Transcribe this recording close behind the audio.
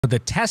The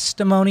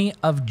testimony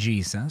of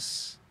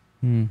Jesus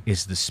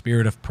is the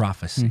spirit of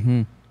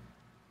prophecy.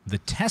 The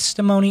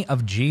testimony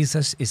of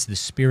Jesus is the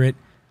spirit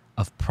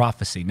of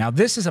prophecy. Now,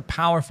 this is a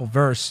powerful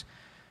verse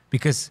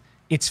because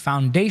it's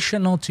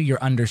foundational to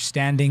your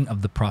understanding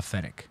of the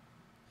prophetic.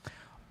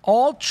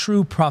 All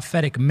true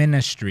prophetic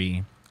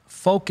ministry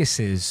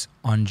focuses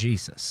on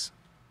Jesus.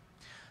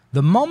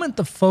 The moment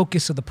the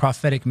focus of the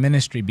prophetic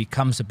ministry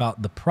becomes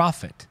about the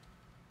prophet,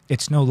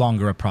 it's no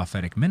longer a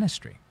prophetic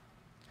ministry.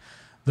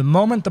 The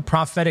moment the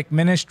prophetic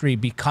ministry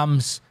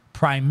becomes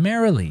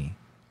primarily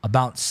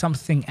about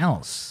something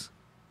else,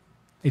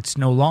 it's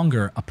no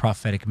longer a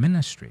prophetic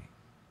ministry.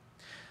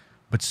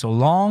 But so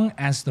long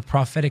as the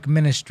prophetic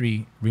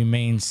ministry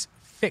remains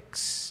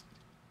fixed,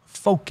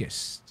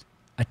 focused,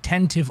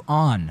 attentive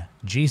on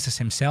Jesus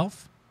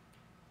himself,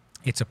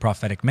 it's a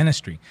prophetic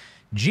ministry.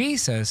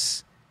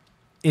 Jesus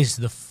is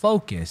the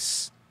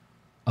focus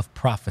of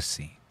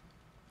prophecy.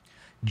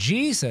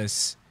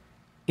 Jesus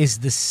is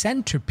the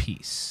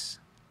centerpiece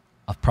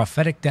of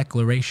prophetic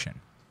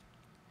declaration.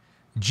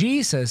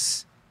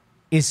 Jesus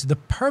is the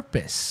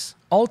purpose,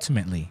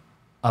 ultimately,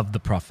 of the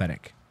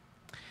prophetic.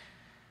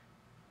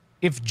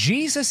 If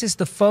Jesus is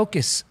the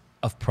focus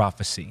of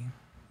prophecy,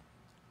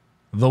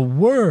 the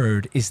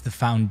word is the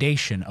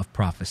foundation of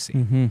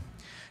prophecy.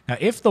 Now,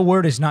 if the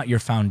word is not your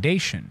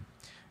foundation,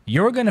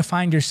 you're going to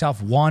find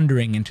yourself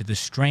wandering into the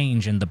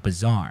strange and the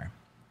bizarre.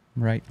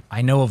 Right.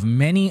 I know of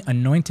many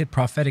anointed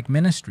prophetic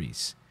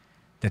ministries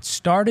that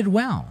started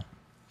well,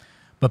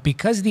 but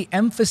because the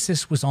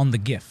emphasis was on the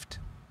gift,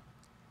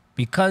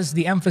 because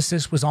the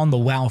emphasis was on the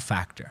wow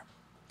factor,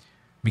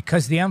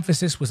 because the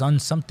emphasis was on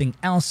something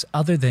else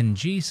other than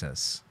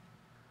Jesus,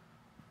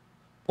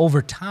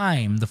 over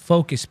time, the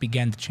focus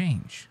began to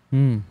change.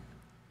 And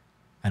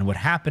what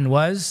happened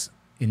was,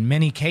 in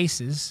many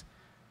cases,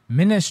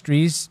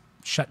 ministries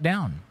shut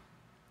down.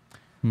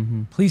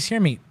 Please hear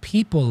me.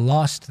 People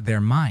lost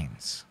their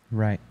minds.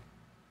 Right.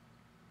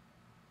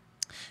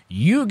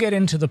 You get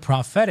into the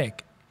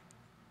prophetic,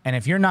 and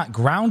if you're not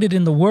grounded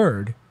in the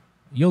word,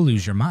 you'll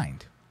lose your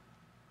mind.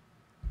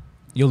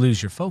 You'll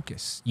lose your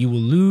focus. You will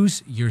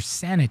lose your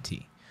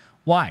sanity.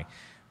 Why?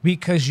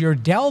 Because you're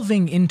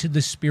delving into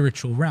the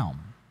spiritual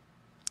realm.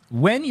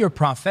 When you're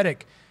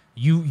prophetic,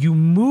 you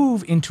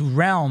move into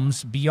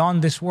realms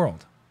beyond this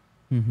world.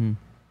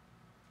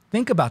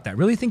 Think about that.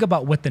 Really think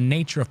about what the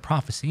nature of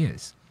prophecy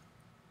is.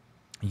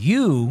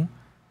 You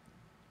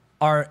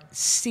are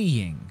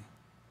seeing,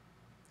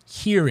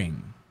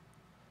 hearing,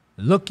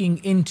 looking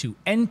into,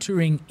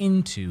 entering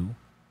into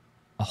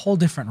a whole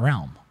different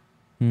realm.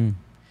 And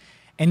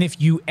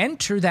if you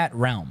enter that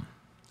realm,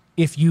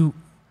 if you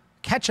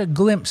catch a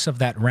glimpse of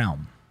that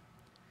realm,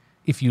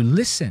 if you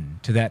listen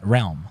to that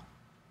realm,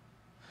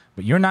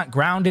 but you're not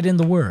grounded in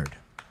the word,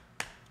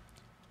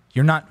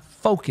 you're not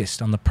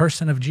focused on the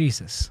person of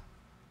Jesus,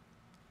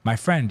 my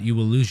friend, you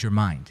will lose your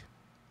mind.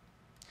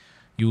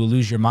 You will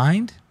lose your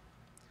mind.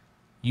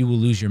 You will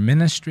lose your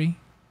ministry.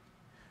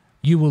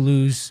 You will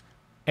lose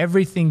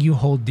everything you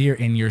hold dear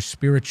in your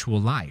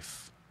spiritual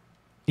life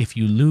if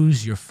you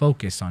lose your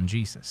focus on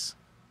Jesus.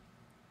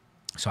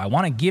 So I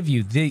want to give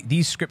you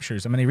these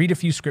scriptures. I'm going to read a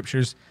few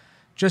scriptures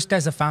just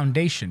as a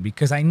foundation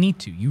because I need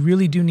to. You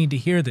really do need to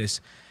hear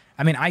this.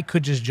 I mean, I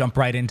could just jump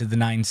right into the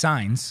 9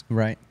 signs.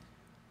 Right.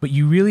 But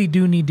you really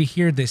do need to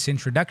hear this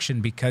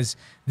introduction because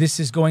this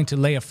is going to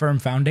lay a firm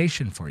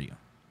foundation for you.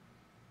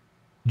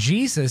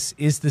 Jesus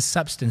is the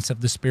substance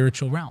of the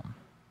spiritual realm.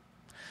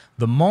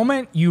 The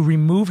moment you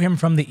remove him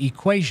from the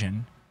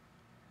equation,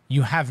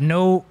 you have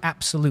no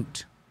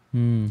absolute.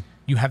 You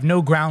have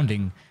no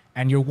grounding,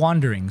 and you're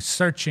wandering,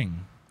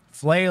 searching,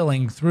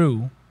 flailing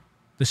through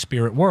the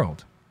spirit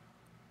world.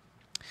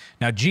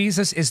 Now,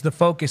 Jesus is the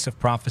focus of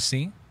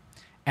prophecy,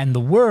 and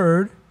the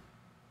word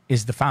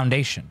is the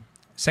foundation.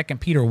 2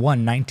 Peter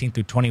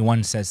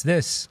 1:19-21 says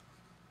this,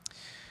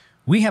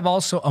 "We have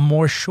also a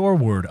more sure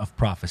word of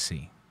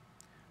prophecy,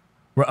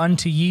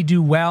 whereunto ye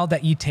do well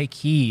that ye take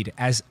heed,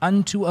 as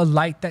unto a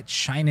light that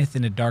shineth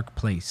in a dark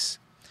place,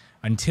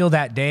 until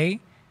that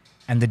day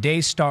and the day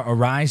star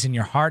arise in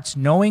your hearts,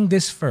 knowing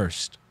this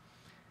first,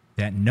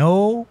 that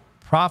no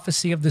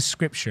prophecy of the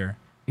Scripture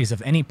is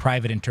of any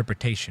private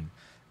interpretation."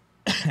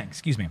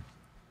 Excuse me.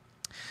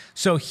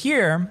 So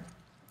here,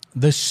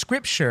 the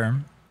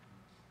Scripture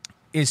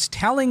is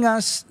telling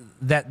us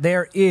that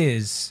there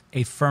is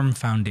a firm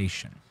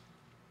foundation.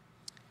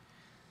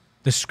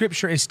 The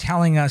Scripture is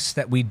telling us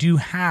that we do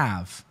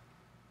have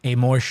a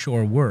more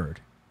sure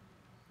word.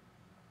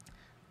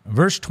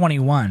 Verse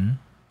 21,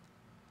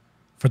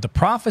 "For the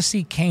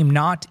prophecy came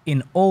not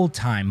in old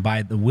time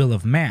by the will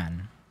of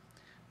man,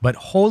 but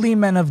holy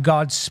men of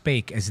God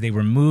spake as they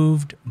were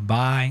moved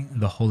by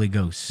the Holy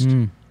Ghost."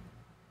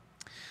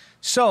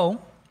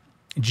 So,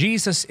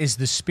 Jesus is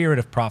the spirit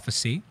of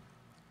prophecy,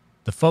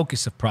 the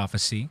focus of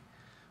prophecy.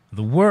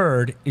 The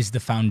word is the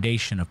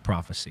foundation of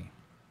prophecy.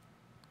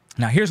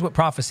 Now, here's what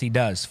prophecy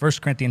does.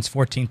 1 Corinthians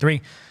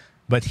 14:3,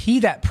 "But he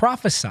that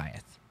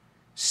prophesieth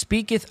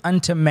speaketh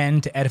unto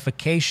men to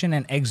edification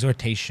and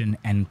exhortation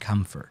and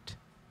comfort."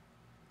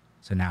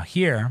 So now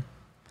here,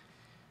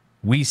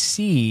 we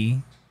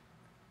see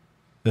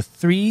the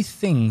three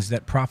things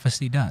that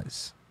prophecy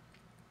does: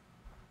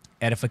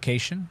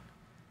 edification,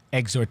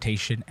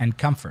 exhortation, and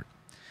comfort.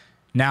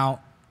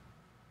 Now,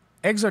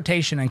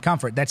 exhortation and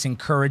comfort, that's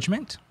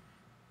encouragement,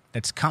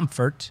 that's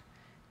comfort.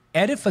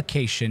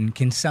 Edification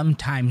can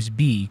sometimes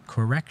be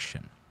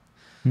correction.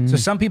 So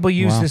some people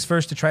use this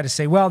verse to try to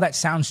say, well, that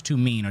sounds too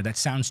mean, or that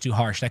sounds too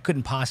harsh. That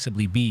couldn't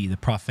possibly be the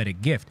prophetic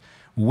gift.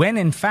 When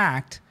in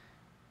fact,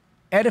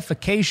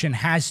 edification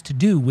has to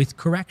do with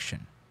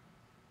correction.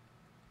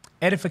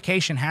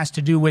 Edification has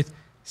to do with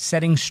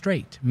setting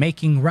straight,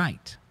 making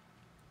right.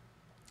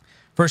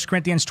 1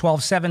 Corinthians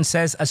 12:7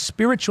 says, a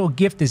spiritual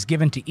gift is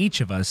given to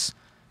each of us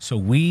so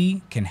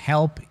we can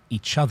help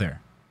each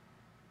other.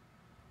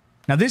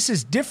 Now, this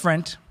is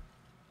different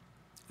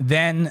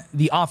than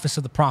the office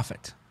of the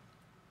prophet.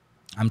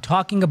 I'm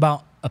talking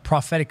about a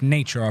prophetic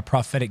nature or a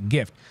prophetic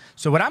gift.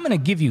 So what I'm going to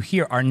give you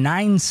here are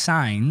 9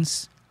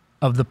 signs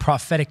of the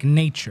prophetic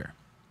nature.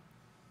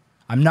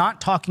 I'm not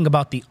talking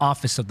about the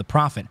office of the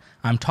prophet.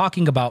 I'm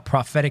talking about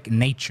prophetic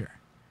nature.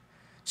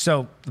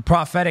 So the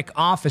prophetic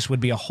office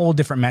would be a whole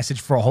different message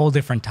for a whole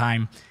different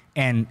time,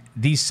 and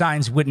these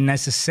signs wouldn't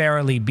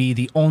necessarily be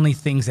the only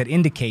things that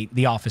indicate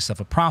the office of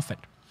a prophet.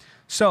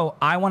 So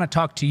I want to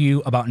talk to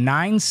you about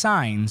 9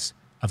 signs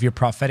of your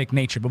prophetic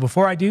nature. But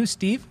before I do,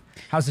 Steve,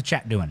 how's the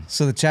chat doing?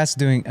 So the chat's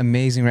doing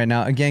amazing right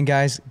now. Again,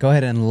 guys, go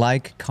ahead and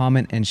like,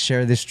 comment, and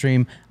share this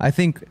stream. I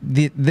think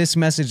this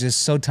message is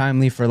so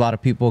timely for a lot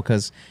of people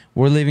because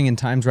we're living in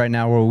times right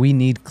now where we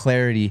need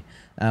clarity.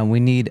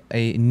 We need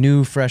a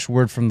new, fresh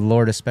word from the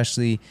Lord,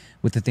 especially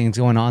with the things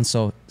going on.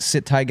 So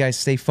sit tight, guys.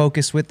 Stay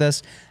focused with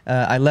us.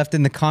 I left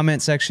in the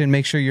comment section,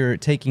 make sure you're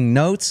taking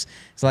notes.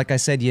 So like I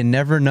said, you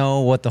never know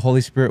what the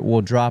Holy Spirit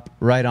will drop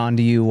right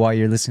onto you while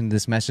you're listening to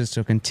this message.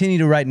 So continue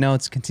to write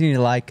notes, continue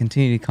to like,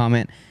 continue to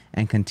comment,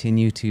 and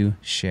continue to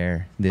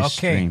share this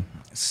stream.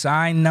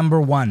 Sign number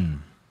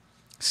 1.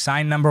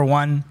 Sign number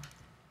 1,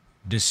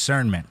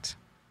 discernment.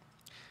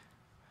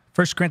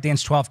 1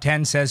 Corinthians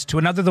 12:10 says, to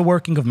another the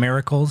working of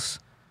miracles,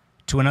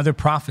 to another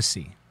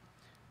prophecy,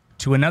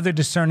 to another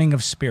discerning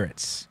of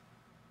spirits,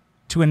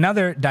 to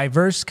another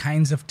diverse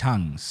kinds of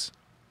tongues,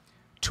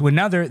 to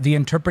another the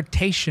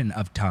interpretation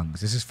of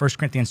tongues. This is 1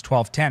 Corinthians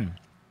 12:10.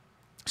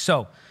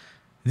 So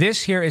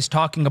this here is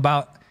talking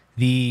about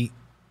the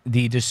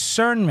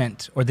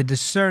discernment or the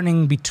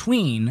discerning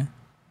between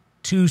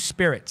two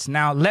spirits.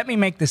 Now, let me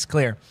make this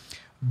clear.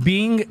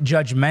 Being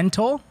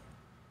judgmental,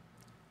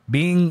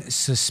 being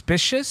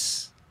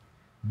suspicious,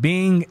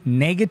 being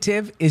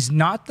negative is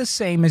not the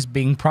same as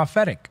being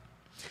prophetic.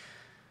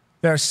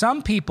 There are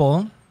some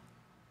people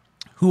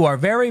who are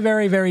very,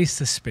 very, very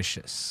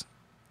suspicious,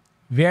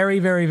 very,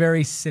 very,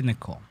 very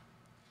cynical,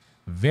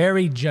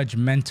 very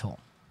judgmental,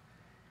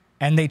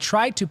 and they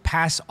try to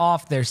pass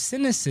off their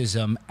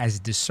cynicism as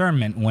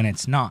discernment when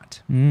it's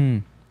not.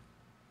 The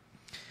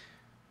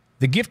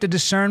gift of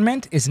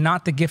discernment is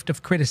not the gift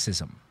of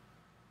criticism.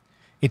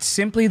 It's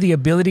simply the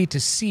ability to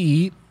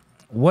see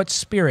what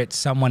spirit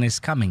someone is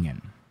coming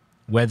in,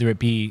 whether it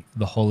be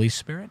the Holy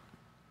Spirit,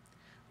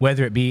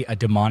 whether it be a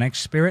demonic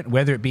spirit,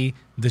 whether it be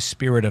the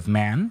spirit of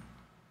man.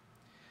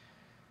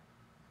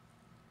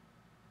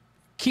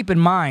 Keep in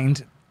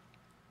mind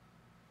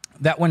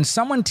that when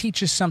someone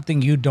teaches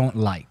something you don't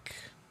like,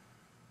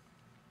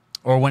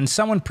 or when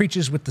someone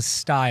preaches with the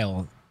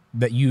style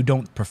that you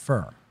don't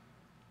prefer,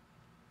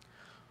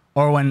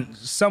 or when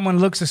someone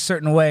looks a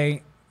certain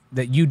way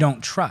that you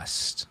don't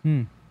trust,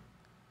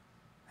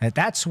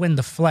 that's when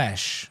the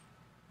flesh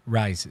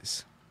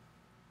rises.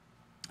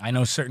 I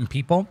know certain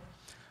people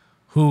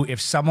who, if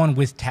someone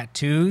with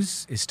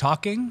tattoos is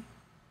talking,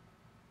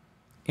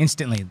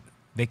 instantly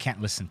they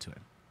can't listen to it.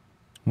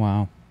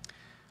 Wow.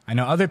 I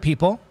know other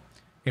people,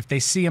 if they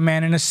see a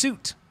man in a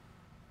suit,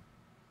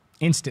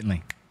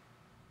 instantly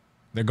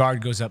their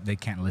guard goes up, they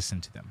can't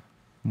listen to them.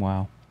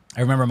 Wow.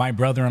 I remember my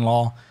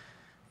brother-in-law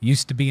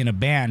used to be in a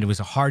band. It was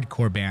a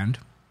hardcore band.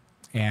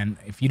 And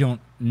if you don't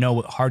know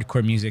what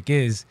hardcore music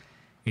is,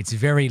 it's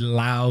very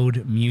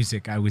loud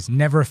music. I was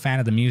never a fan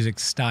of the music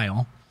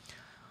style.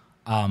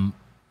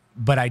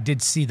 But I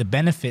did see the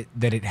benefit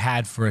that it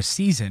had for a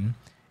season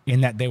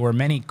in that there were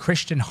many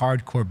Christian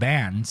hardcore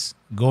bands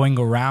going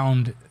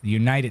around the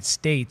United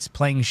States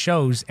playing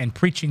shows and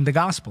preaching the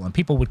gospel. And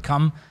people would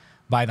come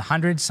by the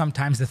hundreds,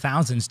 sometimes the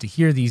thousands, to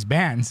hear these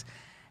bands.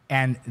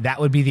 And that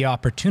would be the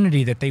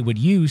opportunity that they would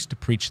use to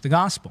preach the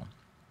gospel.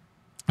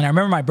 And I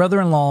remember my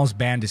brother-in-law's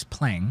band is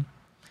playing,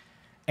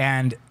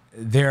 and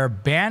their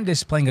band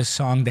is playing a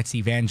song that's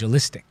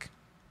evangelistic,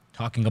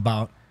 talking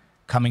about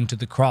coming to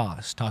the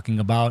cross, talking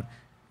about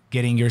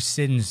getting your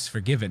sins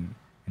forgiven,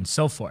 and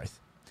so forth.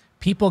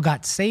 People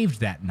got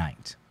saved that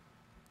night.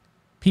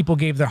 People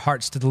gave their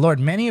hearts to the Lord,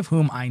 many of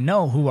whom I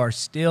know who are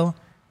still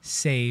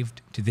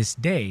saved to this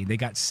day. They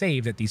got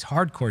saved at these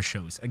hardcore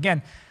shows.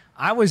 Again,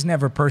 I was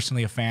never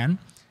personally a fan,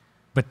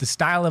 but the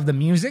style of the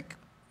music,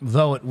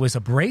 though it was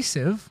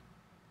abrasive,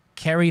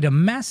 carried a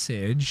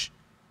message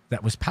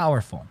that was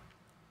powerful.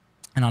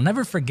 And I'll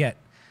never forget,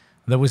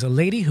 there was a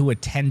lady who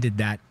attended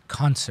that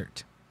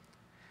concert.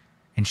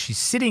 And And she's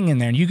sitting in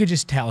there, and you could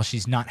just tell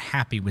she's not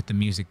happy with the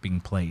music being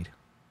played.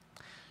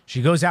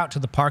 She goes out to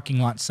the parking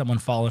lot. Someone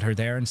followed her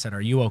there and said, "Are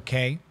you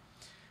okay?"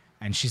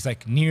 And she's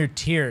like, near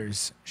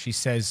tears, she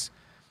says,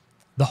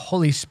 "The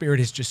Holy Spirit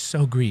is just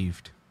so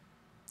grieved.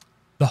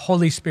 The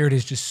Holy Spirit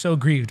is just so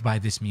grieved by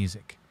this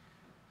music."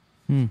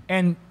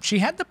 And she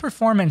had the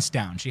performance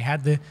down. She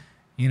had the,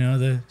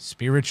 the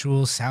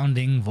spiritual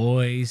sounding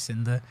voice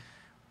and the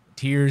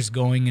tears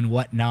going and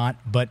whatnot.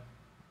 But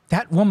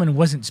that woman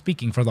wasn't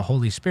speaking for the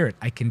Holy Spirit.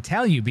 I can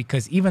tell you,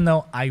 because even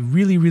though I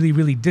really, really,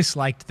 really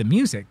disliked the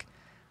music,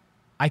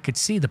 I could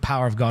see the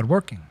power of God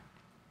working.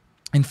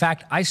 In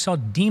fact, I saw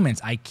demons.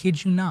 I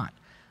kid you not.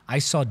 I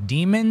saw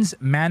demons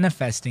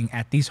manifesting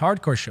at these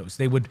hardcore shows.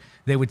 They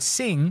would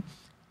sing.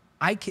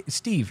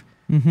 Steve,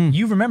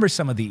 you remember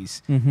some of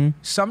these.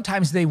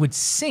 Sometimes they would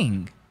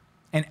sing,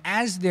 and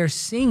as they're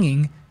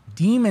singing,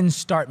 demons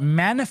start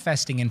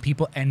manifesting in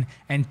people, and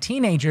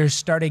teenagers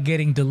started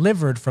getting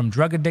delivered from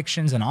drug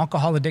addictions and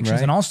alcohol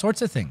addictions and all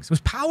sorts of things. It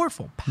was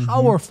powerful,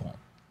 powerful.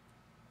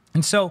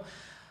 And so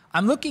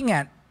I'm looking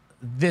at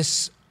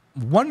this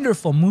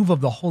wonderful move of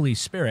the Holy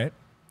Spirit,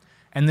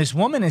 and this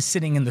woman is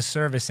sitting in the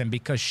service, and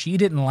because she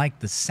didn't like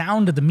the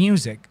sound of the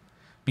music,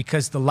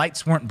 because the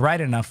lights weren't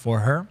bright enough for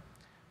her,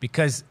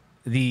 because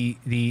the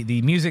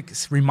music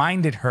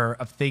reminded her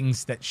of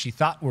things that she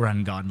thought were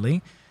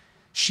ungodly,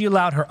 she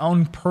allowed her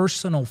own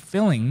personal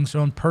feelings, her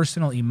own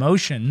personal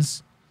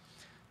emotions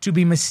to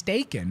be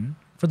mistaken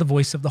for the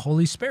voice of the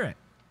Holy Spirit.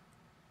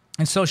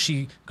 And so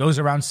she goes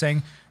around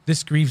saying,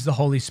 "This grieves the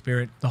Holy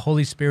Spirit. The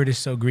Holy Spirit is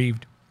so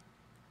grieved."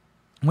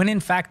 When in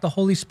fact, the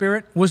Holy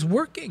Spirit was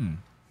working.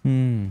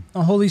 The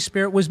Holy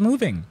Spirit was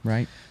moving.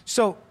 Right.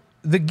 So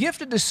the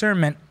gift of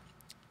discernment,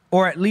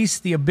 or at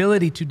least the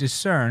ability to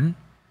discern,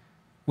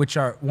 which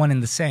are one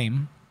and the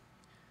same,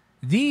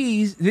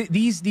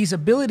 these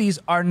abilities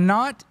are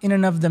not in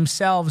and of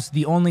themselves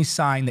the only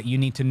sign that you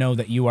need to know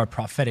that you are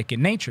prophetic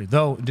in nature,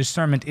 though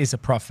discernment is a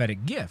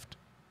prophetic gift.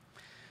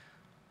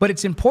 But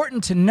it's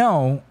important to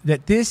know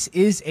that this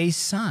is a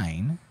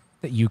sign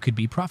that you could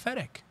be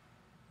prophetic.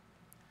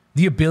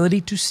 The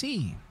ability to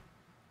see.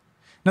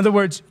 In other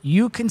words,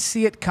 you can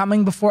see it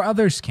coming before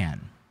others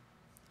can.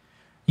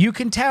 You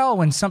can tell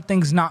when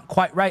something's not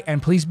quite right,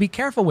 and please be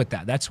careful with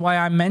that. That's why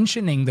I'm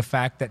mentioning the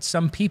fact that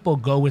some people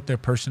go with their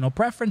personal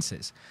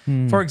preferences.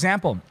 For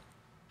example,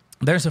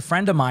 there's a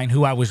friend of mine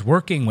who I was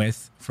working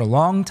with for a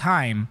long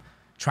time,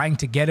 trying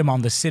to get him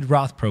on the Sid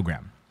Roth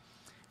program.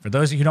 For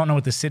those of you who don't know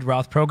what the Sid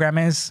Roth program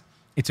is,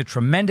 it's a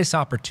tremendous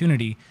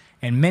opportunity,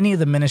 and many of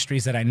the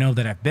ministries that I know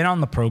that have been on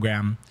the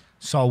program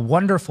saw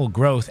wonderful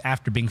growth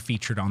after being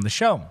featured on the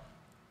show.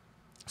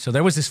 So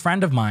there was this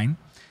friend of mine,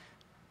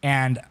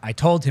 and I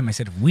told him, I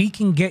said, if we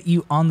can get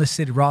you on the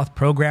Sid Roth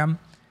program,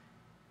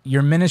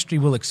 your ministry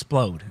will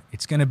explode.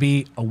 It's going to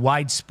be a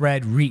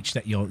widespread reach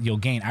that you'll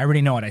gain. I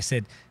already know it. I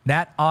said,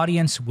 that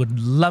audience would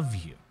love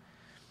you.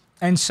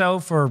 And so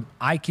for,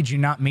 I kid you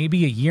not,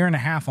 maybe a year and a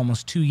half,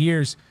 almost 2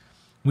 years,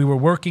 we were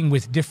working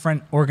with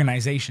different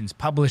organizations,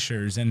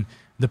 publishers, and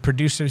the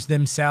producers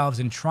themselves,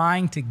 and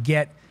trying to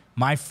get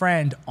my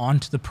friend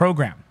onto the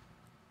program.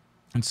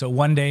 And so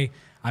one day,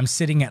 I'm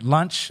sitting at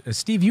lunch.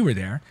 Steve, you were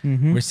there.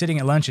 We're sitting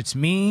at lunch. It's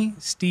me,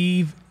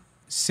 Steve,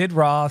 Sid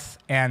Roth,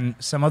 and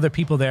some other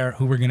people there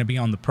who were going to be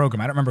on the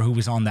program. I don't remember who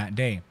was on that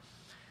day.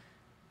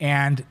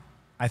 And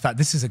I thought,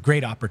 this is a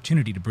great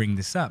opportunity to bring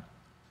this up.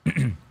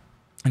 And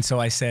so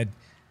I said,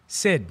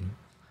 Sid,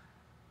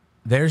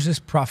 there's this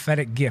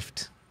prophetic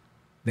gift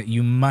that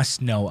you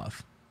must know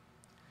of.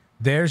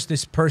 There's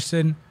this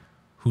person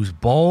who's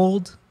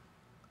bold,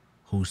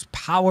 who's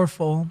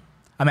powerful.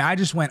 I mean, I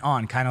just went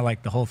on, kind of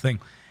like the whole thing.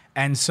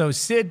 And so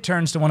Sid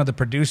turns to one of the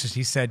producers.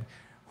 He said,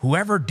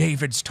 whoever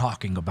David's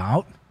talking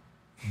about,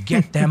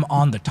 get them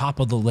on the top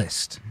of the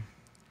list.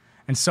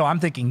 And so I'm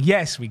thinking,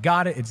 yes, we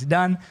got it. It's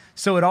done.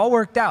 So it all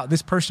worked out.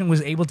 This person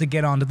was able to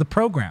get onto the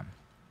program.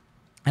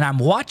 And I'm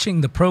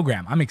watching the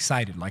program. I'm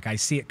excited. Like, I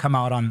see it come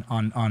out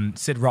on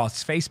Sid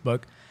Roth's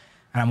Facebook.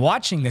 And I'm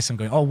watching this. I'm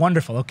going, oh,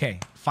 wonderful. Okay,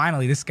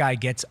 finally, this guy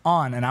gets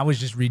on. And I was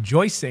just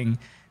rejoicing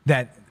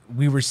that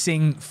we were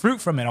seeing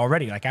fruit from it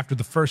already. Like, after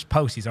the first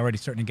post, he's already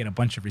starting to get a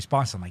bunch of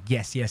response. I'm like,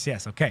 yes, yes,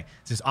 yes. Okay,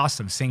 this is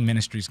awesome. Seeing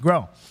ministries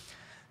grow.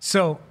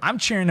 So I'm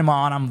cheering him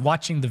on. I'm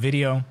watching the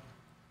video.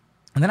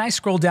 And then I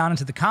scroll down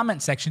into the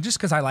comment section just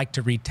because I like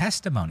to read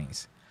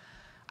testimonies.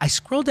 I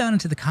scroll down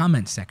into the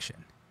comment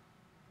section,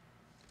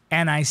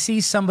 and I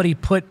see somebody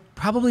put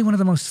probably one of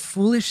the most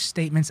foolish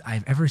statements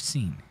I've ever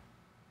seen.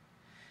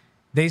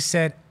 They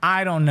said,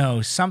 I don't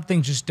know,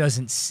 something just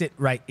doesn't sit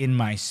right in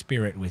my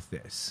spirit with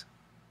this.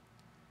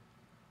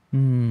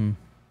 And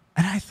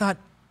I thought,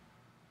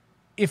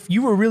 if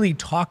you were really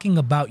talking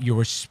about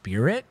your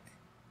spirit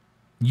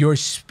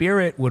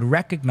would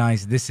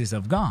recognize this is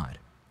of God.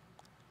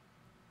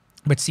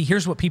 But see,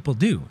 here's what people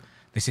do.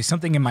 They say,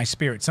 something in my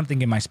spirit,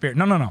 something in my spirit.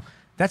 No, no, no.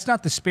 That's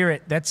not the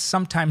spirit. That's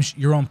sometimes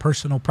your own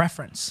personal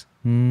preference,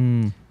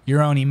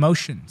 your own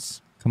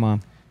emotions. Come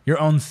on. Your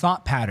own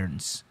thought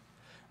patterns,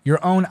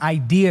 your own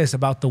ideas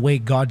about the way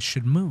God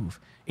should move.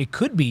 It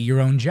could be your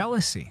own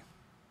jealousy.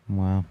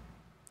 Wow.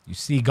 You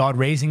see God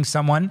raising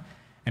someone,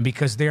 and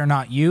because they are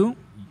not you,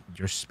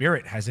 your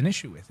spirit has an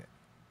issue with it.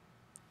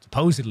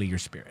 Supposedly your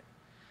spirit.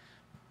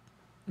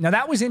 Now,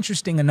 that was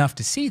interesting enough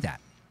to see that.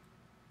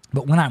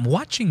 But when I'm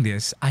watching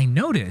this, I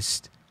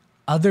noticed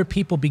other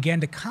people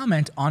began to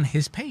comment on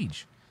his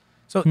page.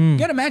 So you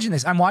got to imagine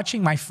this. I'm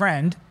watching my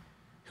friend,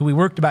 who we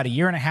worked about 1.5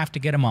 years to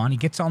get him on. He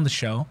gets on the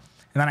show.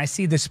 And then I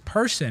see this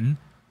person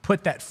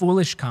put that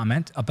foolish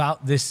comment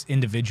about this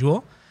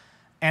individual.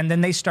 And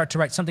then they start to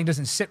write, something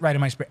doesn't sit right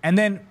in my spirit. And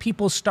then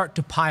people start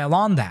to pile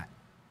on that.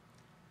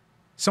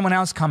 Someone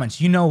else comments,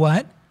 you know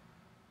what?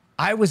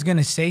 I was going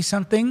to say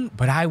something,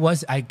 but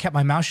I kept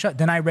my mouth shut.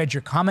 Then I read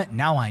your comment.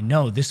 Now I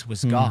know this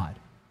was God.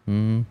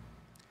 And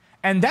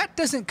that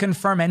doesn't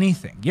confirm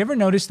anything. You ever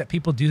notice that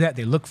people do that?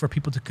 They look for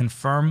people to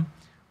confirm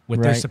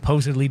what they're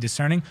supposedly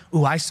discerning.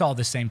 Ooh, I saw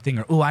the same thing.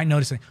 Or, ooh, I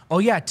noticed. Oh,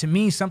 yeah, to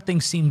me, something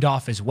seemed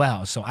off as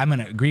well. So I'm going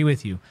to agree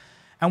with you.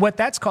 And what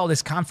that's called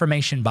is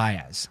confirmation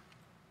bias.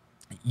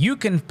 You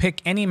can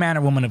pick any man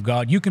or woman of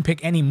God. You can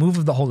pick any move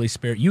of the Holy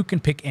Spirit. You can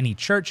pick any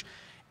church,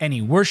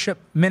 any worship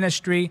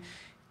ministry,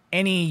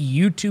 any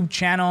YouTube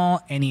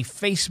channel, any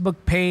Facebook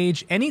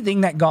page,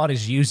 anything that God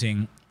is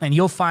using, and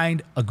you'll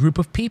find a group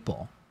of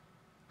people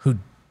who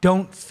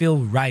don't feel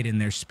right in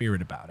their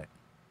spirit about it.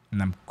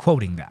 And I'm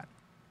quoting that.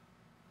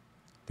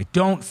 They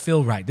don't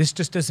feel right. This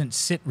just doesn't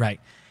sit right.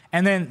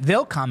 And then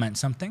they'll comment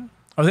something,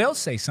 or they'll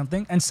say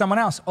something, and someone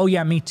else, oh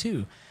yeah, me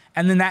too.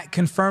 And then that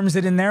confirms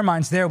it in their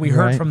minds. There, we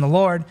heard from the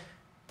Lord.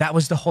 That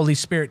was the Holy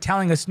Spirit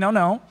telling us,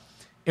 no,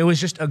 it was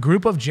just a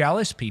group of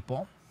jealous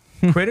people,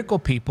 critical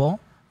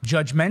people,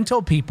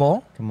 judgmental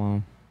people,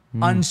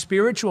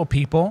 unspiritual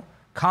people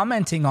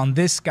commenting on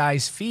this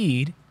guy's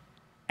feed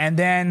and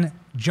then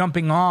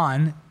jumping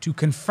on to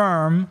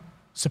confirm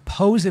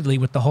supposedly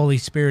what the Holy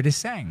Spirit is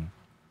saying.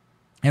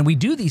 And we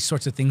do these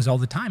sorts of things all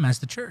the time as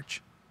the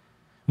church.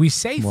 We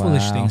say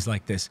foolish things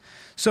like this.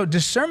 So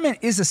discernment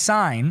is a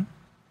sign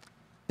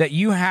that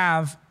you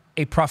have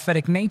a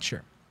prophetic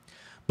nature.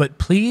 But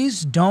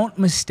please don't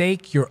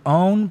mistake your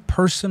own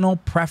personal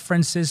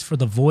preferences for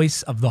the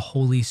voice of the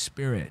Holy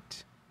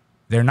Spirit.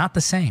 They're not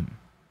the same.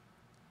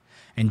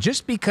 And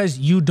just because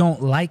you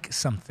don't like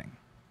something,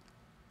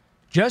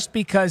 just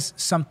because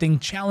something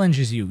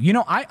challenges you, you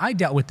know, I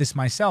dealt with this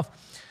myself.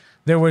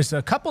 There was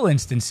a couple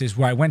instances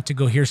where I went to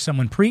go hear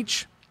someone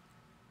preach,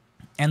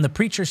 and the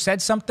preacher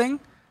said something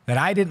that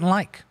I didn't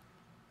like.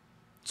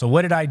 So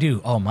what did I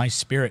do? Oh, my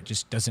spirit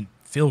just doesn't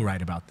feel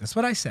right about this.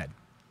 What I said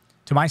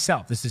to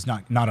myself, this is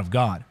not of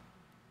God.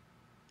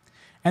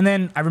 And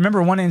then I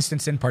remember one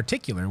instance in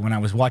particular when I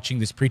was watching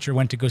this preacher,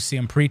 went to go see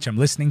him preach. I'm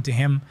listening to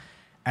him,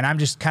 and I'm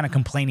just kind of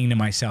complaining to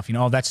myself, you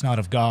know, oh, that's not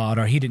of God,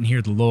 or he didn't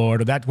hear the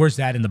Lord, or that, where's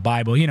that in the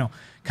Bible? You know,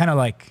 kind of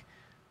like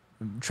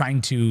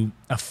trying to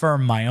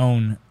affirm my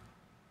own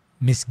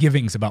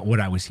misgivings about what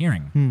I was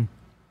hearing.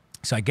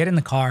 So I get in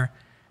the car,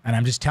 and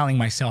I'm just telling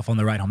myself on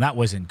the ride home, that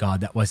wasn't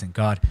God, that wasn't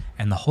God.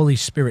 And the Holy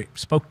Spirit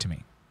spoke to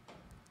me.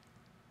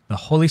 The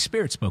Holy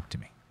Spirit spoke to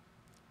me.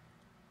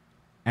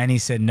 And he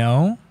said,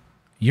 no,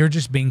 you're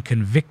just being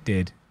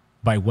convicted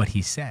by what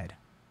he said.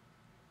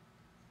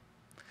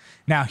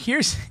 Now,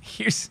 here's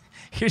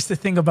the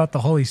thing about the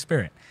Holy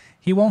Spirit.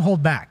 He won't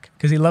hold back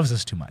because he loves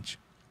us too much.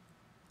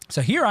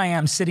 So here I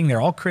am sitting there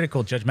all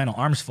critical, judgmental,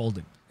 arms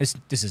folded.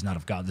 This is not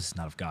of God. This is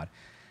not of God.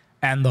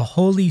 And the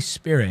Holy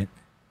Spirit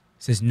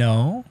says,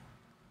 no,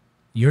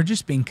 you're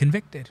just being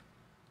convicted.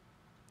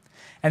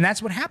 And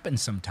that's what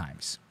happens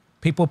sometimes.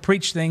 People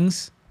preach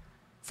things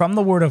from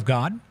the Word of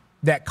God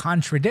that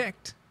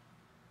contradict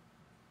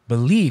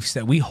beliefs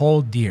that we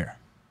hold dear,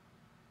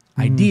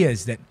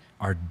 ideas that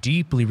are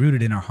deeply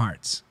rooted in our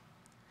hearts.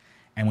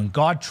 And when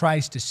God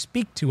tries to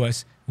speak to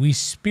us, we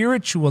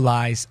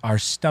spiritualize our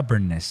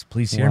stubbornness.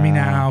 Please hear me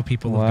now,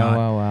 people of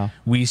God.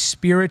 We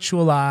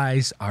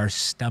spiritualize our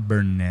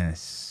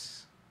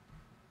stubbornness.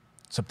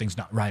 Something's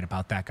not right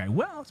about that guy.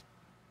 Well,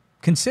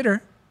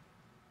 consider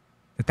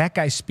that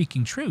guy's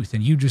speaking truth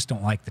and you just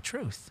don't like the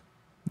truth.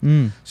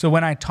 So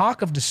when I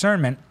talk of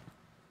discernment,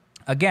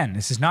 again,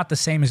 this is not the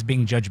same as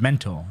being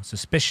judgmental,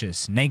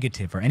 suspicious,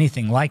 negative, or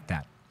anything like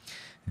that.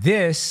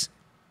 This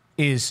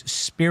is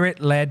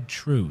spirit-led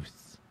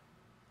truth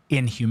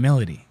in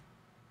humility.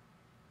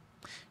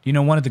 You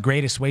know, one of the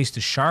greatest ways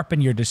to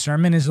sharpen your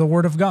discernment is the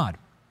Word of God,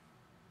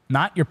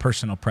 not your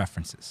personal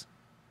preferences.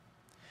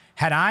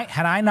 Had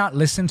I not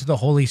listened to the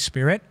Holy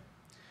Spirit,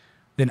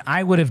 then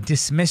I would have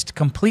dismissed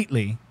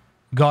completely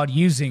God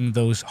using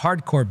those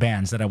hardcore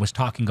bands that I was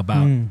talking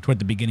about toward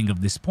the beginning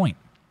of this point.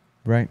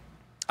 Right.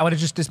 I would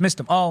have just dismissed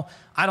them. Oh,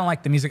 I don't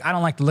like the music. I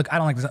don't like the look. I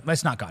don't like this.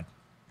 That's not God.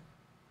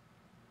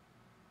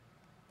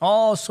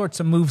 All sorts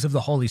of moves of the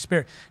Holy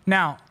Spirit.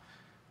 Now,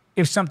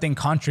 if something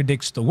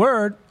contradicts the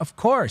Word, of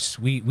course,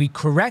 we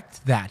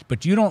correct that,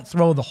 but you don't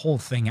throw the whole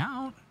thing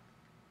out.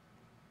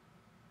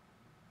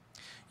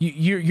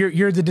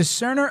 You're the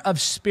discerner of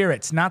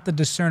spirits, not the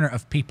discerner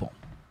of people.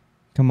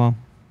 Come on.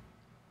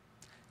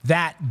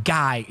 That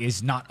guy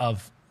is not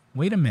of,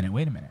 wait a minute.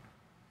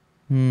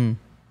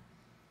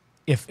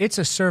 If it's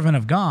a servant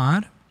of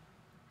God,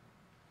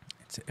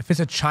 if it's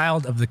a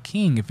child of the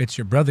king, if it's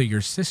your brother,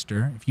 your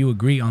sister, if you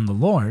agree on the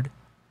Lord,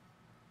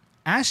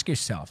 ask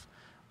yourself,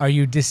 are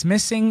you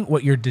dismissing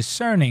what you're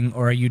discerning,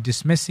 or are you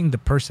dismissing the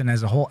person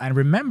as a whole? And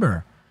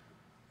remember,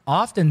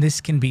 often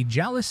this can be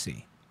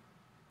jealousy.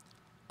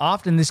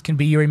 Often this can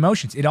be your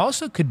emotions. It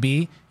also could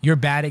be your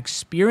bad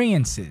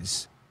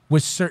experiences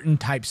with certain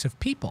types of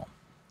people.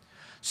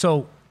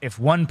 So if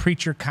one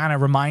preacher kind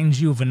of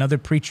reminds you of another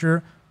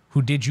preacher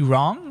who did you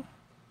wrong,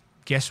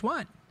 guess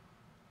what?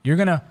 You're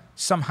going to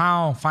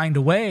somehow find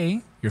a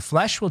way, your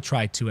flesh will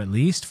try to at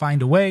least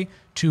find a way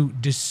to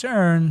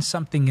discern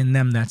something in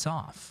them that's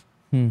off.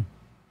 And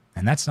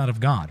that's not of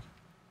God.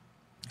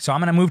 So I'm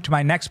going to move to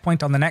my next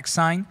point on the next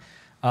sign.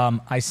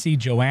 I see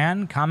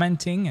Joanne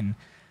commenting, and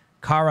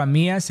Cara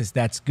Mia says,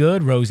 that's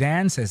good.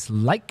 Roseanne says,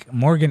 like.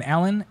 Morgan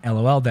Ellen,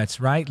 LOL, that's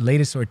right.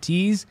 Latest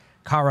Ortiz,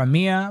 Cara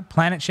Mia,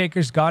 Planet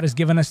Shakers, God has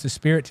given us the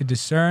spirit to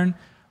discern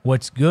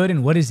what's good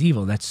and what is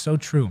evil. That's so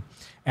true.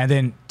 And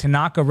then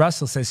Tanaka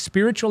Russell says,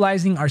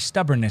 spiritualizing our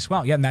stubbornness.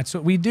 Well, yeah, and that's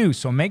what we do.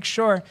 So make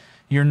sure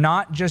you're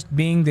not just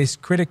being this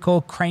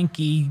critical,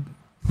 cranky,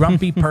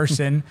 grumpy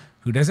person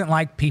who doesn't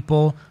like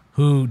people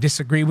who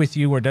disagree with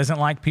you, or doesn't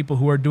like people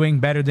who are doing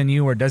better than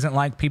you, or doesn't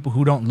like people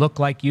who don't look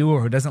like you,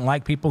 or who doesn't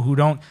like people who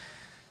don't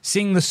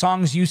sing the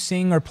songs you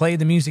sing or play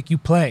the music you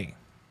play.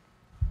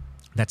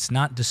 That's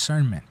not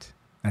discernment.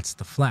 That's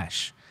the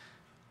flesh.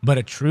 But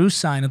a true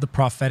sign of the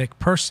prophetic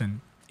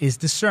person is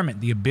discernment,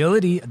 the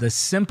ability, the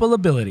simple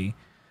ability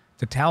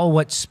to tell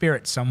what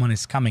spirit someone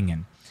is coming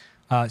in.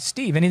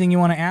 Steve, anything you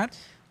want to add?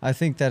 I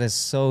think that is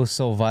so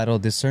vital.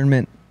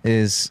 Discernment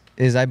is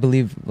I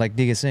believe, like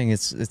Diga is saying,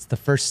 it's the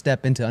first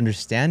step into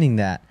understanding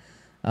that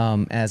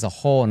as a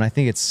whole, and I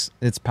think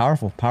it's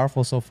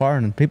powerful so far.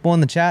 And people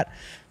in the chat,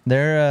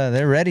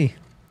 they're ready,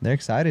 they're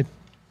excited.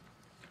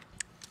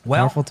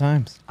 Well, powerful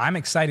times. I'm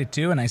excited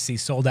too, and I see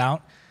sold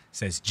out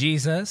says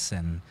Jesus,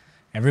 and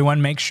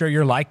everyone make sure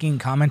you're liking,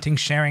 commenting,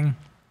 sharing.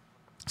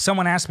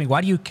 Someone asked me,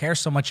 why do you care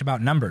so much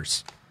about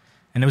numbers?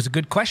 And it was a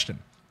good question.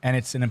 And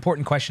it's an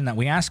important question that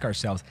we ask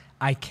ourselves.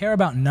 I care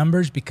about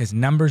numbers because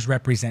numbers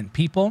represent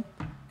people,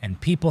 and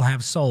people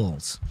have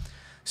souls.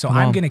 So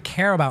I'm going to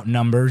care about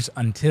numbers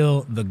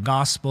until the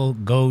gospel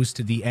goes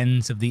to the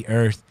ends of the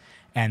earth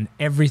and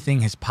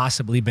everything has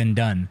possibly been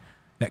done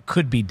that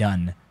could be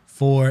done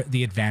for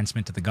the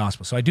advancement of the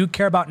gospel. So I do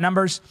care about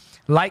numbers.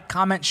 Like,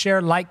 comment,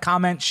 share, like,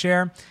 comment,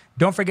 share.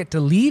 Don't forget to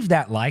leave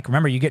that like.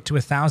 Remember, you get to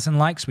 1,000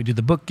 likes. We do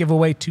the book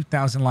giveaway,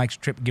 2,000 likes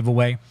trip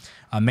giveaway.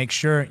 Make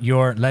sure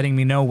you're letting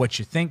me know what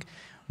you think.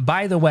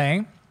 By the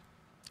way,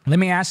 let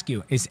me ask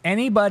you, is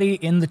anybody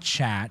in the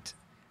chat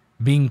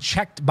being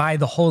checked by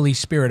the Holy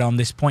Spirit on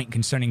this point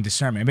concerning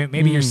discernment?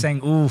 Maybe you're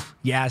saying, ooh,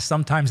 yeah,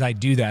 sometimes I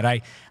do that.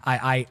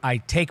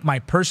 I take my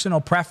personal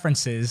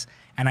preferences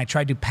and I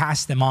try to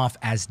pass them off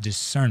as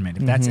discernment.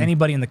 If that's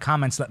anybody in the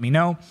comments, let me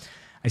know.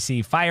 I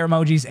see fire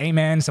emojis,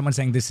 amen. Someone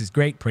saying this is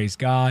great, praise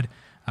God.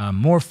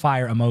 More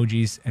fire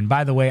emojis. And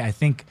by the way, I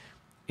think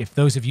if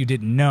those of you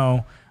didn't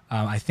know,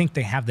 I think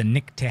they have the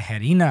Nick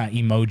Tejerina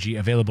emoji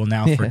available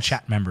now for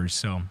chat members.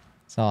 So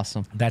it's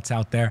awesome. That's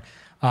out there.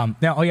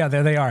 Oh yeah,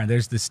 there they are.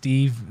 There's the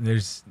Steve.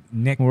 There's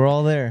Nick. We're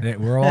all there.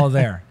 We're all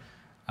there.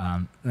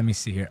 Let me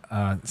see here.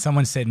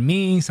 Someone said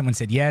me. Someone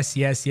said yes,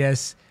 yes,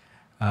 yes.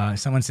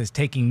 Someone says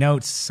taking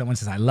notes. Someone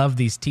says I love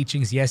these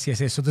teachings. Yes,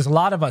 yes, yes. So there's a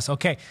lot of us.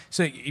 Okay.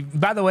 So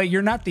by the way,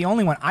 you're not the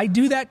only one. I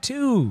do that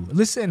too.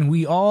 Listen,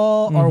 we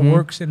all are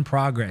works in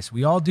progress.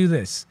 We all do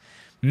this,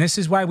 and this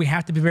is why we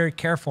have to be very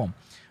careful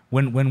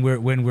when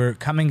we're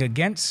coming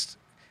against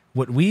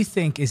what we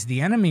think is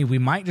the enemy. We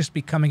might just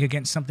be coming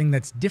against something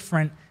that's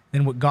different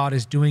than what God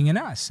is doing in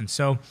us. And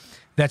so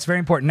that's very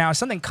important. Now, if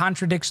something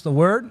contradicts the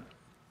word,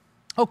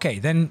 okay,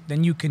 then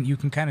you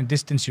can kind of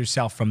distance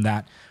yourself from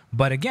that.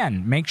 But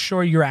again, make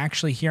sure you're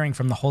actually hearing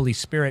from the Holy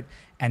Spirit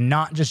and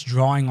not just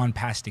drawing on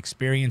past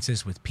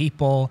experiences with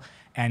people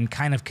and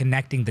kind of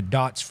connecting the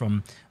dots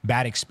from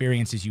bad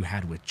experiences you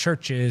had with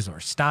churches or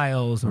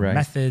styles or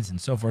methods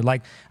and so forth.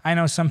 Like, I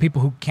know some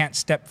people who can't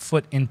step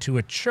foot into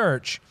a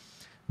church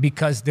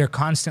because they're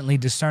constantly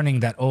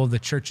discerning that, oh, the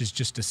church is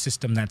just a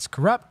system that's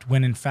corrupt,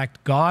 when in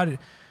fact God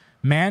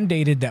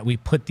mandated that we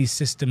put these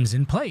systems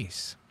in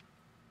place.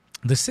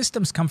 The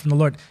systems come from the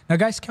Lord. Now,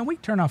 guys, can we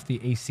turn off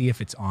the AC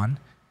if it's on?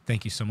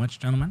 Thank you so much,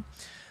 gentlemen.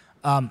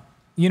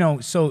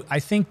 So I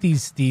think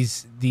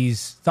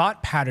these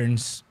thought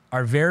patterns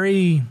are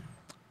very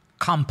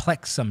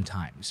complex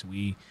sometimes.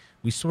 We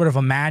sort of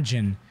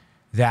imagine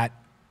that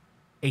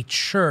a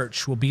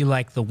church will be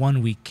like the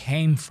one we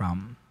came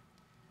from.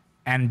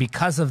 And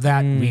because of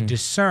that, we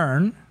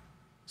discern,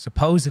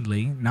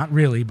 supposedly, not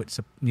really, but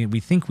we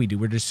think we do.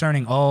 We're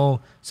discerning, oh,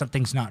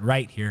 something's not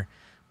right here.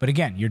 But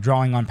again, you're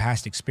drawing on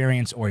past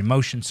experience or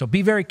emotion. So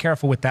be very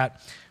careful with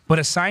that. But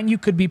a sign you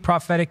could be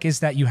prophetic is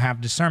that you have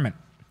discernment.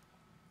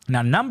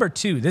 Now, number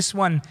 2, this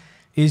one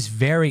is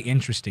very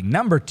interesting.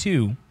 Number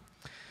 2,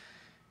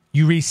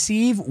 you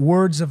receive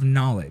words of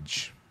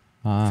knowledge.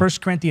 1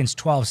 Corinthians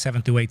 12,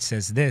 7-8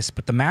 says this,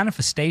 but the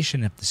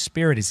manifestation of the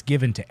Spirit is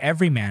given to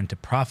every man to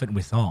profit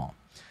withal.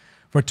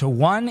 For to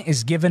one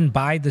is given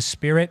by the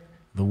Spirit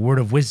the word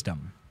of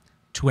wisdom,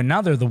 to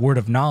another the word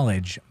of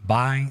knowledge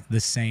by the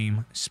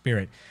same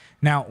Spirit.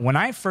 Now, when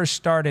I first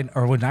started,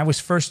 or when I was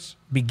first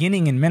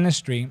beginning in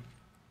ministry,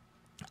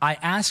 I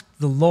asked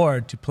the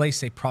Lord to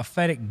place a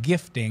prophetic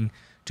gifting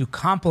to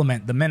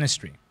complement the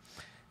ministry.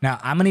 Now,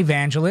 I'm an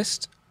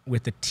evangelist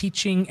with the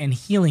teaching and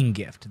healing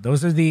gift.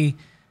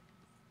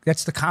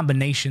 That's the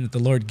combination that the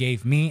Lord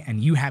gave me,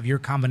 and you have your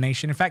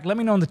combination. In fact, let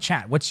me know in the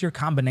chat, what's your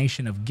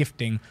combination of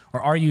gifting,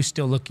 or are you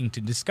still looking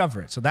to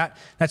discover it? So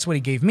that's what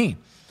he gave me.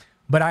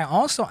 But I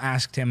also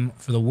asked him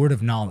for the word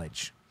of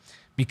knowledge,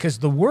 because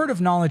the word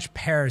of knowledge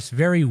pairs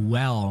very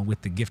well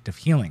with the gift of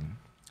healing.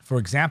 For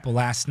example,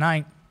 last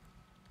night,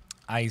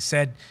 I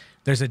said,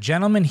 there's a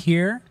gentleman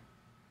here,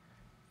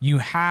 you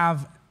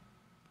have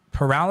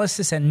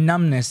paralysis and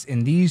numbness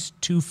in these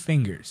two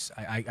fingers.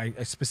 I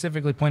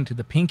specifically pointed to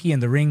the pinky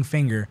and the ring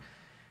finger,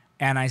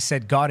 and I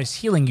said, God is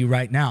healing you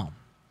right now.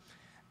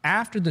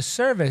 After the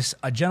service,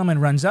 a gentleman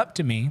runs up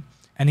to me,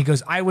 and he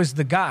goes, I was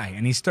the guy,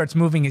 and he starts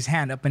moving his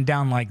hand up and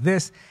down like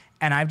this,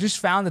 and I've just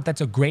found that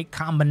that's a great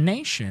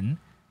combination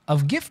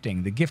of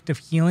gifting, the gift of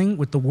healing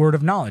with the word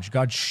of knowledge.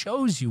 God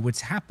shows you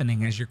what's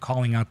happening as you're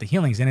calling out the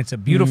healings, and it's a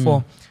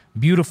beautiful,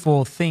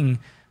 beautiful thing,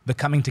 the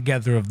coming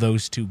together of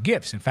those two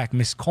gifts. In fact,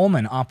 Miss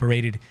Coleman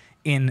operated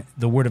in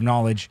the word of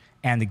knowledge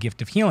and the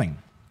gift of healing.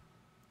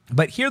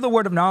 But here the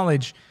word of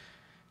knowledge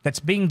that's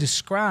being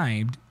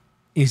described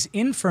is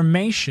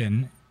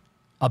information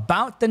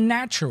about the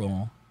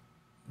natural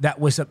that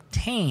was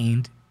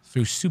obtained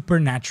through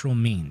supernatural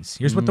means.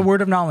 Here's what the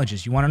word of knowledge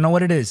is. You want to know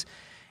what it is?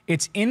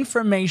 It's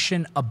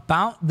information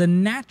about the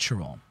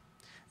natural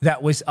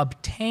that was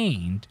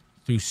obtained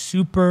through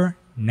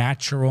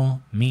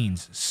supernatural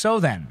means. So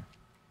then,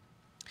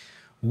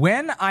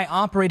 when I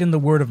operate in the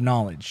word of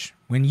knowledge,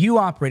 when you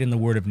operate in the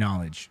word of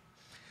knowledge,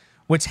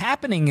 what's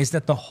happening is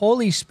that the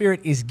Holy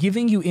Spirit is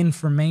giving you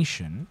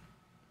information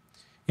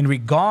in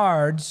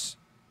regards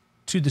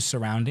to the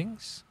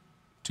surroundings,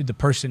 to the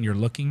person you're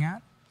looking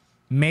at,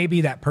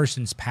 maybe that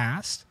person's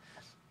past.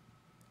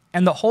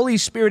 And the Holy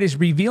Spirit is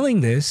revealing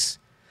this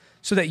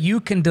so that you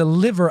can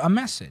deliver a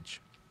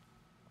message.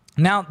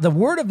 Now, the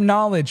word of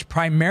knowledge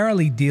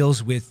primarily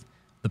deals with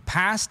the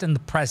past and the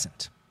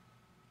present.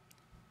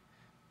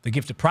 The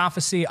gift of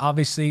prophecy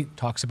obviously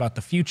talks about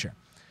the future.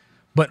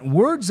 But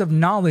words of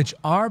knowledge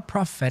are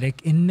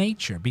prophetic in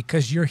nature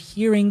because you're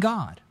hearing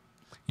God.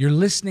 You're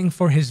listening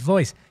for his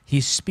voice.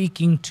 He's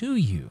speaking to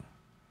you.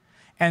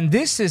 And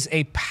this is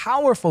a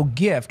powerful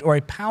gift or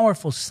a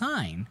powerful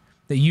sign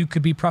that you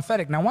could be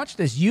prophetic. Now watch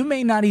this. You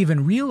may not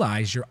even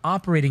realize you're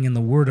operating in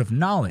the word of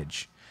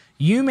knowledge.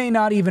 You may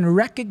not even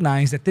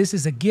recognize that this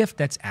is a gift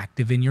that's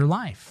active in your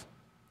life.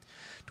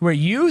 Where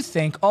you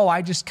think, oh,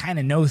 I just kind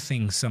of know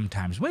things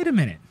sometimes. Wait a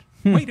minute.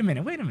 Wait a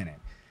minute. Wait a minute.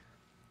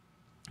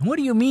 What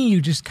do you mean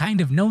you just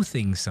kind of know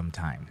things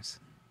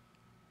sometimes?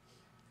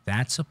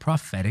 That's a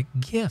prophetic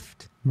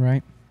gift.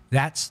 Right.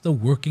 That's the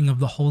working of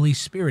the Holy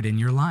Spirit in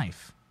your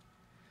life.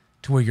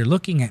 To where you're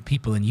looking at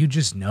people and you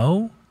just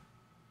know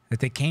that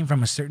they came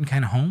from a certain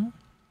kind of home.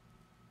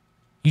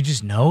 You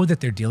just know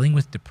that they're dealing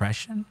with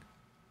depression.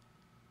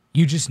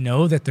 You just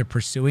know that they're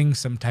pursuing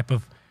some type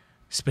of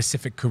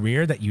specific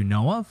career that you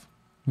know of.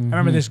 I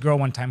remember this girl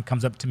one time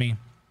comes up to me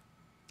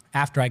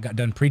after I got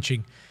done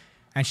preaching,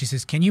 and she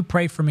says, can you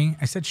pray for me?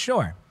 I said,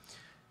 sure.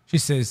 She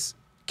says,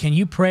 can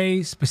you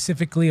pray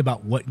specifically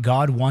about what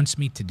God wants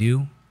me to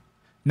do?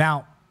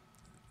 Now,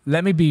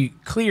 let me be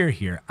clear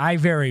here. I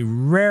very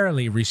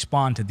rarely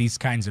respond to these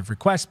kinds of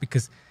requests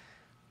because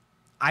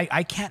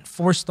I can't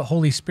force the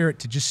Holy Spirit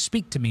to just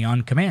speak to me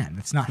on command.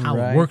 That's not how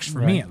it works for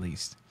me, at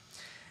least.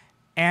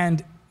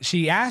 And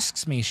she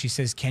asks me, she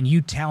says, can you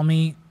tell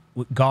me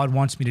what God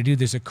wants me to do?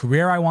 There's a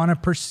career I want to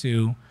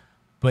pursue,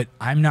 but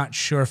I'm not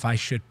sure if I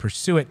should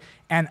pursue it.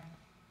 And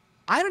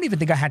I don't even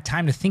think I had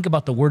time to think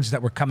about the words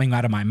that were coming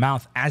out of my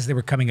mouth as they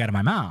were coming out of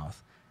my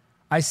mouth.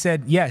 I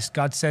said, yes,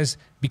 God says,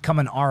 become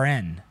an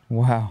RN.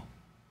 Wow.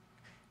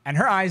 And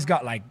her eyes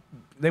got like,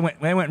 they went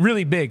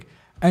really big.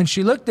 And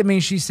she looked at me,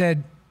 she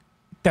said,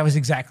 that was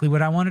exactly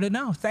what I wanted to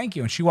know. Thank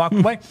you. And she walked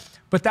away.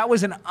 But that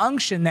was an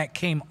unction that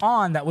came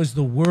on. That was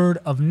the word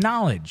of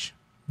knowledge.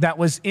 That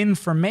was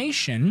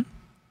information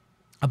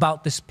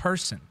about this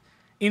person,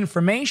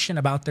 information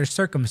about their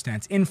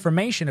circumstance,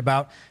 information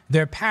about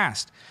their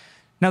past.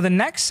 Now, the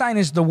next sign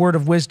is the word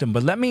of wisdom,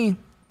 but let me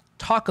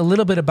talk a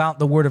little bit about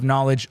the word of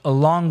knowledge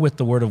along with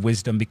the word of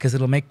wisdom because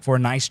it'll make for a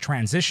nice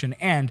transition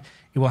and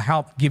it will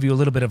help give you a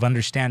little bit of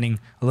understanding,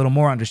 a little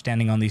more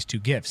understanding on these two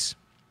gifts.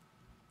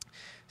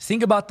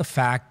 Think about the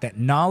fact that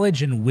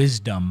knowledge and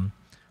wisdom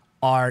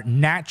are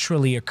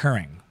naturally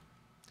occurring.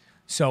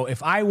 So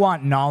if I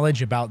want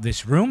knowledge about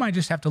this room, I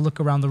just have to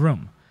look around the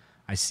room.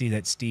 I see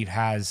that Steve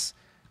has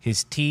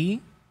his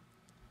tea.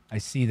 I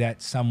see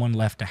that someone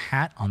left a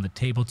hat on the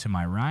table to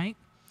my right.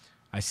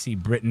 I see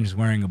Britton's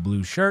wearing a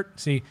blue shirt.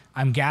 See,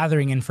 I'm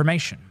gathering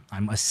information.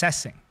 I'm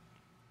assessing.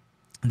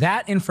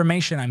 That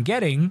information I'm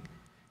getting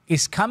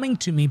is coming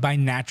to me by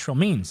natural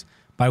means,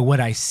 by what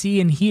I see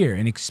and hear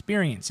and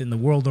experience in the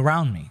world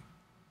around me.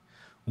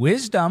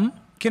 Wisdom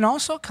can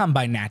also come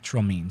by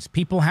natural means.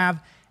 People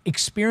have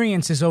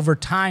experiences over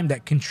time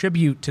that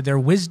contribute to their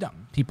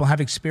wisdom. People have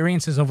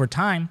experiences over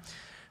time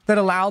that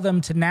allow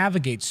them to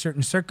navigate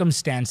certain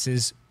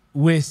circumstances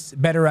with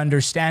better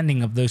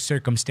understanding of those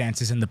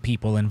circumstances and the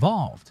people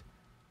involved.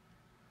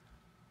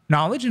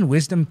 Knowledge and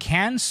wisdom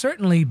can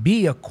certainly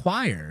be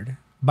acquired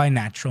by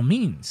natural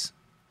means.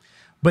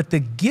 But the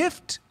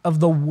gift of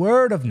the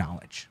word of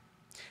knowledge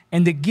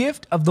and the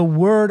gift of the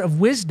word of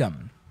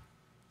wisdom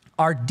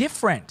are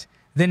different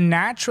than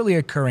naturally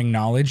occurring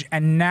knowledge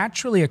and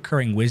naturally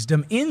occurring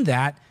wisdom, in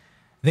that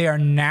they are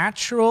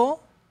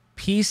natural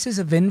pieces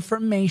of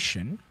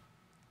information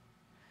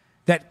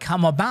that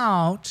come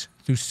about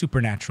through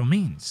supernatural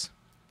means.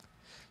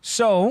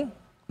 So,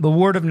 the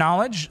word of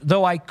knowledge,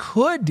 though I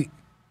could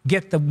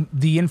get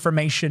the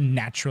information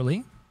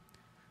naturally,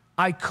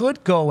 I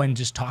could go and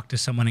just talk to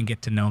someone and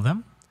get to know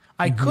them.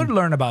 I could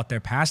learn about their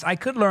past. I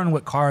could learn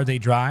what car they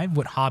drive,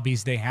 what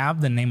hobbies they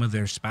have, the name of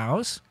their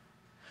spouse.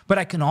 But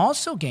I can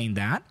also gain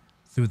that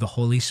through the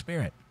Holy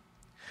Spirit.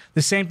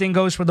 The same thing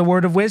goes for the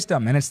word of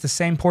wisdom, and it's the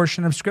same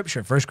portion of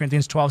Scripture, 1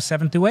 Corinthians 12,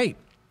 7 through 8.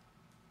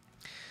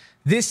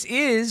 This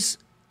is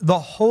the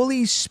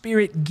Holy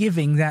Spirit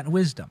giving that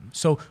wisdom.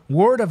 So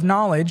word of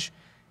knowledge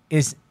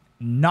is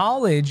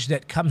knowledge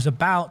that comes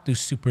about through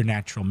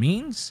supernatural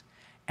means,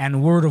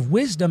 and word of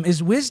wisdom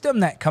is wisdom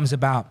that comes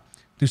about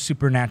through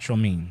supernatural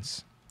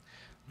means.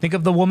 Think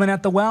of the woman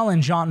at the well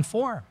in John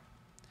 4.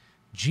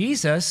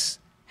 Jesus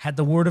had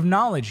the word of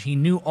knowledge. He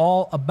knew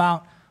all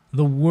about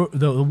the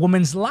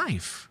woman's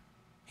life.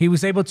 He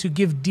was able to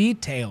give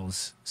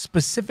details,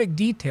 specific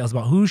details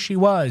about who she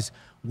was,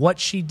 what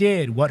she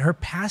did, what her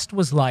past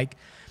was like.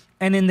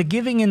 And in the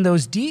giving in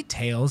those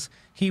details,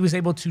 he was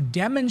able to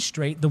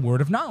demonstrate the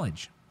word of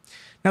knowledge.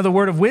 Now, the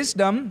word of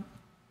wisdom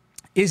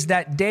is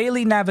that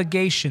daily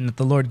navigation that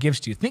the Lord gives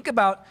to you. Think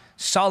about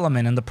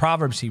Solomon and the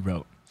Proverbs he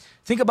wrote.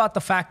 Think about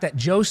the fact that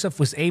Joseph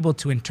was able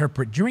to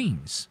interpret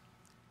dreams.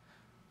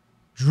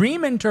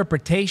 Dream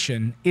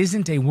interpretation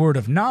isn't a word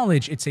of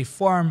knowledge, it's a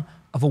form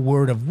of a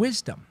word of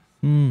wisdom.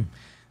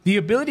 The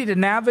ability to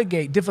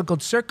navigate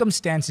difficult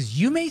circumstances,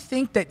 you may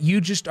think that you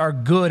just are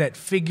good at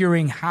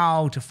figuring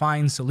how to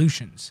find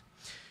solutions.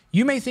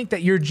 You may think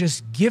that you're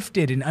just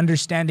gifted in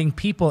understanding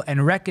people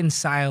and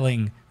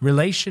reconciling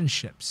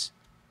relationships.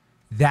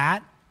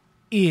 That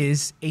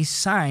is a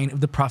sign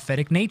of the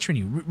prophetic nature in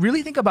you.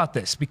 Really think about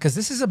this, because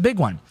this is a big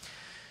one.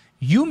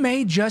 You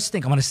may just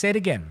think, I'm going to say it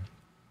again.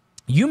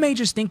 You may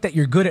just think that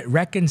you're good at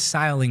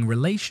reconciling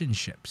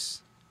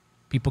relationships.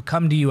 People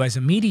come to you as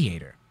a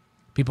mediator.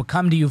 People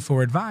come to you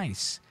for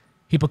advice.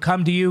 People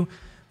come to you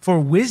for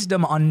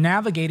wisdom on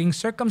navigating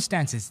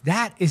circumstances.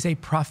 That is a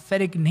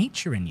prophetic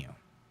nature in you.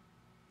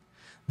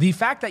 The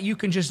fact that you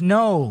can just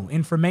know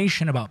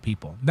information about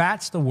people,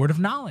 that's the word of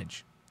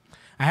knowledge.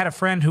 I had a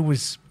friend who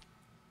was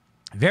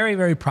very,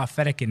 very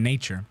prophetic in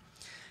nature,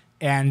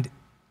 and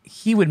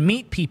he would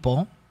meet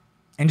people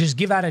and just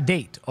give out a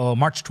date. Oh,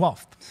 March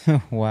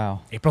 12th.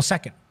 Wow. April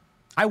 2nd.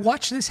 I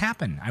watched this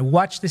happen. I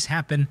watched this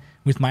happen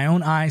with my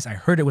own eyes. I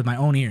heard it with my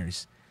own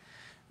ears.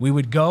 We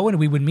would go and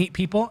we would meet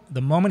people.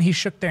 The moment he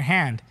shook their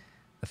hand,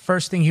 the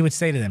first thing he would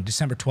say to them,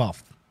 December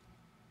 12th,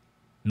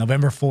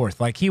 November 4th,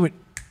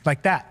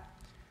 like that.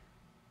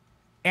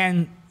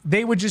 And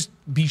they would just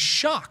be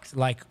shocked,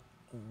 like,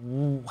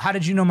 how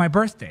did you know my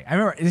birthday? I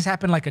remember this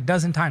happened like a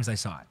dozen times I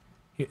saw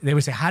it. They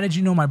would say, how did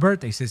you know my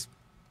birthday? He says,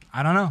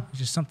 I don't know. It's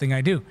just something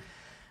I do.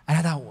 And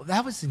I thought, well,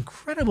 that was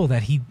incredible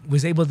that he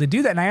was able to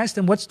do that. And I asked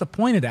him, what's the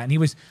point of that? And he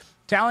was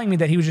telling me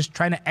that he was just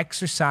trying to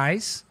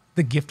exercise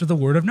the gift of the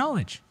word of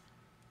knowledge.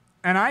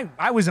 And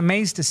I was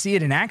amazed to see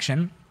it in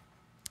action.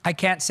 I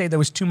can't say there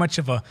was too much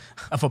of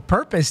a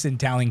purpose in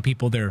telling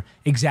people their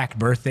exact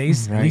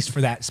birthdays, right, at least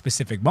for that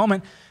specific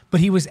moment.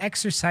 But he was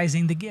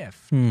exercising the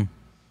gift.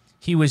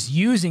 He was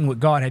using what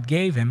God had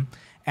gave him,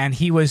 and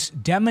he was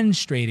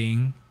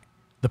demonstrating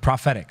the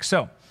prophetic.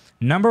 So,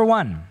 number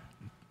one,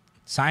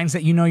 signs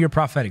that you know you're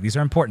prophetic. These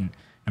are important.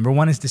 Number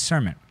one is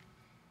discernment.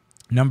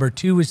 Number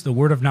two is the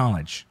word of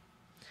knowledge.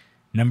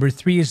 Number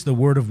three is the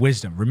word of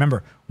wisdom.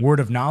 Remember, word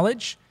of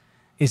knowledge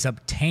is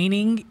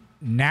obtaining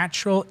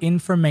natural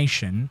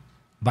information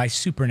by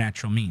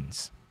supernatural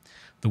means.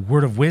 The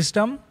word of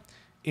wisdom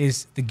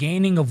is the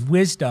gaining of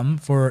wisdom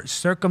for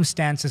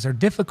circumstances or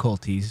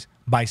difficulties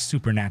by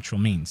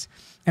supernatural means.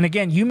 And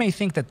again, you may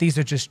think that these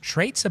are just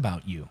traits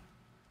about you,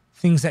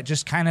 things that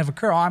just kind of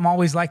occur. Oh, I'm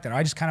always like that.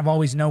 I just kind of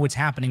always know what's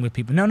happening with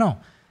people. No.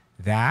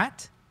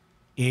 That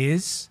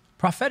is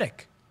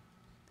prophetic.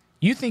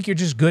 You think you're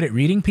just good at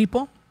reading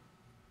people?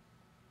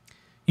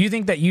 You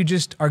think that you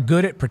just are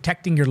good at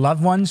protecting your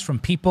loved ones from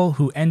people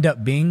who end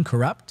up being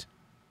corrupt?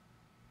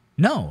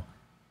 No,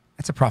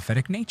 that's a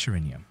prophetic nature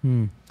in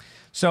you.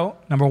 So,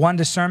 number one,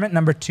 discernment.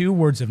 Number two,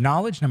 words of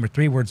knowledge. Number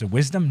three, words of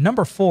wisdom.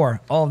 Number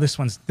four, this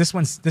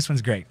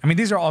one's great. I mean,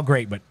 these are all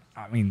great, but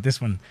I mean,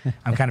 this one,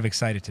 I'm kind of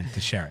excited to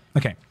share it.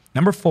 Okay,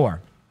 number four,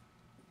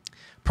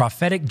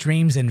 prophetic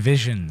dreams and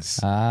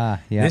visions. Yeah.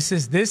 This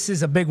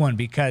is a big one,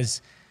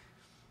 because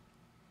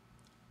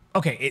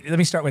Okay, let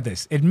me start with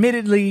this.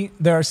 Admittedly,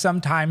 there are some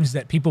times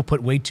that people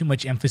put way too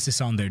much emphasis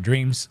on their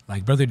dreams.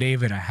 Like, Brother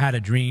David, I had a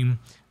dream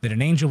that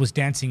an angel was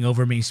dancing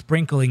over me,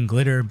 sprinkling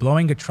glitter,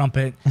 blowing a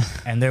trumpet,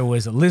 and there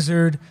was a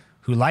lizard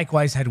who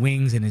likewise had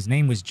wings, and his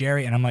name was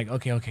Jerry. And I'm like,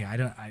 okay,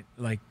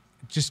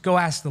 just go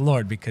ask the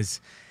Lord, because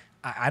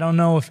I don't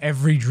know if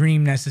every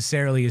dream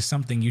necessarily is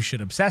something you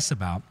should obsess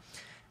about.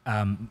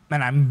 And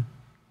I'm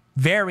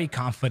very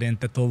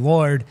confident that the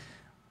Lord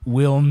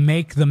will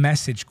make the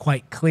message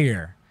quite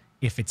clear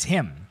if it's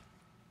him.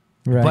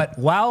 Right. But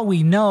while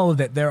we know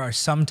that there are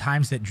some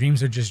times that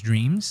dreams are just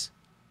dreams,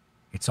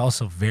 it's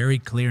also very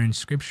clear in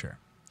Scripture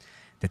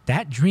that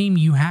that dream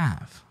you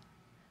have,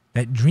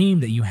 that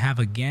dream that you have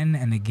again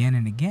and again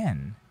and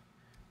again,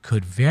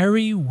 could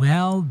very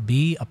well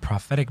be a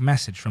prophetic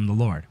message from the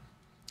Lord.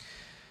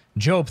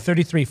 Job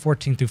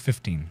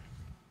 33:14-15.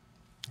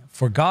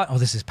 For God, oh,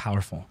 this is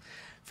powerful.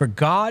 For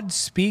God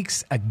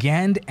speaks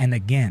again and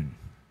again,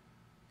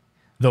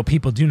 though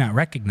people do not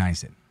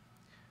recognize it.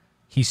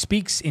 He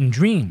speaks in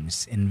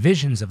dreams, in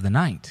visions of the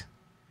night,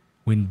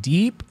 when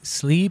deep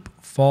sleep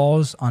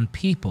falls on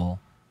people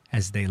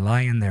as they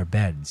lie in their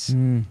beds.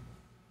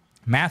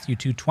 Matthew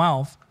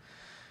 2:12,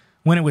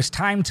 when it was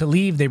time to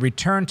leave, they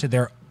returned to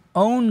their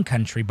own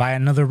country by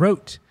another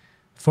route,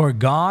 for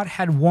God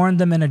had warned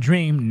them in a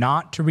dream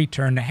not to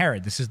return to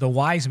Herod. This is the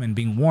wise men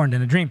being warned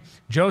in a dream.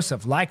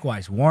 Joseph,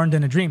 likewise, warned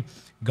in a dream.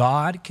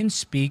 God can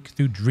speak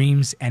through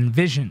dreams and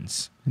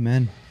visions.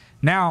 Amen.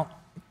 Now,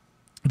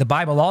 the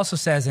Bible also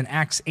says in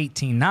Acts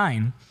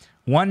 18:9,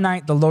 one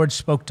night the Lord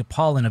spoke to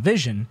Paul in a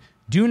vision,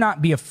 do not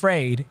be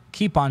afraid,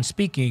 keep on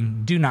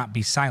speaking, do not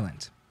be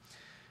silent.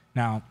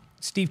 Now,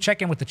 Steve,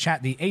 check in with the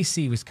chat. The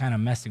AC was kind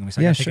of messing with me,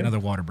 so I got to take another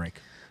water break.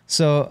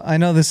 So I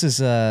know this is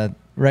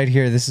right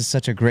here. This is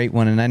such a great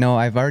one. And I know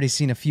I've already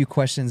seen a few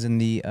questions in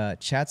the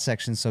chat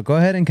section. So go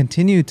ahead and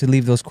continue to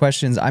leave those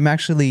questions. I'm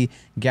actually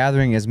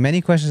gathering as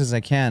many questions as I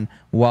can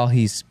while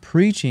he's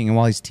preaching and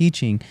while he's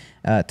teaching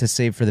to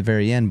save for the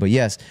very end. But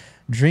yes,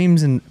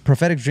 dreams and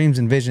prophetic dreams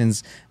and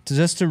visions.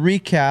 Just to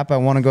recap, I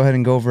want to go ahead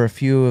and go over a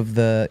few of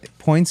the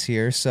points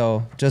here.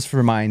 So just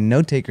for my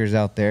note takers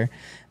out there,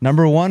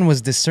 number one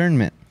was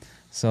discernment.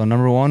 So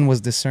number one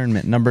was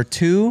discernment. Number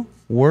two,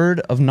 word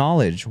of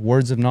knowledge,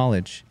 words of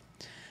knowledge.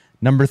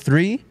 Number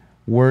three,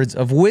 words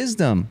of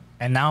wisdom.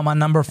 And now I'm on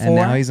number 4. And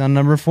now he's on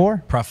number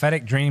 4.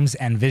 Prophetic dreams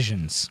and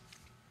visions.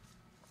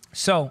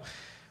 So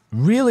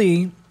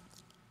really,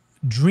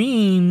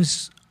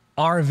 dreams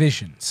are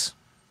visions.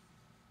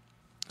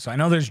 So I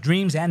know there's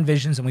dreams and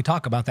visions, and we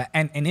talk about that.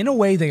 And in a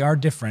way, they are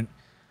different.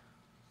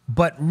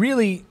 But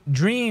really,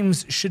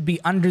 dreams should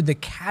be under the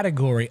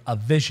category of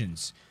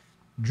visions.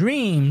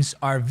 Dreams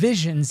are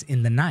visions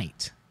in the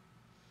night.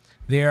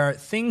 They are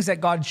things that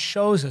God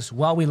shows us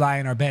while we lie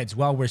in our beds,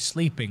 while we're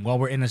sleeping, while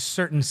we're in a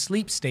certain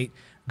sleep state.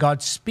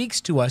 God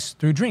speaks to us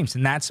through dreams,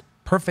 and that's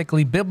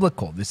perfectly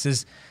biblical. This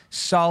is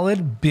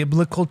solid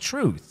biblical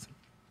truth.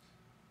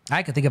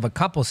 I could think of a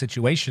couple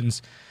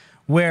situations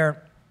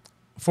where,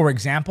 for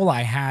example,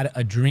 I had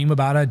a dream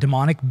about a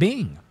demonic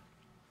being.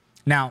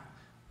 Now,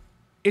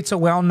 it's a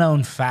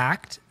well-known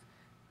fact,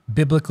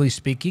 biblically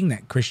speaking,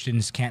 that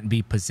Christians can't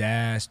be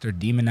possessed or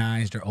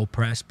demonized or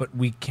oppressed, but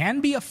we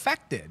can be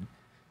affected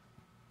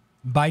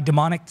by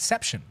demonic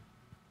deception.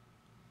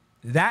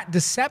 That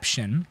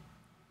deception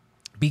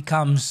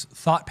becomes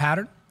thought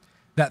pattern.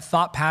 That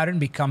thought pattern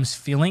becomes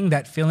feeling.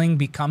 That feeling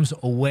becomes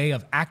a way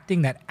of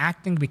acting. That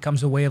acting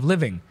becomes a way of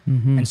living.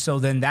 Mm-hmm. And so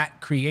then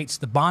that creates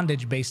the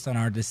bondage based on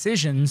our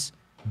decisions,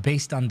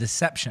 based on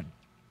deception.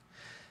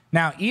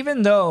 Now,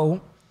 even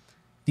though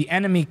the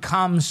enemy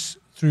comes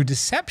through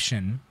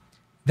deception,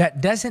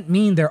 that doesn't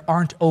mean there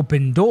aren't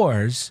open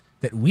doors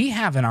that we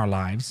have in our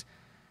lives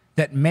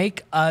that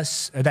make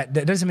us, that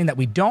doesn't mean that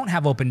we don't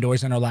have open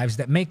doors in our lives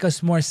that make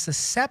us more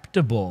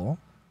susceptible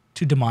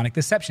to demonic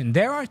deception.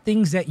 There are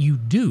things that you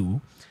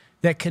do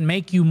that can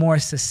make you more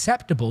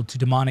susceptible to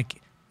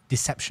demonic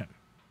deception.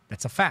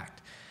 That's a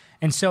fact.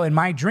 And so in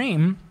my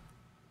dream,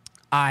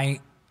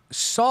 I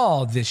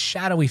saw this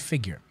shadowy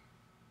figure.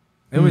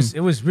 It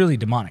was really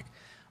demonic.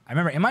 I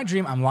remember in my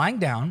dream, I'm lying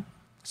down.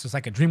 So it's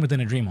like a dream within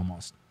a dream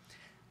almost.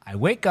 I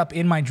wake up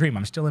in my dream.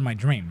 I'm still in my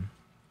dream.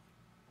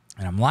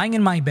 And I'm lying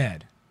in my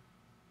bed.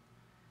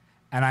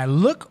 And I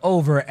look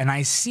over and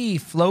I see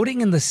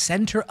floating in the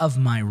center of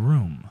my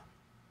room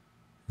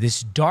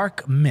this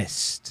dark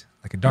mist,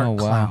 like a dark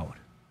cloud.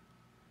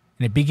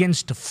 And it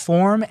begins to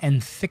form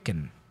and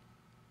thicken.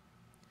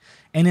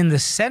 And in the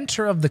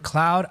center of the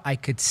cloud, I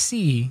could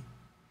see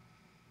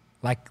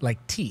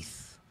like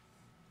teeth.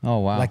 Oh,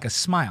 wow. Like a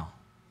smile.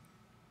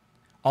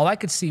 All I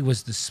could see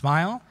was the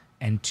smile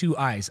and 2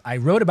 eyes. I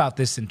wrote about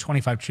this in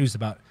 25 Truths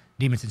About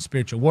Demons and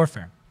Spiritual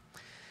Warfare.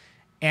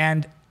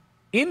 And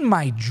in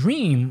my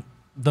dream,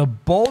 the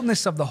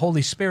boldness of the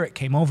Holy Spirit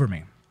came over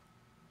me.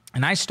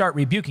 And I start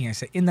rebuking. I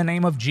say, in the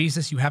name of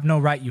Jesus, you have no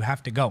right. You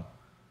have to go.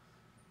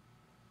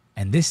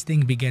 And this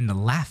thing began to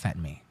laugh at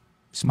me,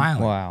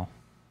 smiling. Wow.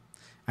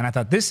 And I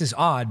thought, this is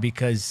odd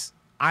because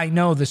I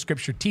know the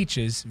scripture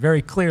teaches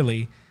very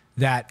clearly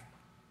that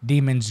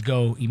demons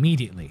go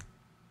immediately.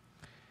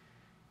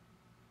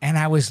 And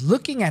I was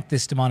looking at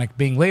this demonic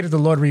being. Later, the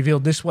Lord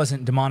revealed this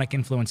wasn't demonic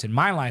influence in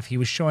my life. He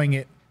was showing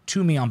it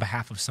to me on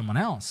behalf of someone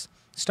else.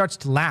 Starts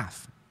to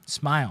laugh,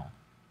 smile.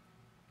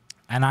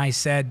 And I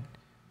said,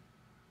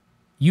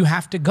 you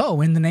have to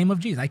go in the name of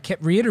Jesus. I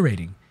kept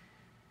reiterating.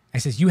 I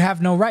says, you have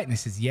no right. And I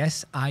says,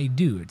 yes, I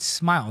do. It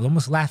smiled,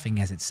 almost laughing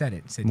as it said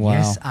it. It said, wow.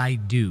 Yes, I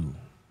do.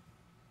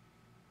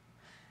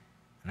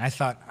 And I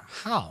thought,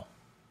 how?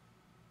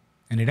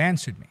 And it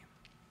answered me.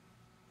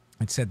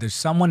 It said, there's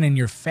someone in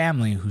your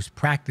family who's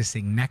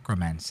practicing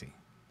necromancy.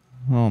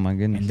 Oh, my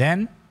goodness. And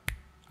then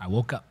I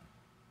woke up.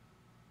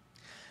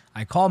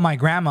 I called my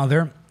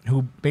grandmother,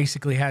 who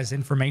basically has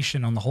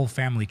information on the whole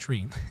family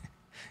tree.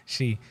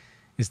 She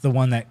is the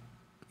one that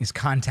is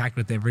contact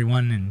with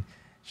everyone, and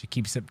she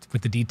keeps up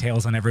with the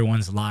details on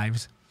everyone's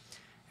lives.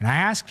 And I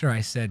asked her, I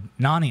said,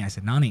 Nani,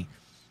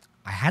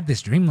 I had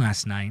this dream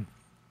last night,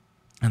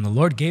 and the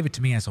Lord gave it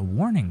to me as a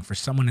warning for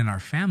someone in our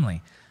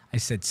family. I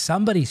said,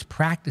 somebody's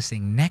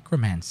practicing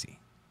necromancy.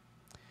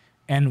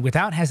 And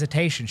without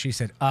hesitation, she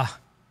said, I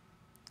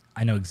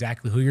know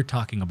exactly who you're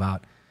talking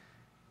about.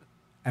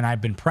 And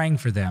I've been praying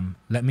for them.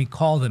 Let me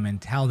call them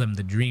and tell them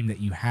the dream that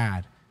you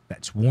had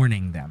that's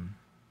warning them.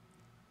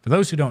 For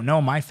those who don't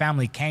know, my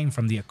family came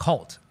from the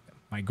occult.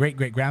 My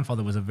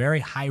great-great-grandfather was a very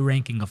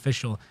high-ranking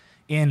official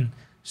in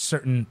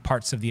certain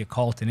parts of the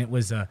occult, and it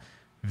was a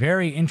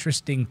very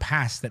interesting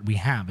past that we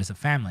have as a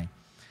family.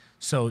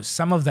 So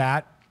some of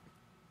that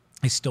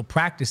I still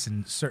practice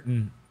in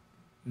certain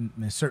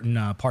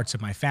parts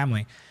of my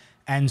family.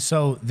 And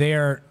so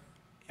it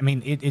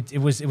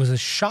was a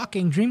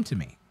shocking dream to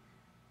me.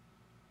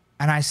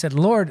 And I said,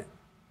 Lord,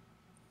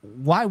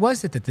 why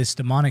was it that this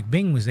demonic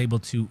being was able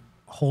to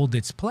hold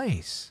its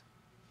place?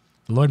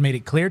 The Lord made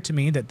it clear to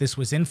me that this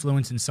was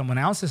influence in someone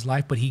else's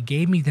life, but he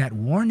gave me that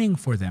warning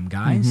for them,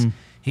 guys. Mm-hmm.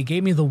 He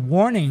gave me the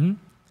warning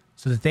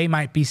so that they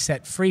might be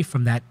set free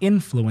from that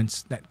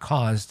influence that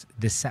caused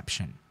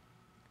deception.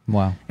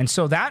 Wow. And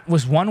so that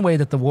was one way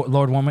that the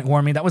Lord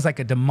warned me. That was like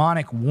a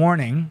demonic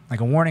warning,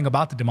 like a warning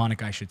about the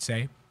demonic, I should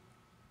say.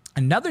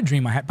 Another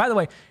dream I had, by the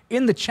way,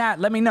 in the chat,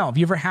 let me know. If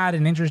you ever had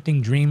an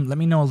interesting dream, let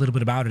me know a little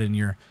bit about it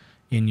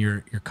in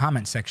your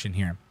comment section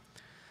here.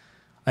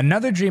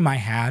 Another dream I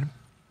had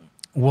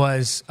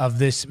was of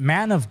this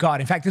man of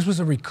God. In fact, this was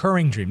a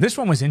recurring dream. This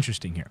one was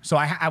interesting here. So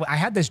I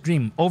had this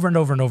dream over and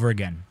over and over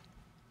again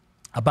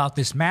about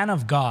this man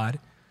of God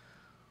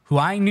who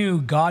I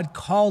knew God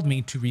called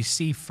me to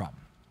receive from.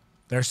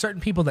 There are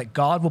certain people that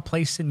God will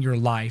place in your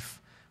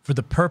life for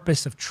the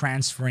purpose of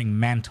transferring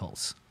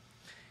mantles.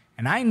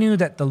 And I knew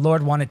that the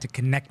Lord wanted to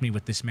connect me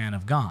with this man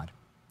of God.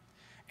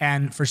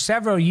 And for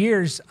several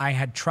years, I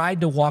had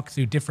tried to walk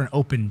through different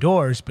open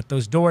doors, but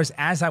those doors,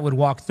 as I would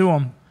walk through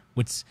them,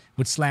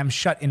 would slam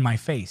shut in my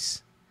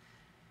face.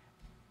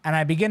 And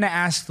I began to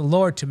ask the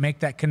Lord to make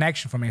that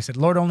connection for me. I said,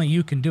 Lord, only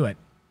you can do it.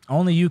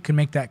 Only you can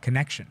make that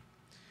connection.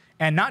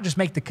 And not just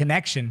make the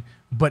connection,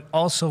 but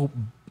also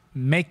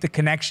make the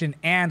connection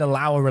and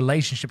allow a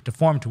relationship to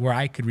form to where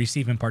I could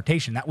receive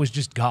impartation. That was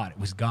just God. It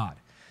was God.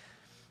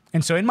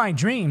 And so in my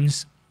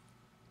dreams,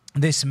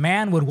 this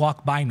man would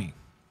walk by me,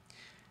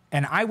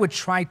 and I would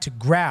try to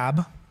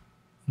grab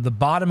the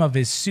bottom of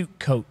his suit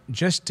coat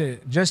just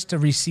to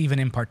receive an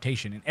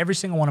impartation. In every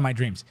single one of my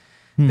dreams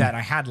that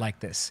I had like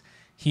this,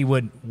 he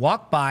would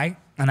walk by,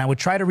 and I would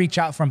try to reach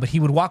out for him, but he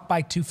would walk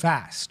by too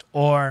fast,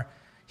 or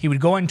he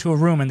would go into a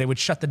room and they would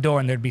shut the door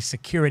and there'd be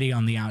security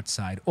on the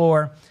outside,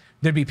 or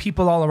there'd be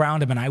people all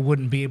around him and I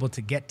wouldn't be able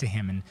to get to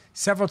him. And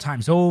several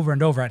times over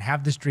and over, I'd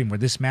have this dream where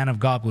this man of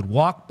God would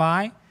walk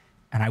by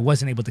and I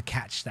wasn't able to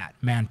catch that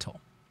mantle.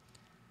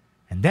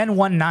 And then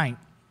one night,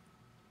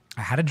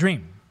 I had a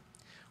dream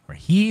where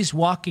he's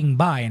walking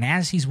by, and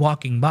as he's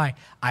walking by,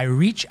 I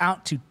reach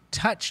out to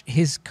touch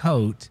his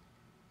coat,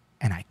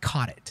 and I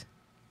caught it.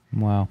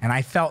 Wow. And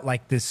I felt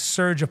like this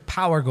surge of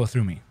power go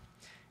through me.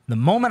 The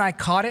moment I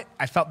caught it,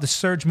 I felt the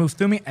surge move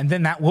through me, and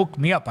then that woke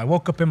me up. I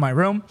woke up in my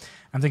room.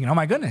 I'm thinking, oh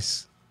my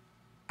goodness,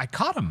 I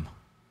caught him.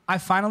 I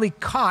finally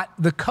caught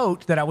the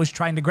coat that I was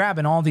trying to grab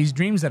in all these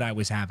dreams that I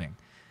was having.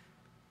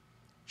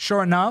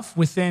 Sure enough,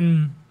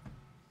 within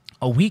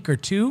a week or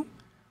two,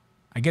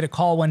 I get a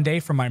call one day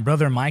from my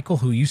brother Michael,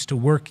 who used to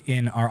work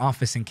in our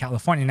office in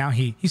California. Now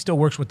he still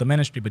works with the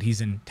ministry, but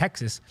he's in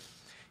Texas.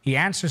 He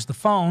answers the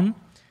phone,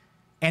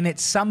 and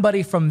it's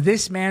somebody from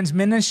this man's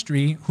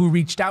ministry who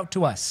reached out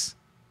to us.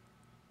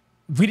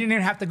 We didn't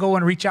even have to go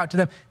and reach out to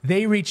them.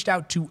 They reached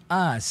out to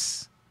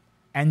us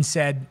and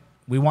said,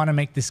 we want to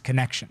make this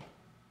connection.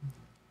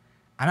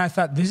 And I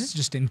thought, this is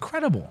just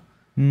incredible.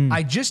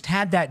 I just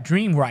had that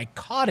dream where I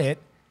caught it,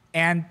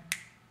 and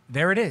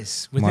there it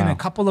is. Within a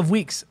couple of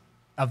weeks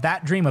of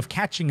that dream of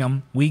catching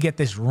them, we get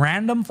this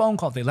random phone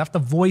call. They left a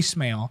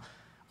voicemail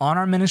on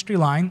our ministry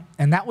line,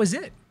 and that was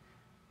it.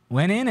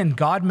 Went in, and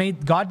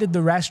God did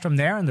the rest from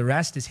there, and the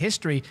rest is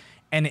history.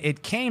 And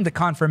it came to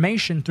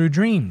confirmation through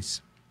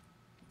dreams.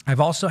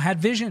 I've also had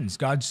visions.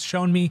 God's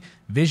shown me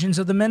visions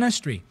of the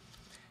ministry.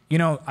 You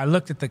know, I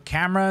looked at the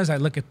cameras, I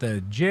look at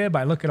the jib,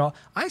 I look at all.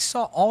 I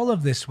saw all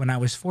of this when I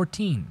was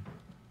 14.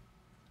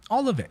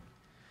 All of it.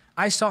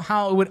 I saw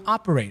how it would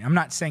operate. I'm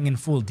not saying in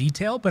full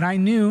detail, but I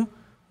knew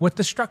what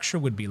the structure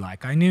would be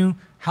like. I knew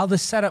how the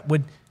setup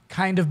would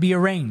kind of be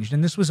arranged.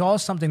 And this was all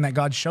something that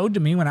God showed to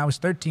me when I was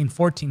 13,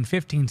 14,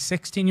 15,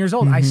 16 years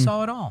old. I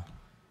saw it all.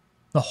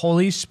 The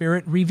Holy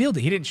Spirit revealed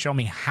it. He didn't show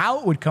me how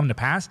it would come to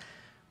pass,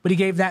 but he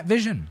gave that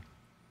vision.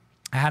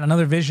 I had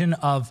another vision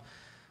of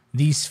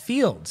these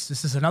fields.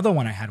 This is another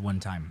one I had one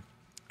time.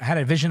 I had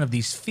a vision of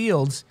these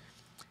fields,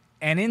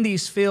 and in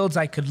these fields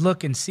I could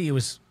look and see. It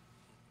was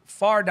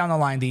far down the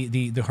line.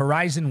 The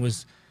horizon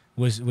was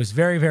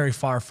very, very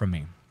far from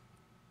me.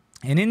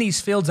 And in these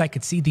fields I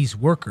could see these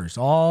workers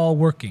all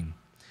working.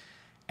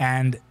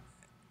 And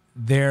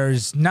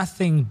there's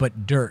nothing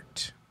but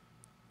dirt.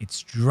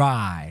 It's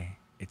dry.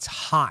 It's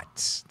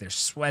hot. They're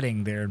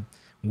sweating. They're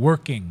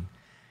working.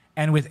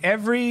 And with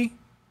every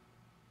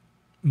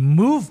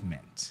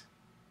movement,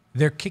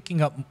 they're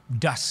kicking up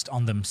dust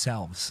on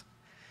themselves.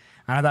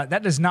 And I thought,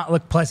 that does not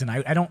look pleasant.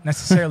 I don't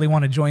necessarily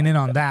want to join in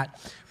on that.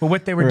 But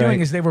what they were doing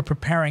is they were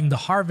preparing the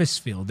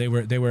harvest field. They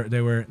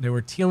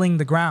were tilling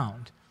the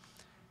ground.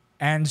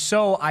 And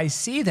so I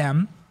see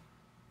them,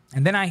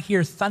 and then I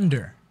hear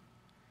thunder.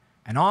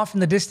 And off in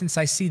the distance,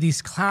 I see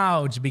these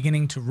clouds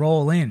beginning to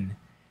roll in.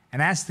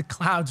 And as the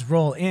clouds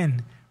roll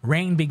in,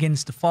 rain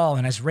begins to fall.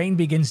 And as rain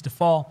begins to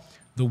fall,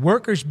 the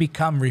workers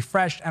become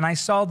refreshed. And I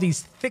saw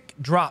these thick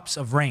drops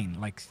of rain,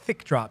 like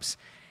thick drops.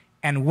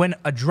 And when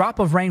a drop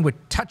of rain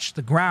would touch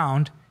the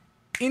ground,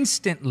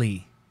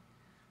 instantly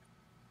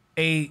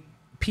a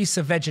piece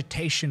of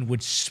vegetation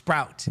would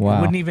sprout.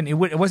 Wow. It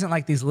wasn't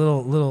like these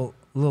little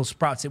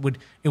sprouts. It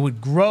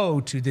would grow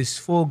to this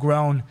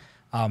full-grown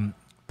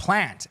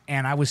plant.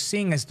 And I was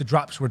seeing as the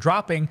drops were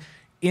dropping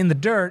in the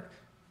dirt,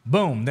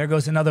 boom, there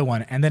goes another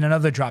one, and then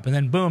another drop, and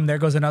then boom, there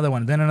goes another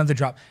one, then another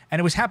drop. And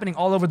it was happening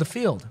all over the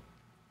field.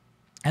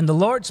 And the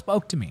Lord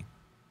spoke to me.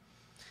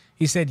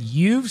 He said,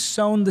 "You've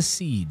sown the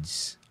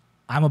seeds.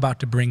 I'm about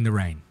to bring the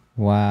rain."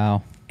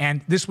 Wow.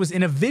 And this was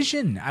in a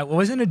vision. It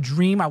wasn't a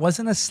dream. I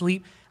wasn't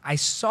asleep. I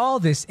saw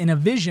this in a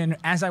vision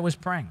as I was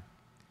praying.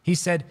 He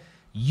said,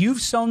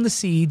 "You've sown the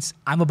seeds.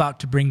 I'm about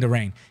to bring the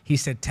rain." He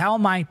said, "Tell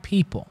my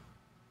people,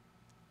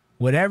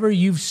 whatever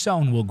you've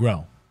sown will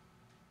grow."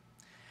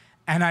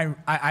 And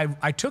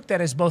I took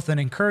that as both an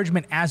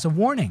encouragement as a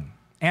warning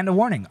and a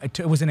warning.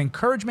 It was an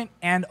encouragement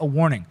and a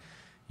warning.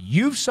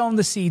 You've sown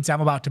the seeds.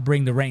 I'm about to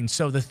bring the rain.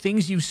 So the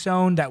things you've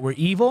sown that were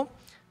evil,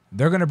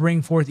 they're going to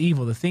bring forth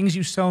evil. The things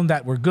you sown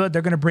that were good,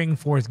 they're going to bring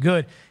forth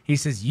good. He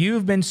says,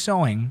 you've been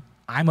sowing.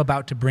 I'm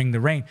about to bring the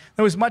rain.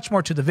 There was much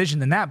more to the vision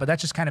than that, but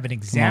that's just kind of an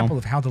example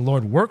of how the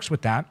Lord works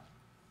with that.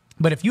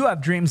 But if you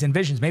have dreams and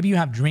visions, maybe you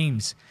have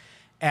dreams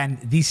and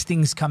these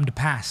things come to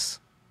pass.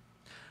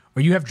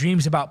 Or you have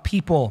dreams about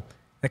people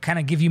that kind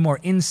of give you more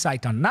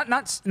insight on, I'm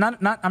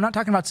not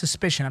talking about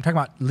suspicion. I'm talking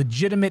about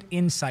legitimate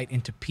insight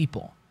into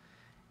people.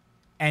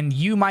 And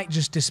you might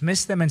just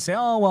dismiss them and say,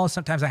 oh, well,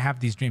 sometimes I have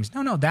these dreams.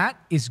 No, that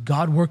is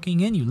God working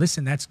in you.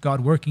 Listen, that's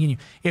God working in you.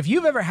 If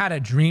you've ever had a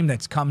dream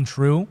that's come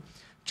true,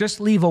 just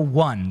leave a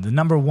 1, the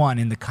number 1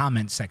 in the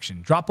comment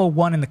section. Drop a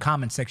 1 in the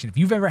comment section. If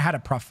you've ever had a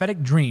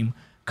prophetic dream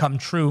come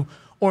true,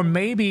 or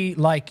maybe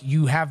like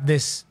you have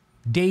this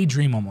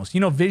daydream almost. You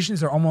know,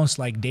 visions are almost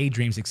like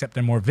daydreams, except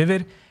they're more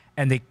vivid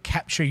and they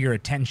capture your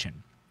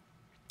attention.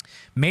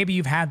 Maybe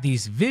you've had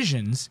these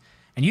visions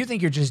and you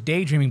think you're just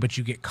daydreaming, but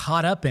you get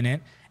caught up in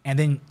it, and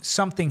then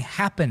something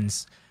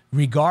happens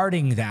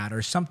regarding that,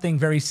 or something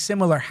very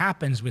similar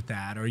happens with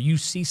that, or you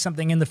see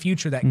something in the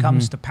future that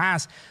comes to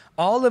pass.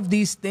 All of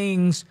these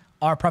things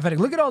are prophetic.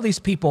 Look at all these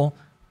people.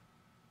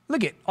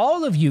 Look at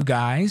all of you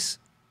guys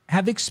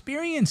have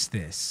experienced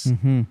this.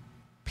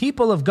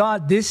 People of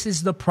God, this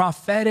is the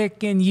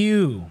prophetic in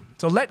you.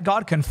 So let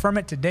God confirm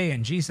it today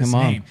in Jesus'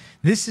 name.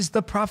 This is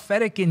the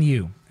prophetic in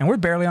you. And we're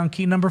barely on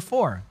key number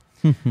 4.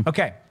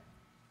 Okay.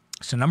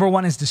 So number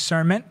 1 is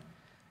discernment.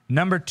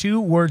 Number 2,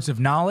 words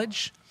of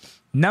knowledge.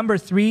 Number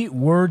 3,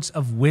 words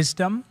of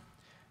wisdom.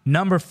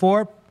 Number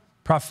 4,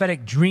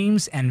 prophetic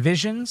dreams and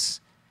visions.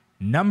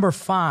 Number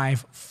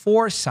 5,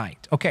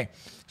 foresight. Okay,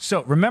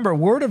 so remember,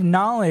 word of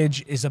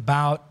knowledge is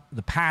about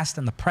the past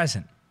and the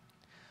present.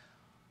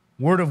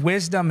 Word of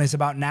wisdom is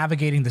about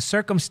navigating the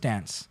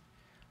circumstance.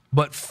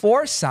 But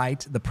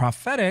foresight, the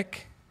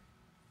prophetic,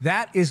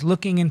 that is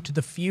looking into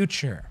the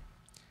future.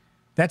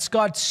 That's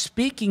God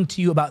speaking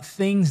to you about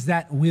things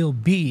that will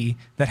be,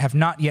 that have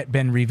not yet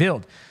been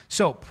revealed.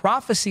 So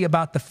prophecy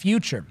about the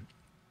future.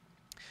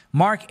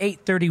 Mark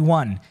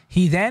 8:31,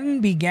 he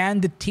then began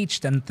to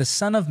teach them that the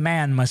Son of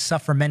Man must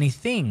suffer many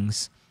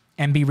things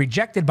and be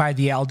rejected by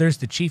the elders,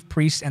 the chief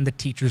priests, and the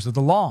teachers of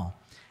the law,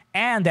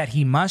 and that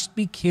he must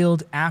be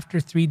killed after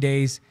 3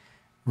 days,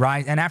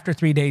 after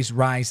 3 days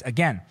rise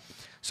again.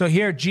 So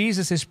here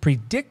Jesus is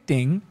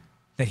predicting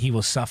that he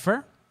will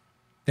suffer,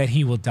 that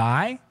he will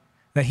die,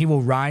 that he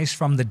will rise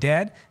from the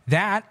dead.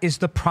 That is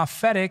the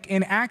prophetic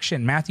in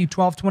action. Matthew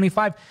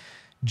 12:25.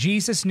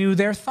 Jesus knew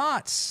their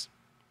thoughts.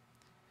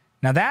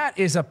 Now that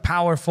is a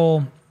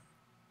powerful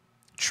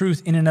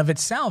truth in and of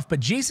itself, but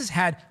Jesus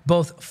had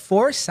both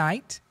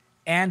foresight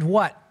and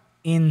what?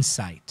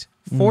 Insight.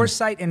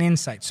 Foresight and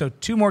insight. So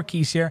 2 more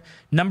keys here.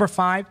 Number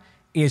 5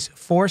 is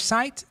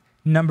foresight.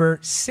 Number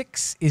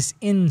 6 is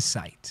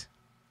insight.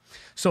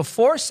 So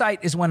foresight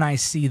is when I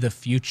see the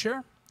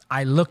future.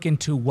 I look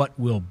into what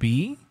will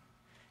be.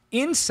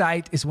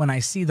 Insight is when I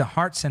see the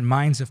hearts and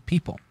minds of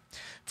people.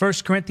 1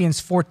 Corinthians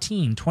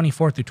 14,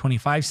 24 through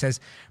 25 says,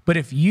 But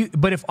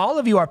if all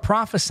of you are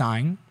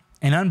prophesying,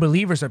 and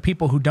unbelievers or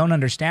people who don't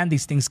understand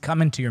these things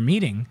come into your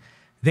meeting,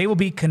 they will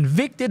be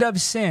convicted of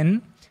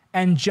sin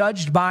and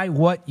judged by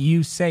what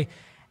you say.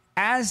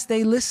 As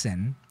they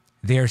listen,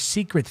 their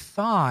secret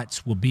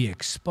thoughts will be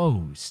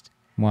exposed.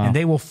 Wow. And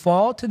they will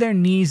fall to their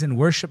knees and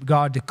worship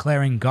God,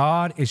 declaring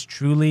God is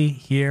truly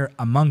here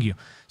among you.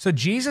 So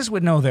Jesus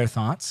would know their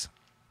thoughts.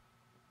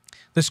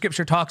 The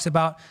scripture talks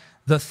about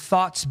the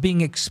thoughts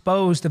being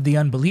exposed of the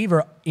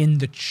unbeliever in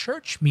the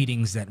church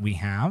meetings that we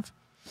have.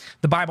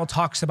 The Bible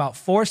talks about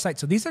foresight.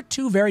 So these are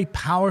 2 very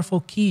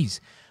powerful keys.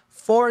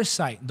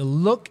 Foresight, the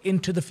look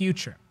into the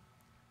future,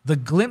 the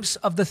glimpse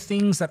of the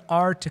things that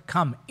are to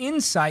come.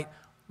 Insight,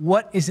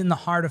 what is in the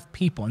heart of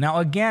people. Now,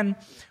 again,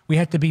 we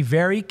have to be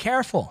very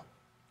careful.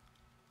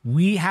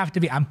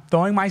 I'm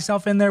throwing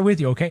myself in there with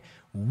you, okay?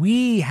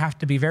 We have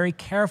to be very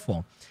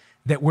careful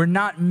that we're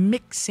not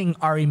mixing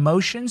our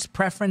emotions,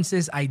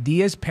 preferences,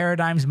 ideas,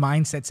 paradigms,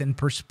 mindsets, and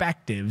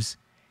perspectives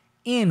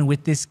in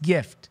with this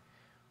gift.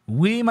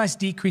 We must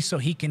decrease so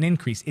he can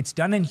increase. It's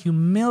done in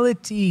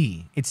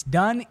humility. It's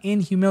done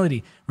in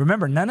humility.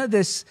 Remember, none of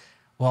this,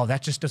 well,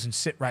 that just doesn't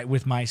sit right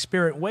with my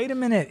spirit. Wait a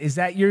minute. Is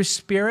that your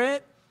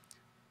spirit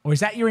or is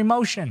that your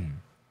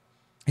emotion?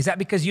 Is that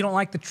because you don't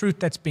like the truth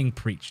that's being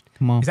preached?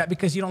 Come on. Is that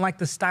because you don't like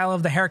the style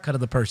of the haircut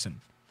of the person?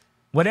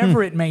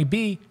 Whatever it may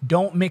be,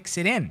 don't mix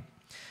it in.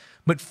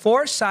 But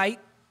foresight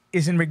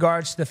is in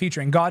regards to the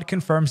future. And God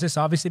confirms this,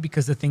 obviously,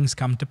 because the things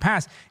come to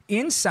pass.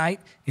 Insight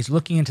is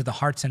looking into the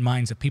hearts and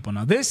minds of people.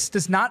 Now, this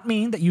does not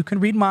mean that you can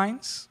read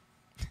minds.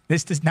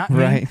 This does not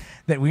mean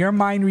that we are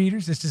mind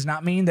readers. This does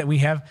not mean that we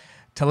have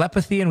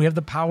telepathy and we have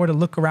the power to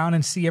look around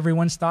and see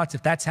everyone's thoughts.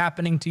 If that's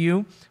happening to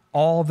you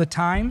all the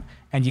time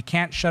and you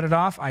can't shut it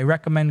off, I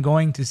recommend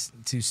going to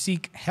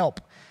seek help.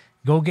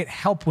 Go get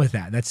help with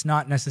that. That's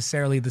not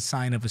necessarily the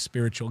sign of a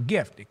spiritual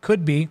gift. It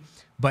could be,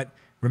 but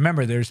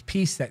remember, there's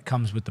peace that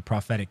comes with the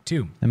prophetic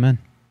too. Amen.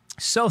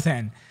 So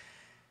then,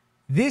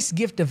 this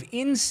gift of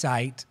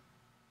insight,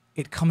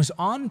 it comes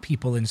on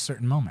people in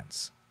certain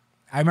moments.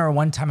 I remember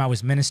one time I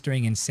was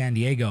ministering in San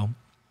Diego,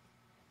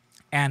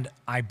 and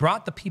I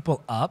brought the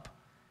people up.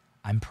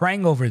 I'm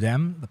praying over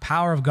them. The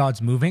power of God's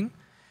moving,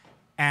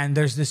 and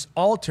there's this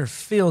altar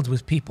filled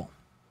with people.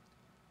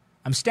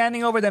 I'm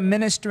standing over them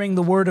ministering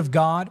the word of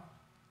God,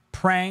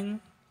 praying,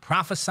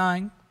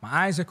 prophesying.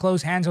 My eyes are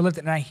closed, hands are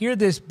lifted, and I hear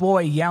this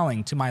boy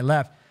yelling to my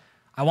left,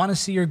 I want to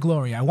see your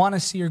glory. I want to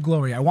see your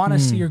glory. I want to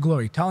see your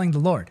glory, telling the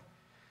Lord.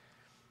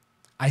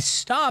 I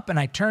stop and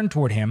I turn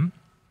toward him,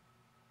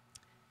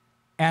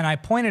 and I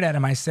pointed at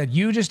him. I said,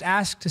 you just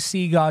asked to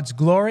see God's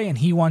glory, and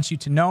he wants you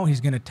to know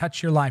he's going to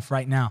touch your life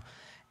right now.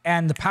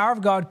 And the power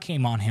of God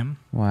came on him.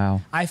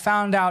 Wow. I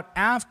found out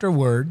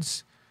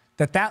afterwards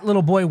that that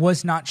little boy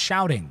was not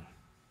shouting.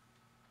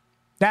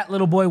 That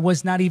little boy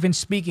was not even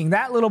speaking.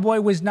 That little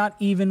boy was not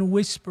even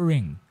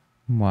whispering.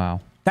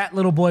 Wow. That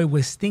little boy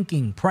was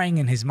thinking, praying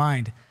in his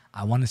mind,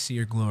 I want to see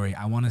your glory.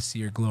 I want to see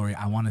your glory.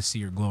 I want to see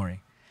your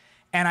glory.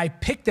 And I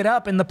picked it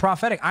up in the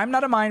prophetic. I'm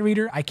not a mind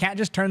reader. I can't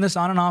just turn this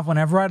on and off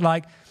whenever I'd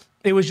like.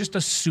 It was just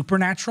a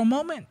supernatural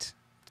moment.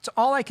 That's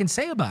all I can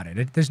say about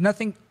it. There's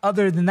nothing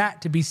other than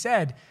that to be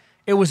said.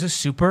 It was a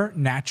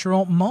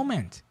supernatural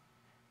moment.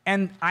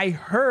 And I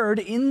heard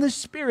in the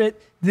spirit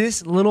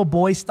this little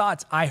boy's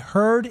thoughts. I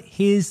heard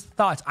his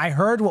thoughts. I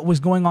heard what was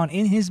going on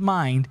in his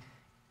mind,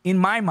 in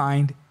my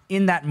mind,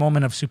 in that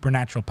moment of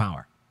supernatural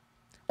power.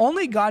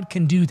 Only God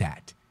can do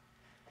that.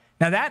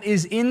 Now that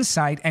is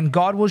insight, and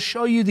God will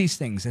show you these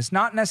things. It's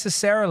not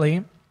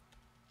necessarily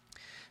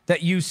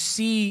that you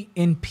see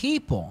in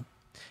people.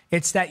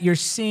 It's that you're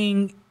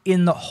seeing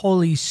in the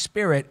Holy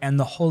Spirit, and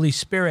the Holy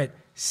Spirit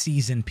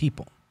sees in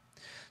people.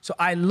 So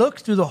I look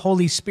through the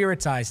Holy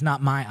Spirit's eyes,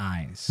 not my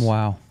eyes.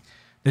 Wow.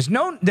 There's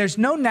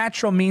no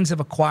natural means of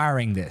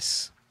acquiring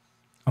this,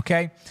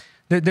 okay?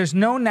 There's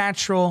no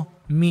natural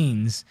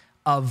means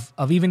of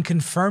even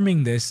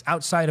confirming this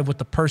outside of what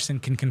the person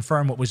can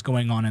confirm what was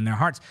going on in their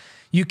hearts.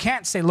 You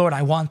can't say, Lord,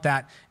 I want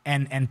that,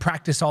 and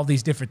practice all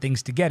these different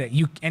things to get it.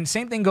 And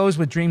same thing goes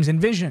with dreams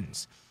and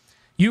visions.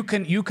 You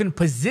can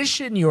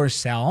position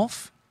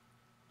yourself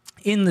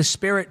in the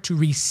Spirit to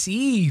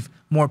receive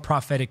more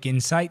prophetic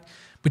insight,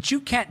 but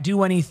you can't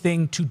do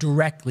anything to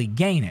directly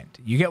gain it.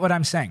 You get what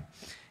I'm saying?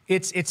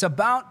 It's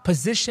about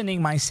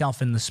positioning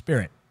myself in the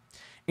Spirit.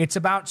 It's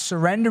about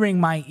surrendering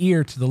my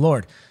ear to the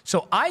Lord.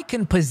 So I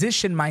can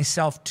position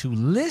myself to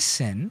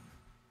listen.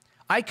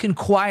 I can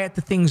quiet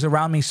the things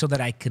around me so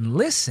that I can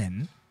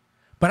listen,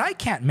 but I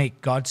can't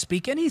make God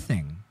speak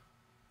anything.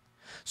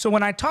 So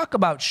when I talk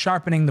about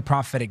sharpening the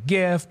prophetic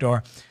gift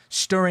or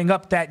stirring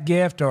up that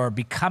gift or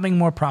becoming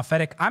more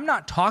prophetic, I'm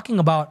not talking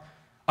about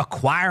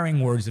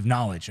acquiring words of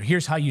knowledge, or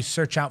here's how you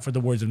search out for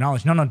the words of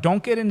knowledge. No,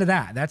 don't get into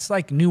that. That's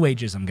like New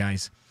Ageism,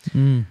 guys.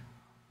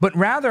 But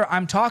rather,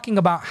 I'm talking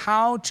about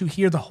how to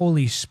hear the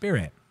Holy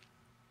Spirit.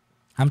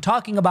 I'm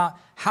talking about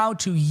how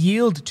to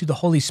yield to the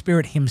Holy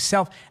Spirit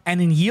himself.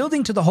 And in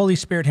yielding to the Holy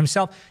Spirit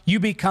himself, you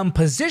become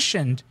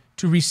positioned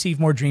to receive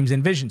more dreams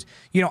and visions.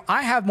 You know,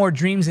 I have more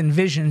dreams and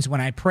visions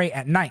when I pray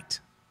at night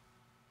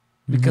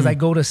because I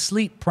go to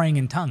sleep praying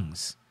in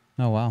tongues.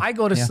 Oh, wow. I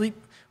go to sleep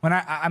when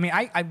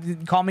I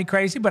call me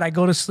crazy, but I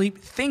go to sleep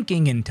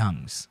thinking in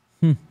tongues.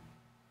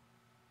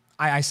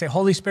 I say,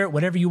 Holy Spirit,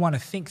 whatever you want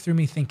to think through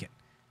me, think it.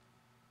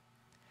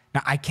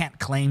 Now, I can't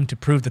claim to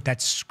prove that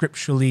that's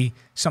scripturally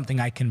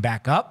something I can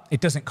back up. It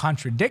doesn't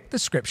contradict the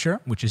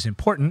scripture, which is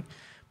important,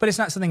 but it's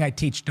not something I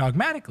teach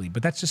dogmatically.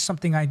 But that's just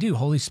something I do.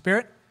 Holy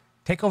Spirit,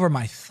 take over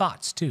my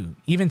thoughts too.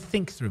 Even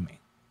think through me.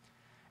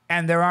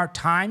 And there are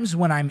times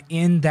when I'm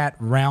in that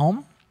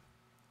realm,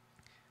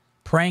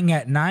 praying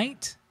at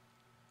night,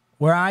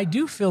 where I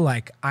do feel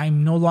like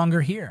I'm no longer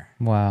here.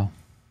 Wow.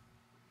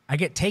 I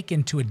get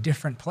taken to a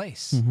different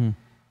place.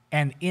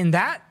 And in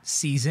that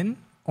season,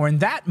 or in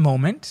that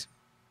moment,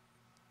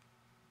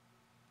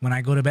 when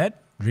I go to bed,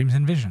 dreams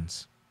and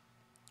visions.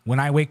 When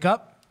I wake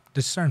up,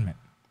 discernment,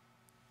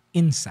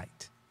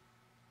 insight,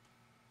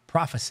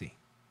 prophecy,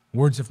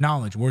 words of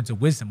knowledge, words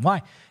of wisdom.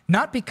 Why?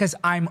 Not because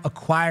I'm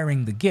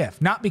acquiring the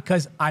gift, not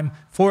because I'm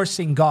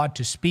forcing God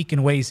to speak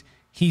in ways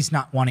he's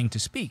not wanting to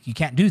speak. You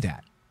can't do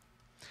that.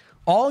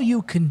 All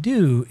you can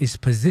do is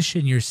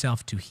position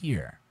yourself to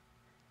hear.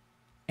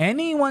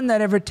 Anyone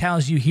that ever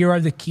tells you, here are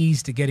the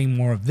keys to getting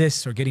more of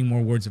this or getting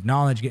more words of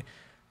knowledge,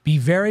 be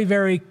very,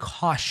 very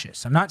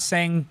cautious. I'm not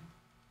saying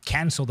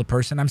cancel the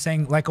person. I'm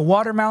saying like a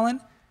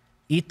watermelon,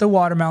 eat the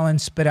watermelon,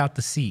 spit out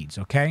the seeds,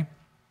 okay?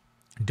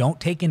 Don't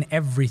take in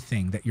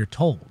everything that you're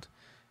told.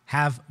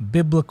 Have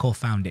biblical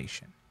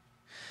foundation.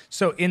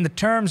 So in the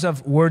terms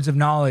of words of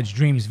knowledge,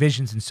 dreams,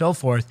 visions, and so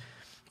forth,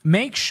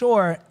 make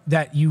sure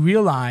that you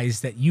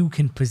realize that you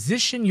can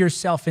position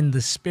yourself in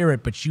the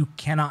Spirit, but you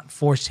cannot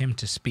force him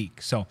to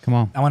speak. So Come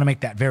on. I want to make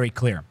that very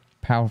clear.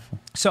 Powerful.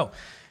 So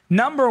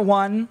number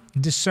 1,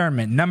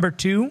 discernment. Number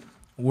 2,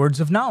 words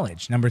of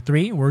knowledge. Number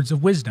 3, words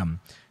of wisdom.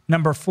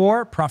 Number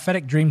 4,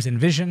 prophetic dreams and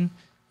vision.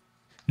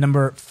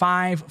 Number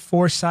 5,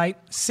 foresight.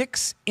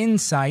 6,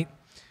 insight.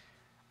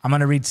 I'm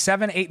going to read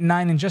 7, 8, and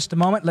 9 in just a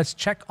moment. Let's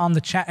check on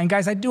the chat. And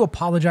guys, I do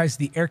apologize.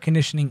 The air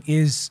conditioning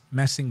is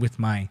messing with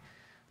my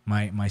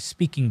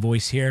speaking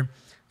voice here.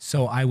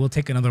 So I will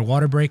take another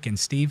water break. And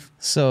Steve?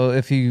 So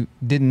if you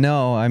didn't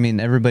know, I mean,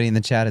 everybody in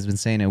the chat has been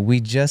saying it.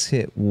 We just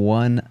hit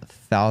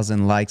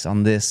 1,000 likes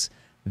on this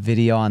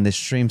video, on this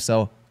stream.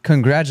 So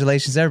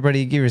congratulations,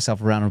 everybody. Give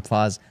yourself a round of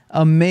applause.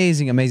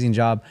 Amazing, amazing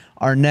job.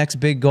 Our next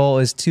big goal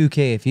is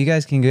 2K. If you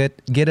guys can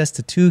get us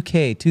to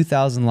 2K,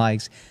 2,000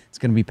 likes, it's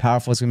going to be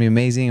powerful. It's going to be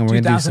amazing. And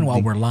we're going to do something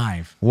while we're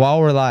live.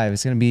 While we're live,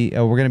 it's going to be,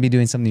 we're going to be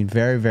doing something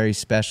very, very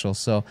special.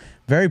 So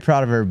very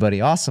proud of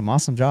everybody. Awesome,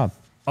 awesome job.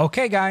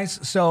 Okay, guys.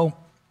 So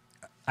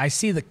I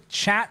see the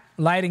chat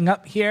lighting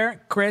up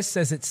here. Chris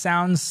says it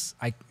sounds,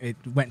 it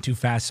went too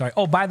fast. Sorry.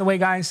 Oh, by the way,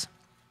 guys,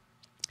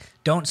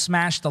 don't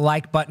smash the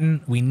like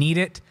button. We need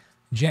it.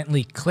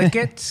 Gently click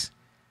it.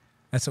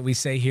 That's what we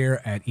say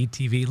here at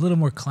ETV. A little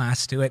more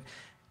class to it.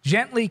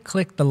 Gently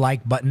click the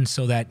like button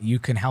so that you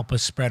can help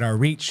us spread our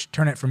reach.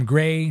 Turn it from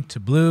gray to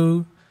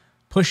blue.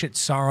 Push its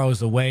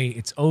sorrows away.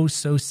 It's oh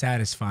so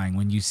satisfying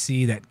when you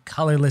see that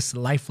colorless,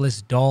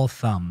 lifeless, dull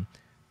thumb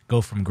go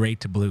from gray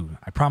to blue.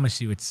 I promise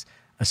you it's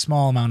a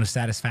small amount of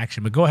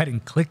satisfaction, but go ahead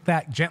and click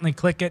that. Gently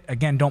click it.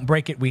 Again, don't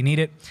break it. We need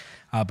it.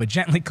 But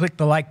gently click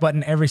the like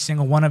button, every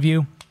single one of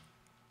you,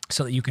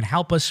 so that you can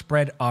help us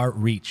spread our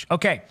reach.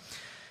 Okay,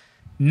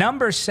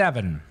 number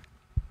 7.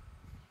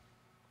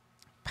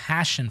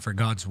 Passion for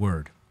God's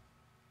word.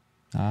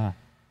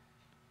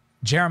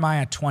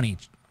 Jeremiah 20,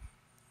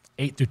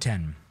 8 through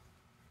 10.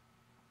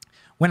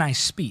 When I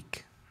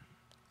speak,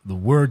 the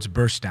words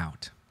burst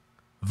out.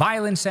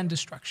 Violence and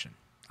destruction,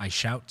 I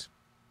shout.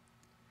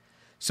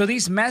 So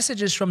these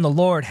messages from the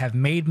Lord have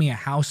made me a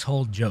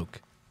household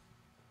joke.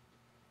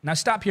 Now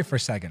stop here for a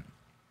second.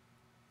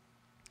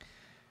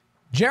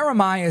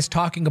 Jeremiah is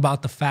talking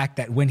about the fact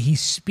that when he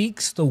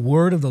speaks the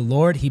word of the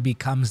Lord, he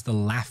becomes the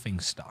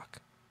laughingstock.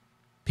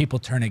 People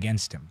turn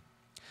against him.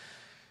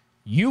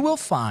 You will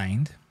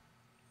find,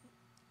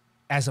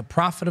 as a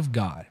prophet of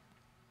God,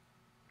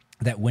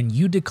 that when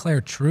you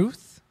declare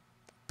truth,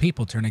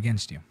 people turn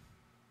against you.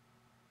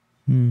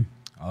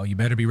 Oh, you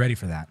better be ready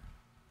for that.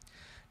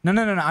 No.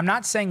 I'm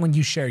not saying when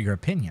you share your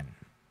opinion.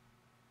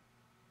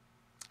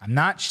 I'm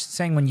not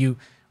saying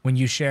when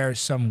you share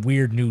some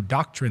weird new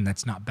doctrine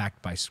that's not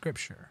backed by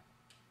Scripture.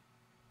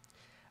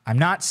 I'm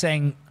not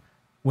saying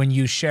when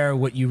you share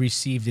what you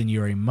received in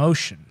your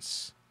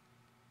emotions.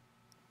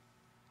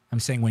 I'm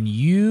saying when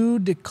you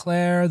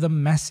declare the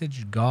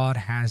message God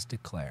has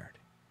declared.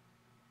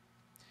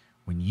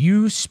 When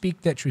you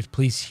speak that truth,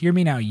 please hear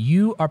me now.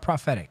 You are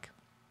prophetic.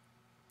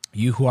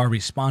 You who are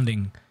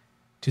responding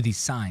to these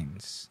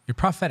signs, you're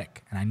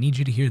prophetic, and I need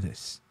you to hear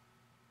this.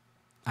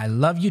 I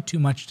love you too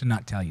much to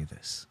not tell you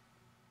this.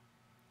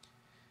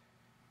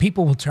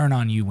 People will turn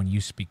on you when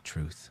you speak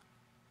truth.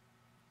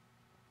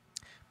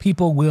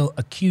 People will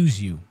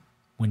accuse you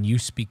when you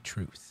speak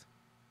truth.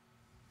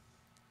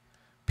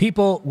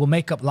 People will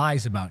make up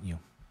lies about you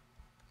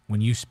when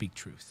you speak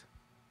truth.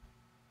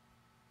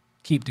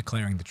 Keep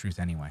declaring the truth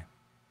anyway.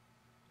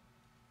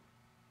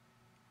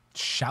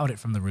 Shout it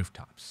from the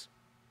rooftops.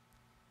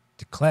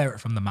 Declare it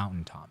from the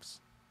mountaintops.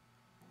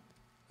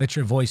 Let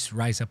your voice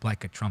rise up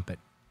like a trumpet.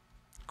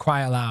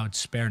 Cry aloud,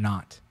 spare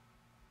not.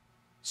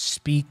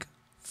 Speak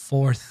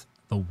forth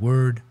the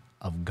word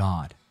of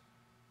God.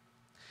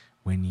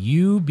 When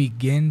you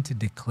begin to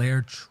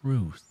declare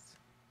truth,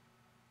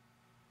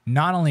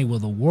 not only will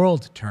the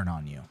world turn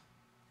on you,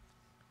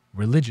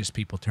 religious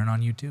people turn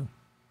on you too.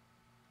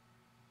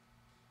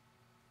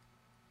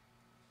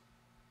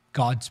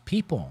 God's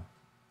people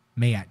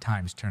may at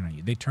times turn on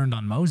you. They turned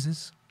on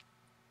Moses.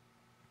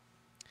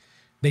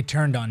 They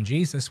turned on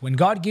Jesus. When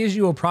God gives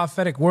you a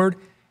prophetic word,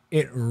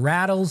 it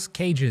rattles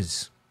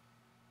cages.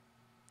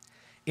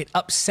 It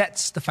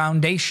upsets the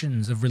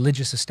foundations of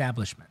religious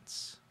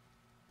establishments.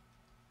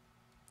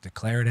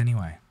 Declare it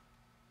anyway.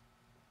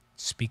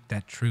 Speak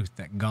that truth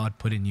that God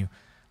put in you.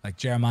 Like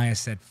Jeremiah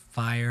said,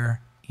 fire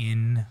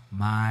in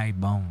my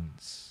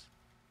bones.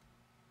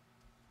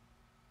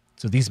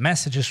 So these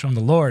messages from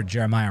the Lord,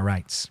 Jeremiah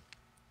writes,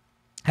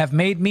 have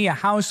made me a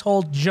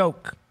household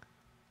joke.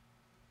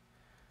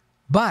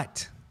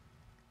 But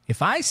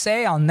if I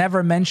say I'll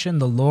never mention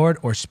the Lord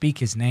or speak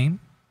his name,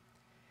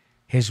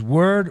 his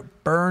word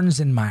burns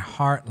in my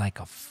heart like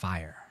a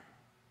fire.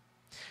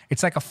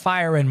 It's like a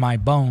fire in my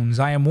bones.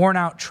 I am worn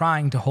out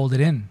trying to hold it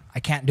in.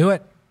 I can't do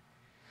it.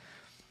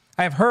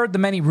 I have heard the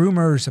many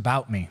rumors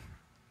about me.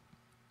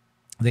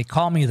 They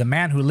call me the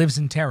man who lives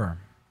in terror.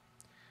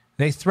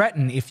 They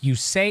threaten, if you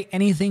say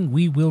anything,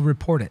 we will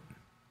report it.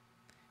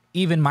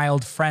 Even my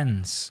old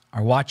friends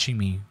are watching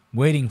me,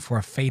 waiting for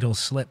a fatal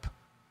slip.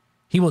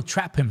 He will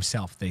trap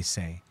himself, they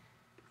say,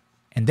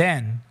 and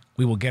then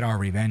we will get our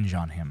revenge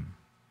on him.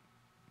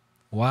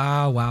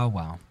 Wow, wow,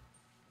 wow.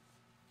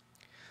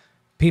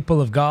 People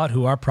of God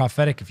who are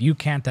prophetic, if you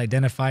can't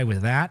identify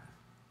with that,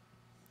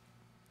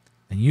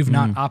 then you've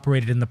not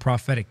operated in the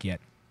prophetic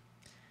yet.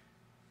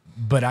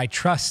 But I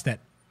trust that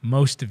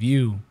most of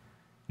you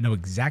know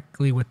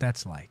exactly what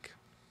that's like.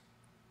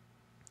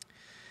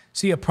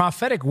 See, a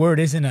prophetic word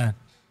isn't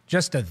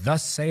just a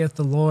thus saith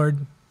the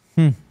Lord,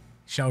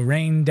 shall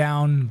rain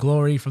down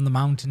glory from the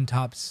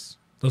mountaintops.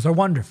 Those are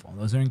wonderful.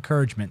 Those are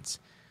encouragements.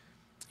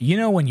 You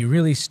know when you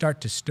really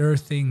start to stir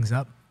things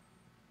up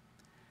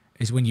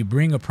is when you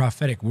bring a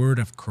prophetic word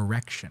of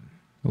correction.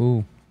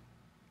 Ooh.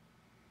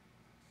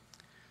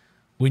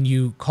 When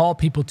you call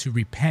people to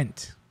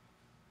repent.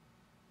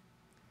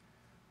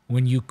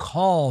 When you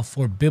call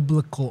for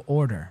biblical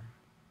order.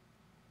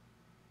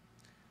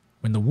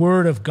 When the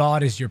word of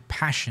God is your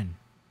passion.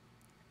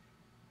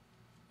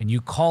 And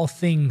you call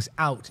things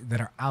out that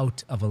are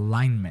out of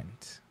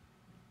alignment.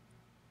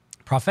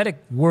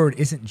 Prophetic word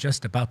isn't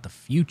just about the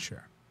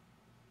future.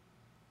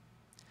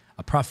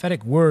 A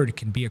prophetic word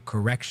can be a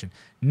correction,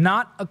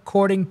 not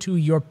according to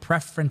your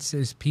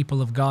preferences, people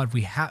of God.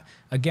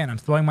 Again, I'm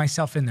throwing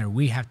myself in there.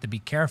 We have to be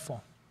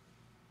careful.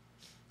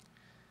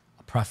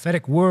 A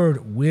prophetic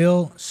word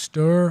will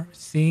stir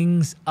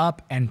things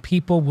up and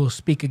people will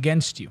speak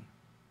against you.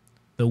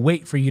 They'll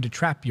wait for you to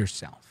trap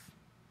yourself.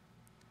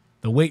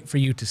 They'll wait for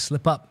you to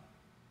slip up.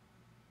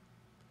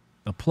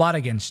 They'll plot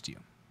against you.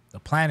 They'll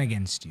plan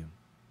against you.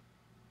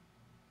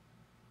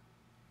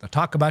 They'll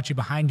talk about you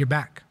behind your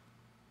back.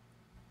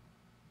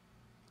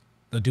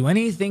 They'll do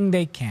anything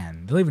they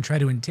can. They'll even try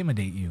to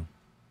intimidate you.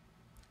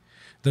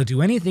 They'll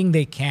do anything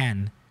they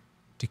can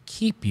to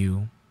keep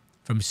you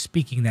from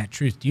speaking that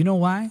truth. Do you know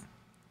why?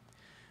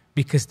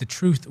 Because the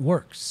truth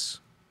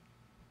works.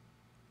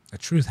 The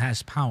truth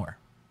has power.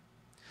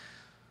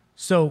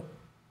 So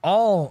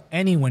all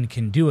anyone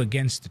can do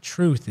against the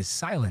truth is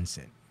silence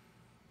it.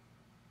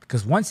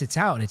 Because once it's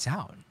out, it's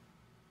out.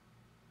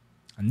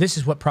 And this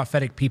is what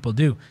prophetic people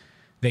do.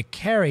 They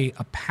carry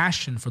a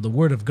passion for the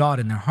word of God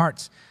in their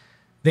hearts.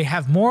 They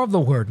have more of the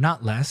word,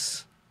 not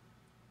less.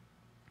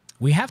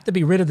 We have to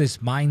be rid of this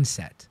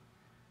mindset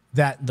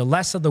that the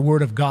less of the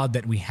word of God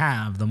that we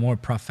have, the more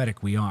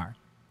prophetic we are.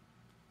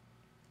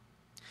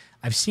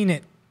 I've seen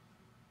it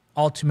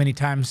all too many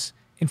times.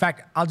 In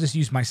fact, I'll just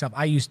use myself.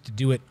 I used to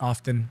do it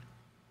often.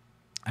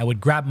 I would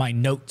grab my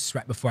notes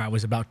right before I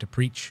was about to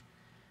preach,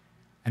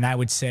 and I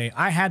would say,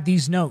 I had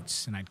these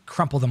notes, and I'd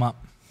crumple them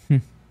up.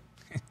 And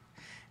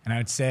I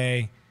would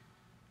say,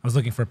 I was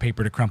looking for a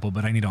paper to crumple,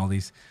 but I need all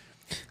these.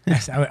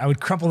 Yes, I would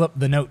crumple up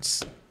the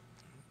notes,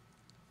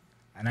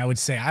 and I would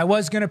say, I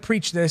was going to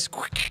preach this,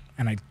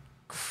 and I'd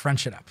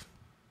crunch it up.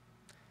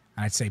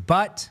 And I'd say,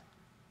 but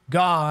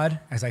God,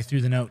 as I threw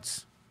the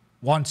notes,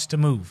 wants to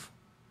move.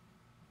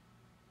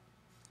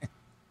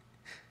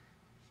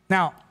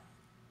 Now,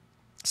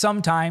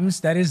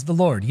 sometimes that is the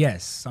Lord,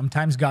 yes.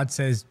 Sometimes God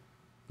says,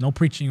 no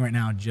preaching right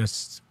now,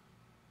 just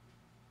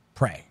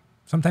pray.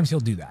 Sometimes he'll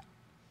do that.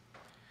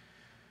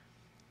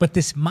 But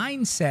this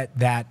mindset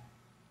that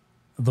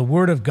the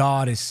word of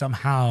God is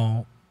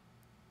somehow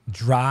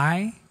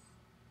dry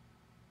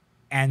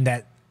and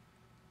that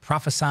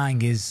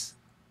prophesying is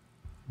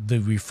the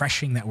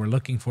refreshing that we're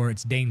looking for,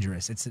 it's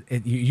dangerous.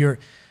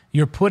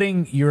 You're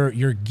putting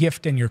your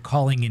gift and your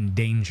calling in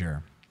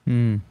danger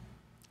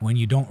when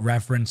you don't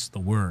reverence the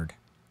word.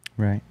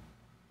 Right.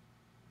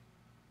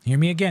 Hear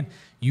me again.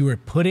 You are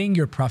putting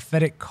your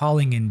prophetic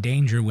calling in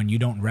danger when you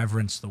don't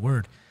reverence the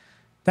word.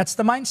 That's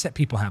the mindset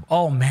people have.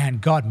 Oh man,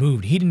 God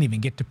moved. He didn't even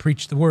get to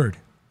preach the word.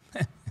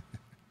 That's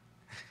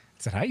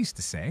what I used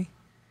to say.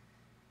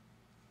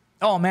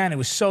 Oh man, it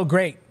was so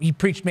great. He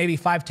preached maybe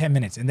 5-10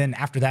 minutes, and then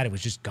after that, it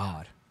was just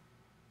God.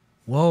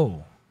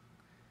 Whoa.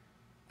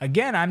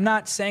 Again, I'm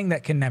not saying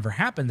that can never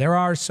happen. There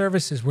are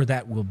services where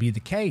that will be the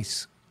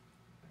case.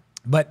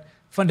 But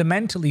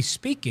fundamentally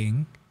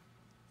speaking,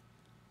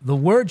 the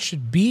word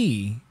should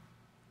be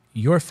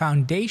your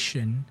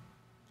foundation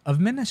of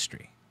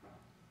ministry.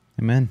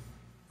 Amen.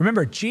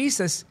 Remember,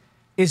 Jesus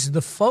is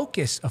the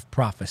focus of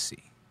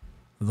prophecy.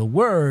 The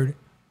word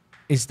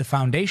is the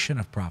foundation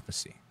of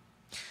prophecy.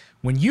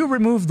 When you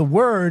remove the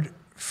word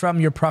from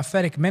your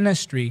prophetic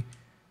ministry,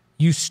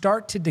 you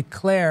start to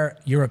declare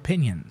your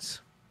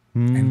opinions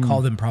and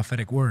call them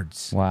prophetic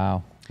words.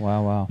 Wow.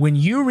 Wow, wow. When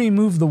you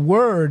remove the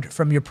word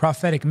from your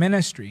prophetic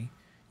ministry,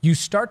 you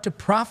start to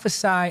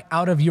prophesy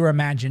out of your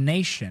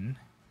imagination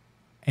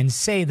and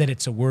say that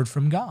it's a word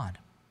from God.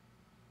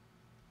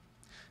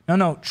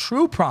 No,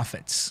 true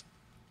prophets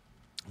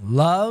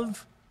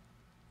love,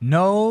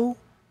 know,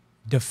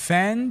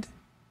 defend,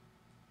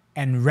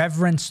 and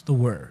reverence the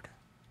word.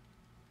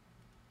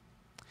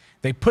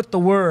 They put the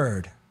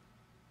word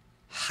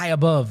high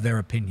above their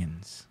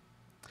opinions.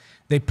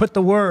 They put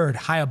the word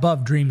high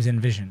above dreams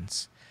and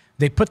visions.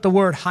 They put the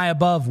word high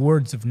above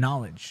words of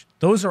knowledge.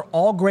 Those are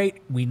all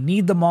great. We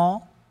need them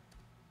all.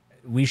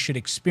 We should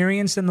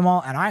experience them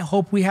all. And I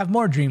hope we have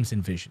more dreams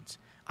and visions.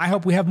 I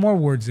hope we have more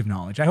words of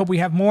knowledge. I hope we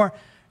have more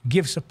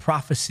gifts of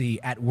prophecy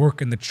at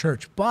work in the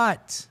church.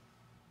 But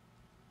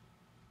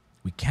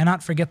we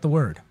cannot forget the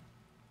word.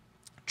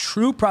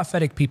 True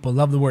prophetic people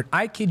love the word.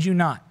 I kid you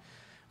not.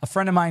 A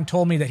friend of mine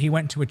told me that he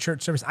went to a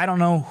church service. I don't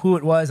know who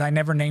it was. I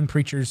never named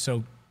preachers,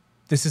 so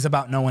this is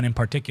about no one in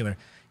particular.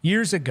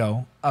 Years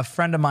ago, a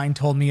friend of mine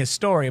told me a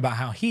story about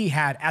how he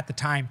had, at the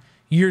time,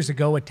 years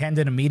ago,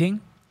 attended a meeting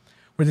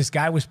where this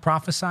guy was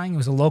prophesying. It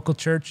was a local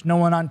church, no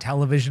one on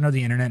television or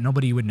the internet,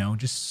 nobody you would know,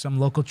 just some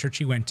local church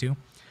he went to.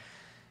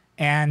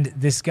 And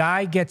this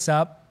guy gets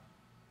up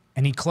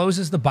and he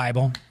closes the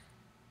Bible.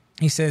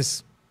 He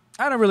says,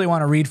 I don't really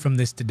want to read from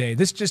this today.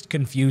 This just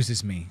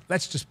confuses me.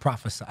 Let's just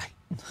prophesy.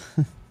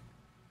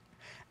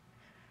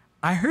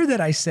 I heard that.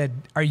 I said,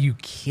 are you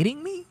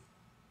kidding me?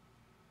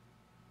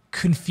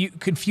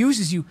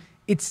 Confuses you.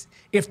 It's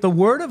if the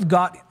word of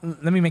God,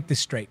 let me make this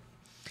straight.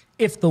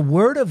 If the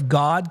word of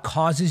God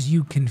causes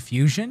you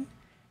confusion,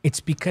 it's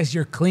because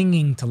you're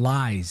clinging to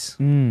lies.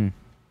 The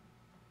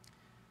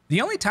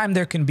only time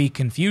there can be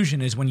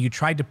confusion is when you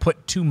try to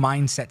put two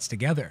mindsets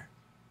together.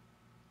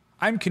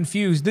 I'm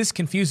confused. This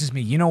confuses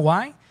me. You know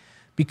why?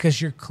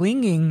 Because you're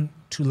clinging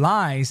to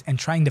lies and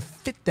trying to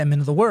fit them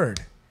into the word,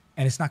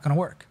 and it's not going to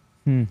work.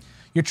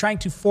 You're trying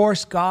to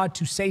force God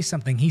to say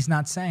something he's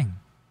not saying.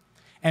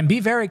 And be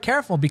very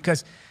careful,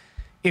 because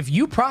if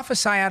you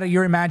prophesy out of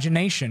your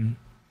imagination,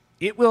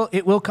 it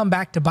will come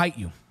back to bite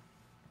you.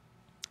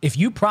 If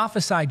you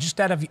prophesy just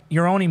out of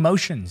your own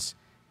emotions,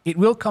 it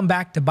will come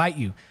back to bite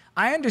you.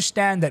 I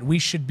understand that we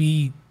should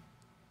be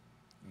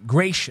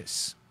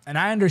gracious, and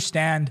I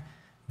understand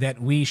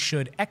that we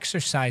should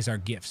exercise our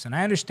gifts, and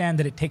I understand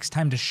that it takes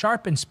time to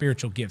sharpen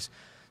spiritual gifts.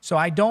 So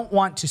I don't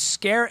want to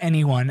scare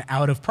anyone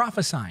out of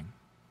prophesying.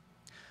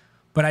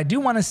 But I do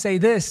want to say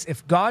this: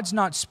 if God's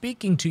not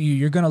speaking to you,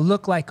 you're going to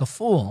look like a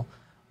fool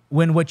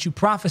when what you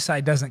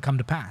prophesy doesn't come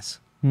to pass.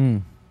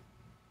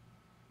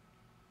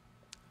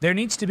 There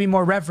needs to be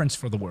more reverence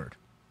for the word,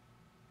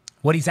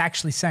 what he's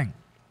actually saying.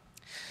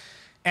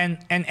 And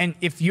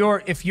if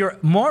you're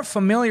more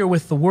familiar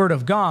with the word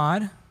of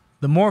God,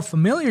 the more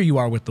familiar you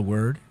are with the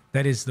word,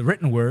 that is the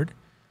written word,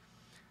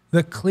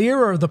 the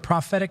clearer the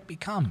prophetic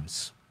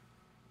becomes.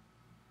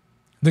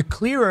 The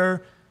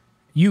clearer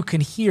you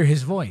can hear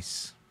his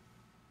voice.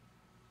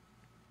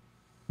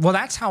 Well,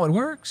 that's how it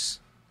works.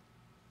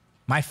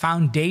 My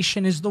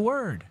foundation is the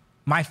word.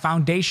 My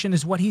foundation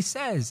is what he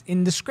says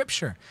in the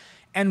scripture.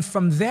 And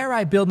from there,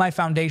 I build my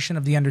foundation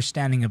of the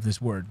understanding of this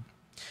word.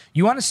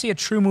 You want to see a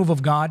true move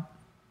of God?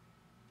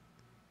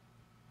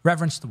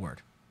 Reverence the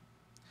word.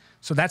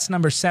 So that's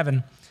number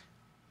 7.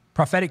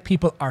 Prophetic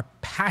people are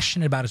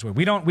passionate about his word.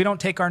 We don't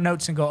take our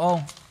notes and go,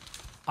 oh,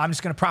 I'm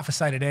just going to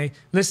prophesy today.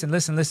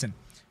 Listen.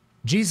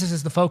 Jesus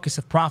is the focus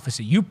of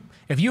prophecy.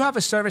 If you have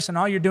a service and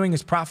all you're doing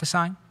is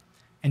prophesying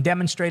and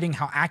demonstrating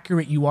how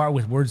accurate you are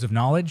with words of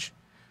knowledge,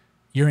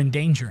 you're in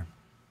danger.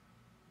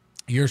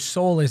 Your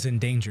soul is in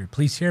danger.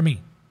 Please hear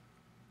me.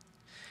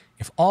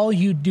 If all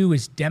you do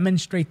is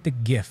demonstrate the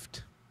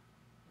gift,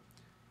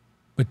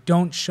 but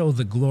don't show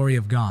the glory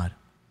of God,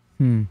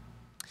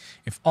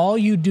 if all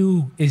you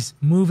do is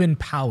move in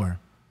power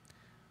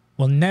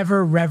while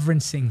never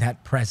reverencing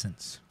that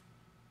presence,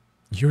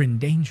 you're in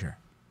danger.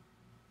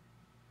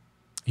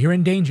 You're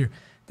in danger.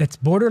 that's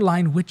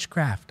borderline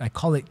witchcraft. I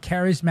call it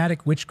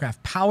charismatic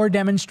witchcraft, power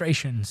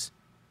demonstrations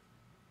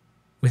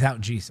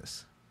without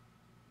Jesus.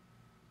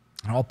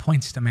 It all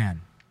points to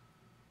man.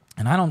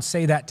 And I don't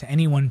say that to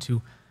anyone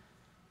to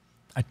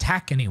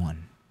attack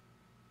anyone.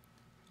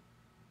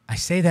 I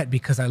say that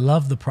because I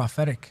love the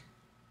prophetic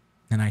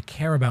and I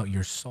care about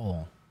your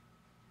soul.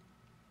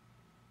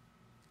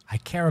 I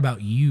care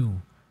about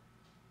you.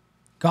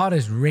 God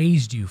has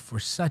raised you for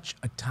such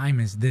a time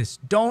as this.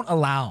 Don't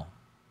allow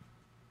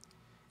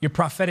your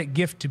prophetic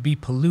gift to be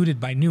polluted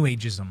by New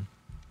Ageism.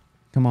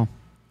 Come on.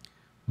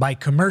 By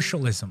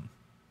commercialism.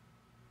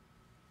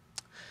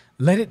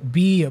 Let it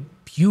be a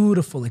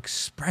beautiful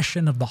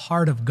expression of the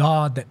heart of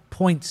God that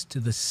points to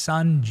the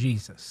Son,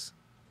 Jesus.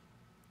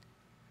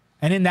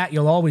 And in that,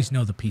 you'll always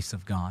know the peace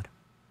of God.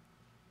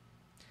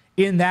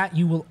 In that,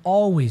 you will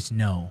always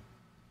know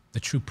the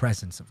true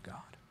presence of God.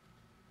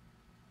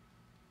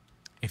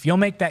 If you'll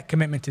make that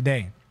commitment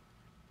today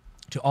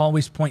to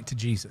always point to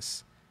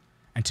Jesus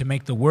and to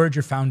make the word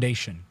your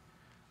foundation,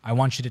 I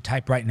want you to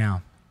type right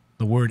now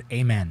the word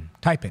amen.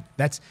 Type it.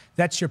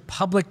 That's your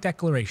public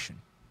declaration.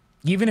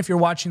 Even if you're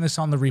watching this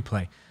on the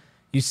replay,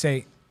 you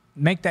say,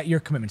 make that your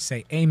commitment.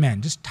 Say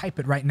amen. Just type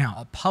it right now.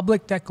 A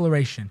public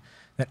declaration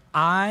that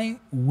I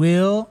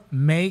will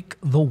make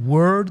the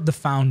word the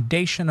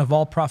foundation of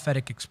all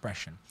prophetic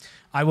expression.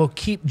 I will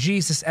keep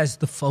Jesus as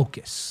the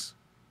focus.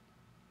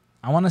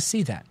 I want to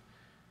see that.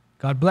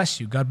 God bless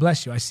you. God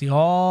bless you. I see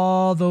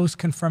all those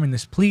confirming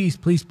this. Please,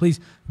 please, please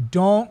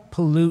don't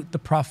pollute the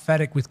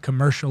prophetic with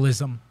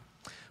commercialism.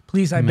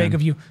 Please, I beg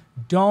of you,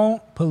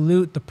 don't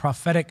pollute the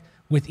prophetic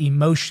with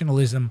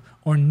emotionalism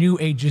or New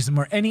Ageism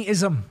or any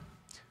ism.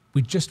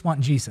 We just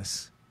want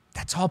Jesus.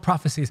 That's all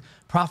prophecy is.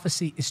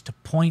 Prophecy is to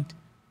point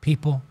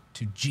people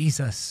to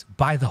Jesus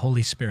by the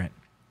Holy Spirit.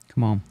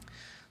 Come on.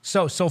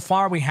 So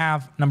far we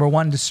have number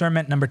 1,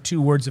 discernment. Number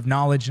 2, words of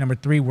knowledge. Number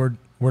 3, word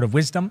of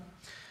wisdom.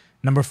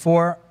 Number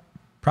 4,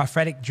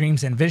 prophetic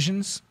dreams and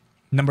visions.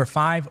 Number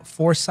 5,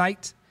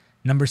 foresight.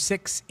 Number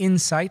 6,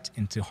 insight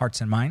into hearts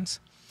and minds.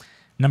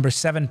 Number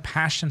 7,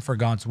 passion for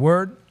God's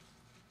word.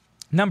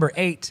 Number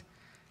 8,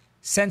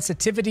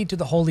 sensitivity to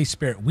the Holy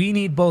Spirit. We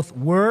need both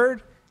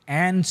word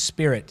and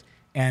spirit.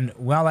 And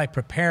while I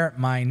prepare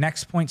my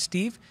next point,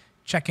 Steve,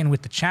 check in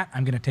with the chat.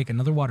 I'm going to take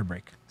another water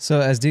break. So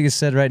as Diga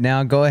said right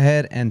now, go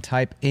ahead and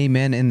type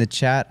amen in the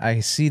chat.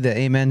 I see the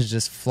amens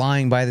just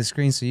flying by the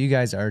screen, so you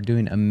guys are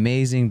doing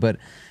amazing. But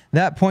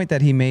that point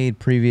that he made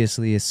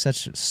previously is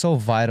so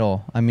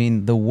vital. I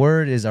mean, the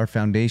word is our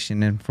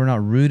foundation, and if we're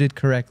not rooted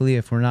correctly,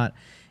 if we're not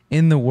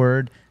in the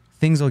word,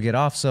 things will get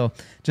off. So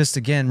just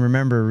again,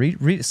 remember,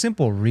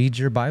 read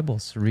your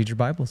Bibles. Read your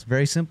Bibles.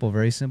 Very simple,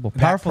 very simple.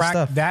 Powerful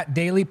stuff. That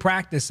daily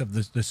practice of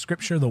the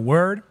scripture, the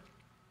word,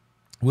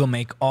 will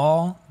make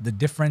all the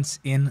difference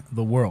in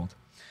the world.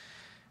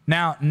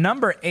 Now,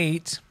 number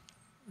 8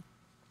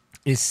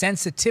 is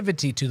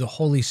sensitivity to the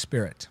Holy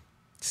Spirit.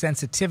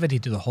 Sensitivity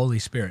to the Holy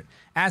Spirit.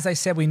 As I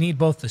said, we need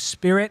both the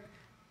Spirit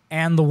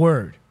and the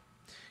Word.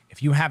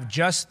 If you have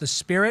just the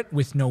Spirit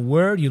with no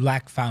Word, you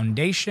lack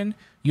foundation.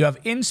 You have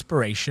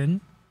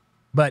inspiration,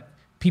 but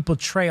people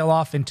trail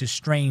off into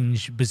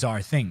strange,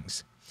 bizarre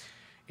things.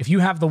 If you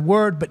have the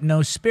Word but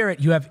no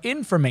Spirit, you have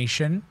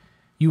information.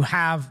 You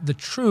have the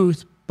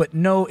truth, but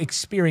no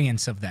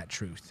experience of that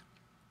truth.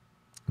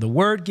 The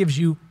Word gives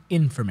you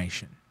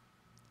information.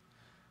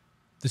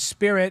 The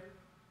Spirit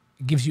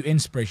gives you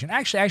inspiration.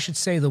 Actually, I should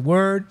say the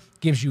Word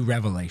gives you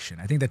revelation.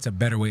 I think that's a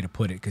better way to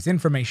put it, because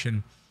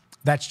information,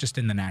 that's just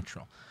in the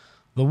natural.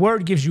 The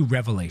Word gives you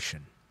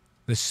revelation.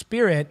 The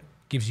Spirit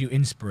gives you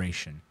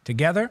inspiration.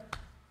 Together,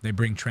 they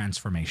bring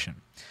transformation.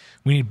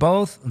 We need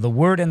both the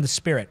Word and the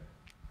Spirit.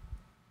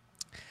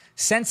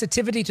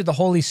 Sensitivity to the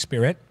Holy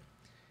Spirit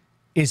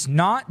is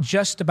not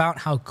just about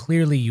how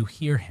clearly you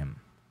hear Him,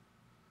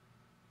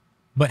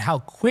 but how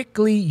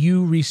quickly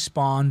you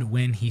respond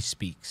when He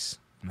speaks.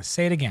 I'm going to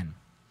say it again.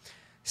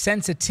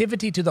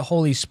 Sensitivity to the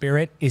Holy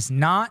Spirit is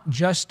not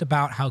just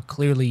about how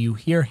clearly you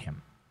hear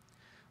Him,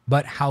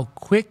 but how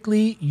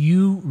quickly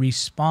you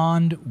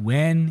respond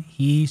when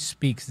He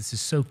speaks. This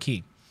is so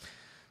key.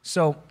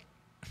 So,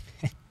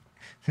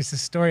 there's a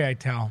story I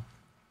tell.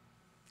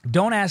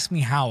 Don't ask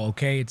me how,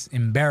 okay? It's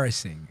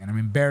embarrassing, and I'm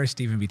embarrassed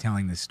to even be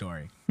telling this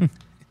story.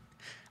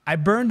 I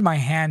burned my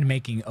hand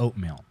making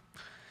oatmeal.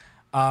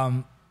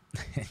 My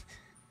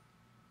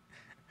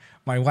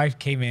wife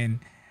came in,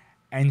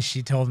 and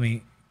she told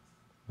me,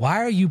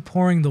 "Why are you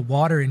pouring the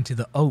water into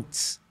the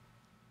oats?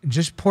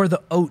 Just pour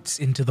the oats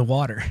into the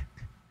water."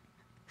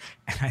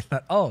 And I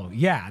thought, oh,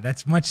 yeah,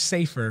 that's much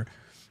safer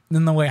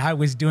than the way I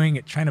was doing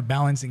it, trying to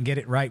balance and get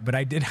it right. But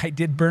I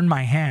did burn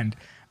my hand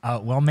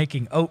while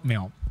making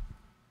oatmeal.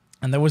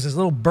 And there was this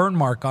little burn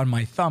mark on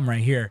my thumb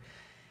right here.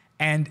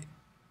 And,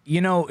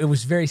 you know, it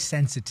was very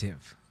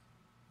sensitive.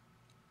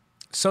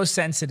 So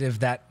sensitive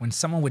that when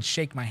someone would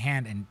shake my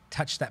hand and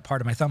touch that part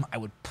of my thumb, I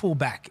would pull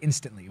back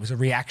instantly. It was a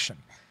reaction.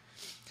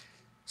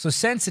 So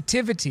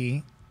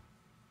sensitivity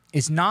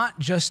is not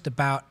just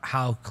about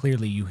how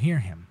clearly you hear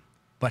Him,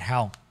 but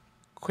how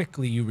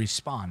quickly you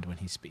respond when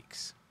He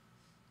speaks.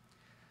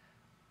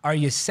 Are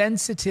you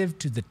sensitive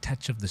to the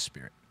touch of the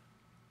Spirit?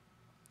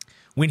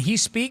 When he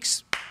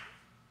speaks,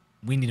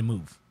 we need to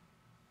move.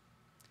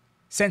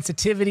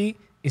 Sensitivity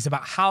is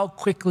about how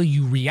quickly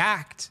you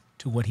react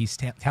to what he's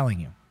telling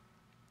you.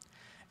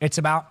 It's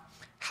about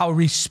how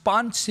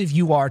responsive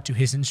you are to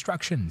his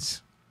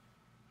instructions.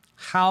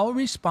 How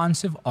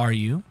responsive are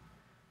you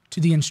to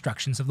the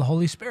instructions of the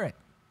Holy Spirit?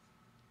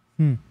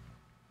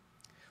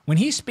 When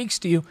he speaks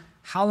to you,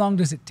 how long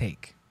does it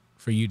take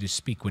for you to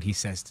speak what he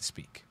says to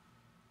speak?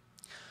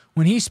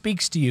 When he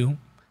speaks to you,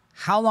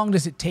 how long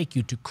does it take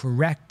you to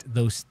correct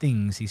those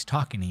things he's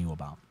talking to you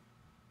about?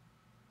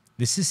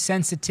 This is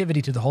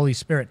sensitivity to the Holy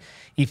Spirit.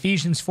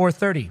 Ephesians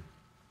 4:30.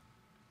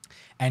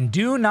 And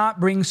do not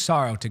bring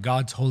sorrow to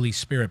God's Holy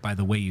Spirit by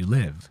the way you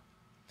live.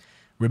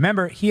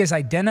 Remember, he has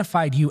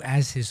identified you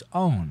as his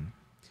own,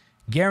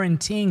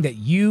 guaranteeing that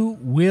you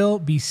will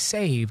be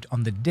saved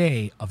on the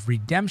day of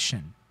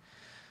redemption.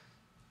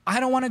 I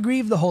don't want to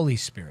grieve the Holy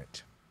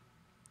Spirit.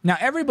 Now,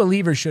 every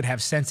believer should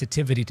have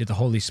sensitivity to the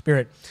Holy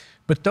Spirit,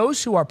 but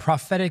those who are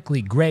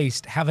prophetically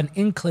graced have an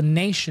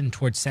inclination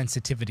towards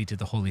sensitivity to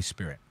the Holy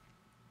Spirit.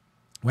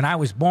 When I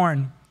was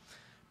born,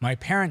 my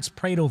parents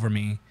prayed over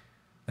me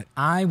that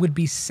I would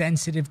be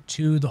sensitive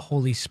to the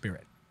Holy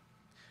Spirit.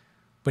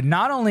 But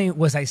not only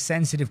was I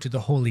sensitive to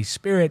the Holy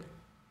Spirit,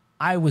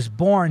 I was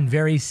born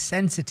very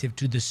sensitive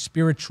to the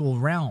spiritual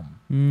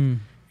realm.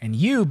 And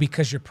you,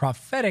 because you're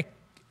prophetic,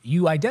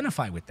 you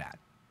identify with that.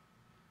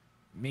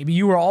 Maybe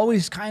you were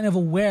always kind of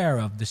aware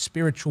of the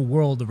spiritual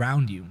world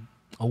around you,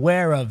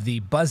 aware of the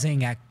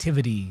buzzing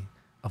activity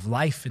of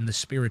life in the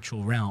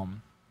spiritual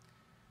realm.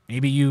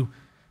 Maybe you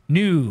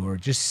knew or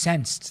just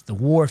sensed the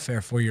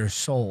warfare for your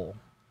soul.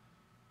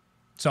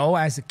 So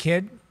as a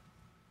kid,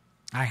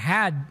 I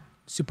had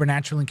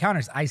supernatural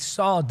encounters. I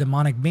saw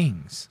demonic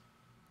beings.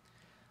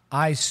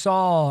 I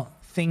saw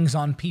things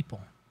on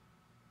people.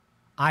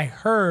 I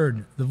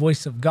heard the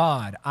voice of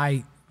God.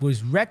 I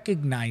was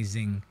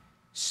recognizing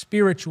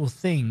spiritual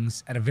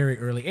things at a very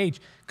early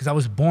age because I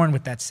was born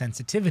with that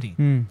sensitivity.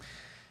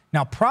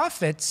 Now,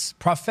 prophets,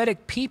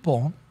 prophetic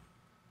people,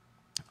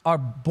 are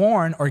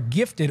born or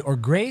gifted or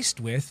graced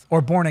with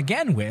or born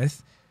again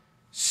with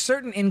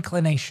certain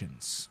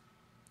inclinations,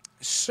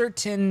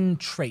 certain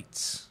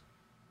traits.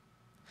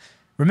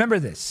 Remember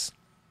this: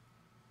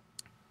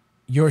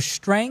 your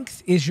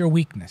strength is your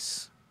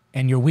weakness,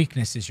 and your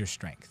weakness is your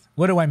strength.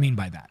 What do I mean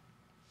by that?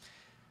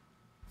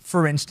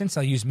 For instance,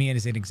 I'll use me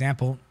as an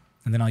example,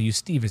 and then I'll use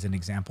Steve as an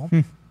example.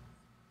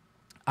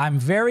 I'm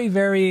very,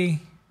 very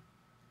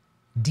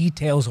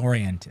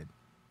details-oriented.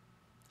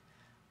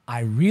 I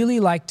really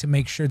like to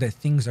make sure that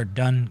things are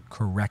done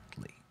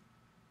correctly.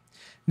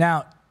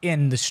 Now,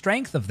 in the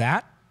strength of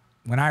that,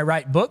 when I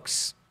write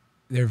books,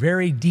 they're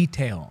very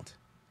detailed.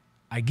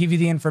 I give you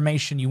the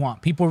information you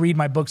want. People read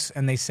my books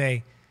and they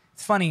say,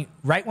 it's funny,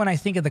 right when I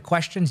think of the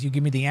questions, you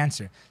give me the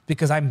answer.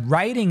 Because I'm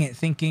writing it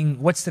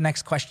thinking, what's the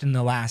next question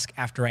they'll ask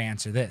after I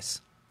answer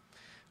this?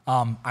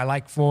 I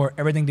like for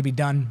everything to be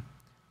done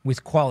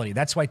with quality.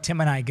 That's why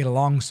Tim and I get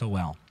along so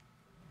well.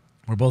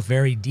 We're both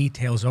very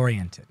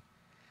details-oriented.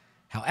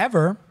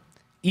 However,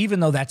 even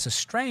though that's a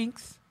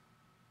strength,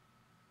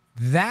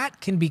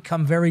 that can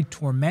become very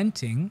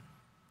tormenting.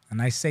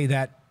 And I say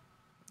that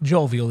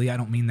jovially, I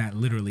don't mean that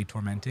literally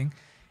tormenting.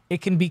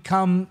 It can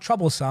become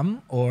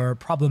troublesome or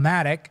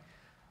problematic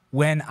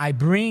when I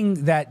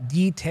bring that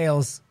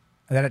details,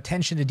 that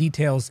attention to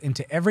details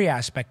into every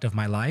aspect of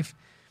my life,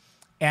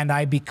 and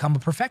I become a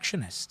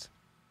perfectionist.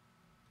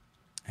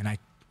 And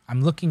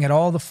I'm looking at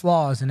all the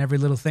flaws in every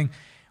little thing.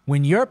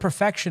 When you're a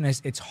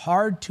perfectionist, it's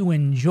hard to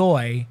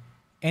enjoy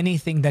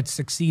anything that's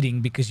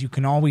succeeding because you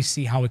can always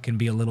see how it can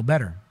be a little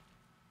better.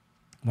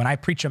 When I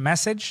preach a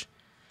message,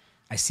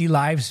 I see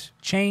lives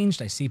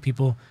changed. I see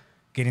people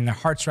getting their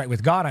hearts right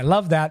with God. I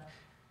love that.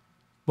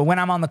 But when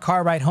I'm on the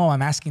car ride home,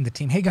 I'm asking the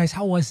team, hey guys,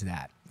 how was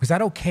that? Was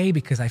that okay?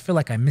 Because I feel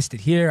like I missed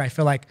it here. I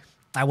feel like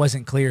I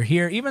wasn't clear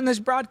here. Even this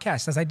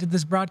broadcast, as I did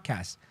this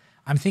broadcast,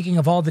 I'm thinking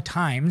of all the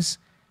times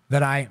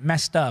that I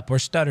messed up or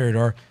stuttered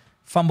or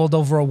fumbled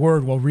over a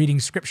word while reading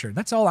scripture.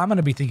 That's all I'm going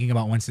to be thinking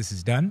about once this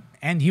is done.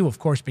 And you, of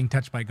course, being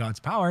touched by God's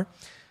power.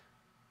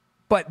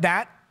 But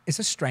that is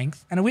a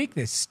strength and a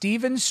weakness.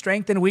 Stephen's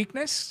strength and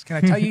weakness. Can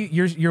I tell you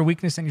your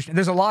weakness and your strength?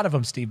 There's a lot of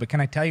them, Steve, but can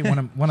I tell you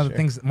one of the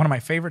things, one of my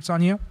favorites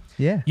on you?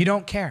 Yeah. You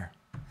don't care.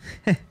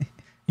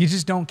 You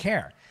just don't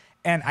care.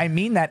 And I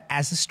mean that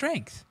as a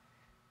strength.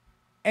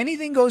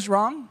 Anything goes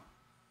wrong,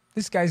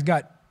 this guy's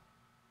got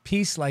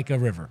peace like a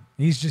river.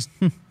 He's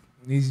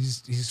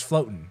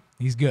floating.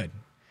 He's good.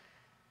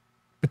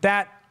 But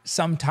that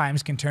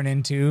sometimes can turn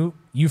into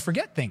you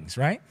forget things,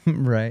 right?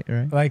 Right.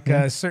 Like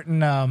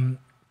certain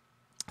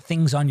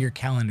things on your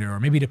calendar, or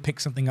maybe to pick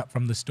something up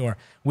from the store.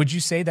 Would you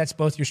say that's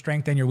both your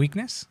strength and your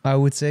weakness? I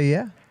would say,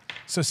 yeah.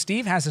 So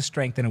Steve has a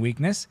strength and a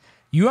weakness.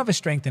 You have a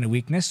strength and a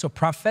weakness. So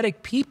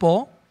prophetic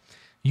people,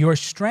 your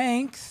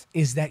strength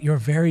is that you're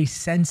very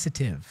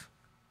sensitive.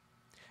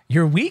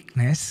 Your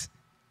weakness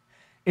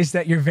is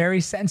that you're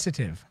very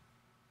sensitive.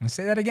 I'm going to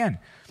say that again.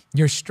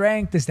 Your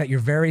strength is that you're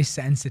very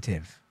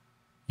sensitive.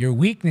 Your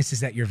weakness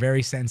is that you're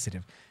very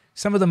sensitive.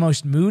 Some of the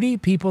most moody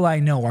people I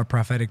know are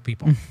prophetic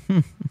people.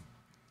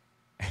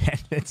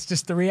 And it's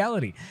just the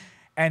reality.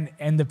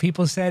 And the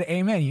people said,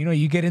 amen. You know,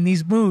 you get in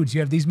these moods. You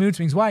have these mood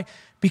swings. Why?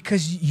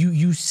 Because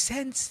you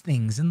sense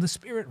things in the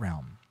spirit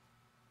realm.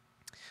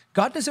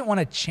 God doesn't want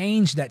to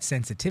change that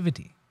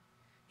sensitivity.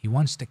 He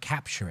wants to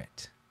capture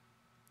it.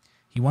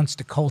 He wants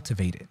to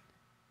cultivate it.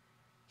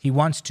 He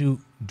wants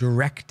to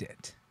direct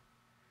it.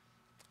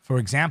 For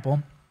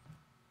example,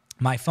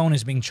 my phone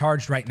is being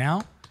charged right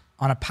now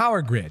on a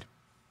power grid.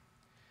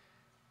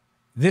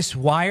 This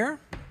wire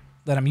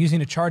that I'm using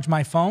to charge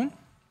my phone,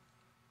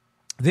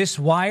 this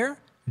wire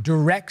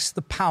directs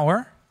the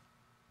power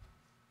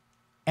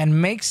and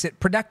makes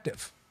it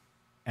productive,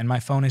 and my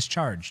phone is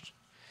charged.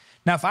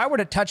 Now, if I were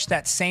to touch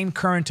that same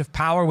current of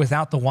power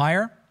without the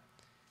wire,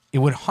 it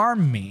would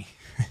harm me.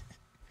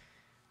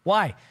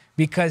 Why?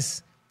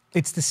 Because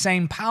it's the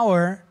same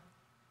power,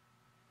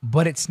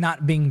 but it's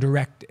not being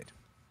directed.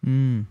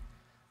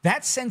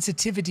 That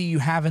sensitivity you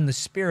have in the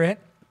spirit,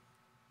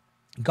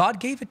 God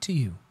gave it to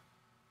you.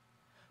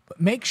 But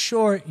make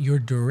sure you're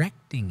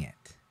directing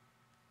it.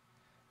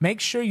 Make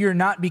sure you're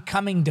not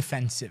becoming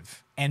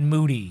defensive and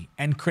moody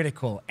and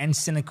critical and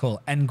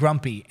cynical and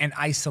grumpy and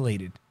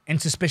isolated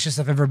and suspicious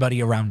of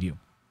everybody around you.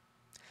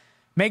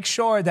 Make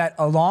sure that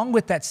along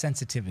with that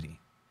sensitivity,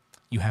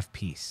 you have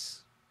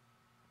peace.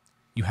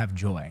 You have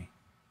joy.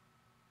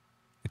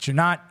 That you're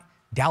not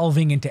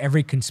delving into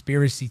every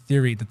conspiracy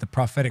theory that the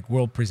prophetic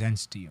world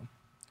presents to you.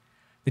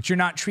 That you're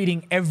not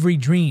treating every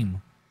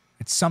dream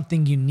as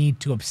something you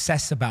need to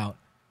obsess about,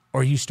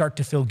 or you start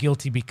to feel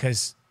guilty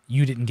because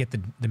you didn't get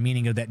the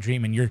meaning of that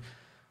dream and you're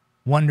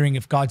wondering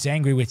if God's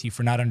angry with you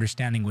for not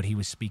understanding what he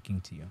was speaking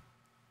to you.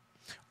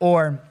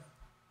 Or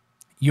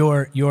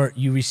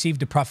you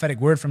received a prophetic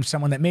word from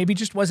someone that maybe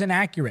just wasn't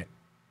accurate.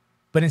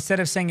 But instead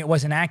of saying it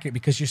wasn't accurate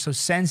because you're so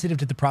sensitive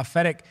to the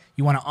prophetic,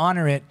 you want to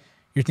honor it,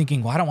 you're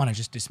thinking, well, I don't want to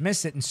just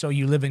dismiss it. And so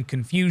you live in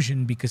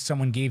confusion because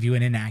someone gave you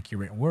an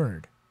inaccurate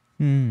word.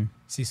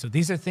 See, so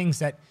these are things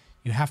that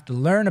you have to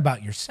learn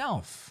about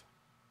yourself.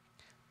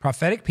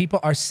 Prophetic people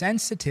are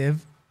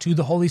sensitive to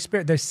the Holy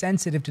Spirit. They're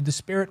sensitive to the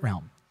spirit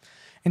realm.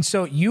 And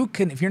so you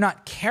can, if you're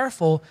not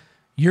careful,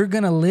 you're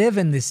going to live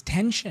in this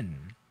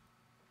tension.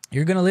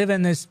 You're going to live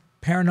in this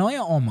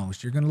paranoia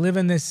almost. You're going to live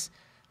in this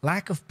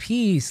lack of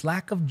peace,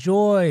 lack of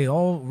joy,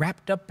 all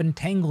wrapped up and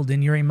tangled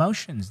in your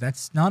emotions.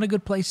 That's not a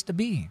good place to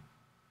be.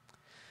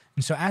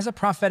 And so as a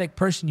prophetic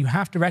person, you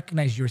have to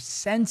recognize you're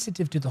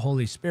sensitive to the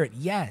Holy Spirit,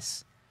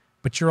 yes,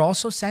 but you're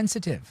also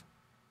sensitive.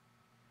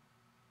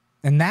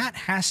 And that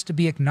has to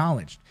be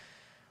acknowledged.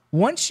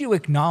 Once you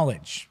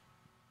acknowledge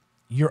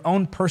your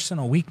own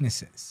personal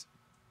weaknesses,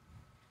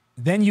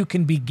 then you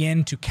can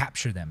begin to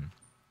capture them.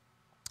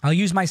 I'll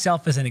use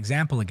myself as an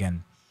example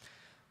again.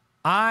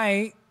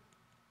 I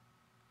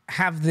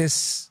have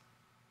this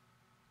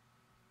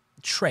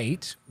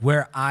trait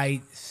where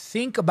I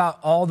think about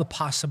all the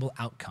possible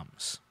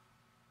outcomes.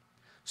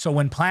 So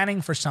when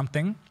planning for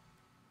something,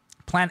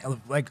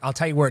 I'll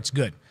tell you where it's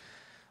good.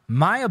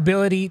 My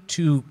ability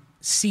to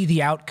see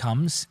the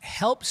outcomes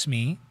helps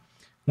me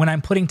when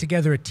I'm putting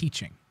together a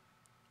teaching.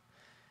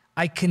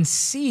 I can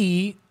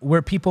see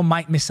where people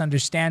might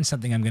misunderstand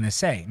something I'm going to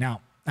say. Now,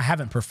 I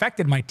haven't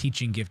perfected my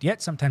teaching gift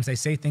yet. Sometimes I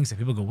say things that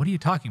people go, what are you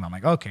talking about? I'm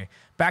like, okay,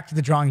 back to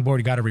the drawing board.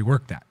 You got to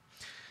rework that.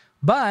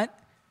 But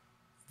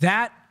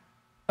that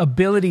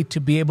ability to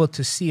be able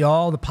to see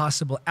all the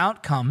possible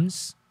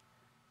outcomes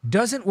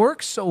doesn't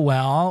work so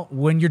well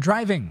when you're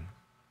driving.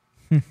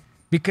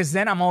 Because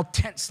then I'm all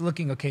tense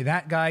looking, okay,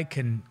 that guy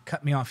can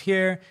cut me off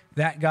here.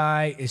 That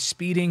guy is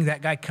speeding.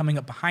 That guy coming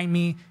up behind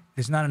me.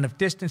 There's not enough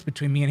distance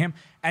between me and him.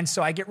 And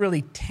so I get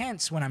really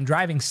tense when I'm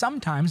driving.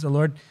 Sometimes the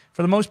Lord,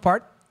 for the most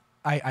part,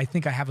 I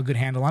think I have a good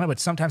handle on it, but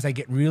sometimes I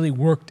get really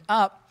worked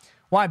up.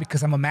 Why?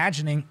 Because I'm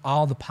imagining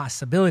all the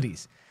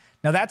possibilities.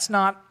 Now, that's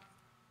not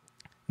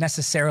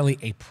necessarily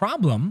a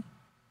problem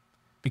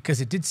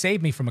because it did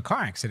save me from a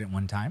car accident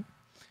one time.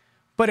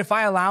 But if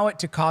I allow it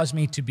to cause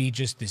me to be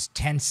just this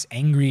tense,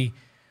 angry,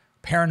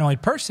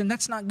 paranoid person,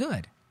 that's not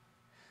good.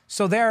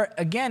 So there,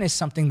 again, is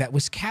something that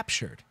was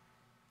captured,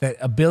 that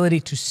ability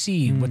to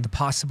see what the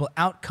possible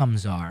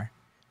outcomes are.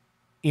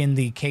 In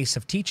the case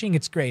of teaching,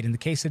 it's great. In the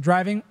case of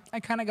driving, I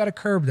kind of got to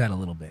curb that a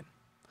little bit.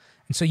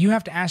 And so you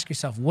have to ask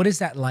yourself, what is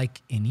that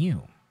like in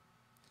you?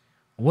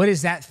 What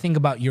is that thing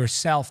about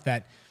yourself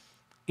that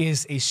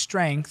is a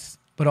strength,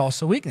 but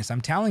also weakness?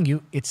 I'm telling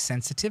you, it's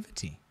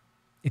sensitivity.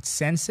 It's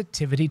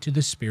sensitivity to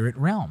the spirit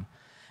realm.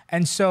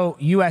 And so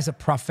you as a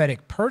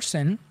prophetic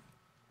person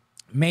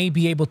may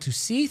be able to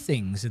see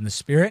things in the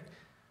spirit,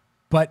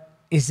 but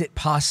is it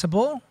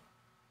possible?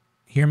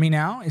 Hear me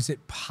now. Is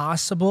it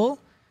possible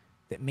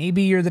that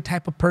maybe you're the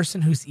type of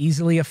person who's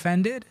easily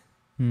offended?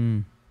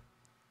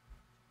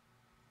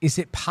 Is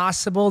it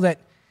possible that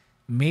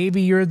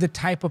maybe you're the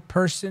type of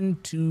person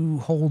to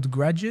hold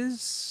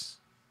grudges?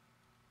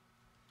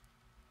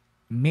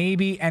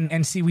 Maybe,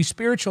 and see, we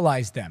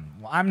spiritualize them.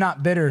 Well, I'm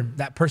not bitter.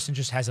 That person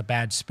just has a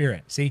bad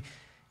spirit. See,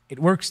 it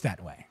works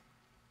that way.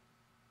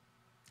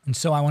 And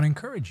so I want to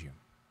encourage you.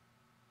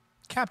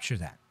 Capture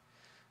that.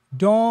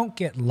 Don't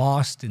get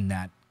lost in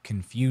that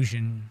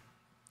confusion,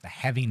 the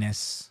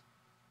heaviness.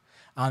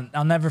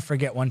 I'll never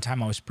forget one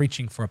time I was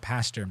preaching for a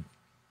pastor,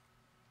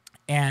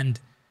 and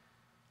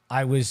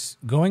I was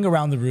going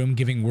around the room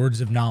giving words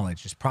of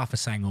knowledge, just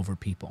prophesying over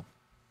people.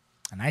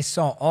 And I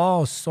saw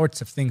all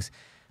sorts of things.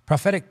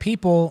 Prophetic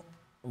people,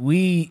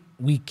 we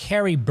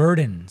carry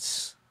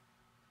burdens.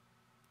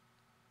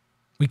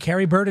 We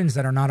carry burdens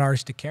that are not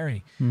ours to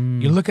carry.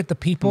 You look at the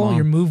people,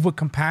 you're moved with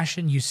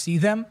compassion, you see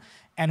them,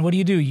 and what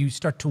do? You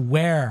start to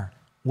wear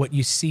what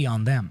you see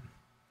on them.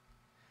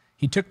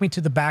 He took me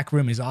to the back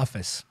room, his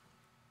office,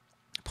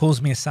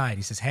 pulls me aside.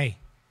 He says, hey,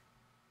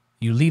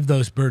 you leave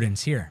those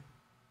burdens here.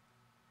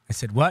 I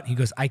said, what? He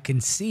goes, I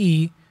can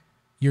see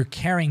you're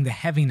carrying the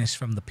heaviness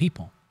from the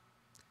people.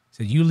 He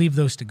said, you leave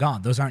those to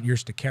God. Those aren't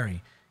yours to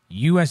carry.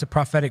 You as a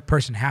prophetic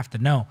person have to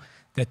know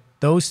that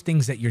those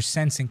things that you're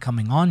sensing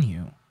coming on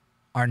you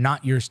are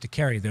not yours to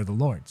carry. They're the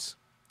Lord's.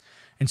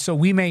 And so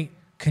we may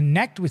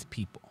connect with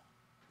people.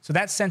 So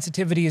that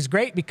sensitivity is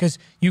great because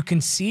you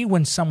can see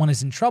when someone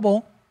is in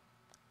trouble,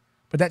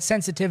 but that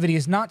sensitivity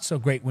is not so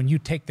great when you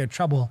take their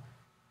trouble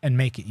and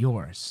make it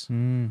yours.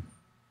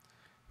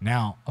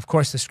 Now, of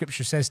course, the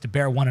scripture says to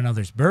bear one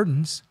another's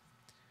burdens,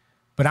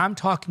 but I'm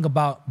talking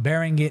about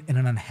bearing it in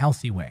an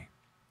unhealthy way,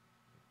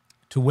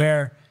 to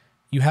where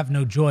you have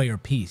no joy or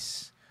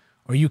peace,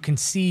 or you can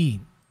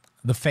see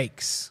the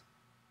fakes.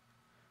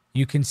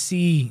 You can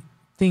see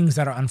things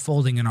that are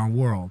unfolding in our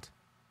world,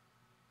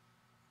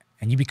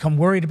 and you become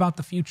worried about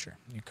the future.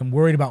 You become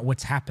worried about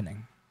what's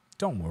happening.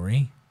 Don't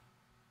worry.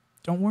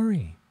 Don't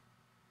worry.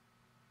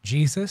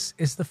 Jesus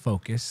is the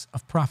focus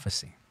of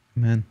prophecy.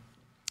 Amen.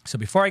 So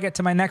before I get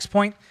to my next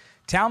point,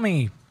 tell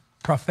me,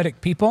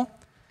 prophetic people,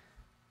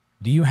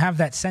 do you have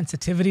that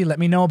sensitivity? Let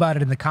me know about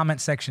it in the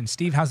comment section.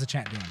 Steve, how's the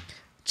chat doing?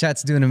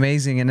 Chat's doing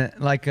amazing. And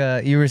like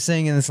you were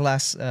saying in this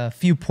last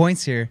few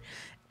points here,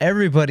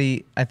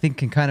 everybody, I think,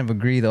 can kind of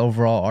agree the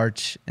overall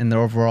arch and the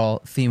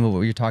overall theme of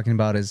what you're talking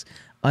about is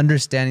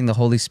understanding the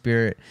Holy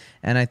Spirit.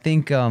 And I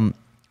think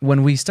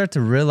when we start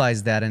to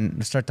realize that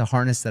and start to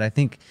harness that, I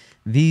think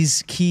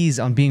these keys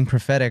on being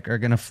prophetic are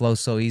going to flow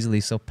so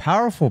easily. So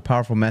powerful,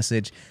 powerful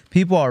message.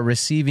 People are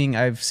receiving.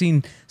 I've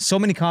seen so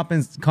many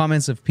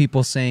comments of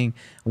people saying,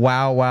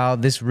 wow,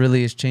 this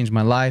really has changed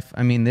my life.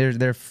 I mean,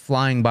 they're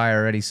flying by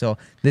already. So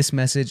this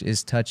message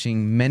is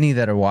touching many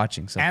that are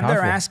watching. So and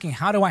powerful. They're asking,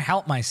 how do I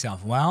help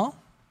myself? Well,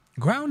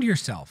 ground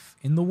yourself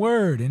in the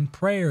word, in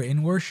prayer,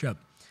 in worship.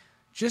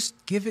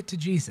 Just give it to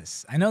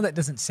Jesus. I know that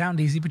doesn't sound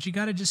easy, but you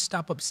got to just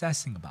stop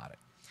obsessing about it.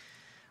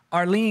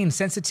 Arlene,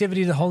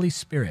 sensitivity to the Holy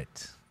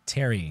Spirit.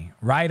 Terry,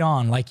 right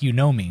on, like you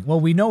know me. Well,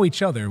 we know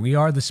each other. We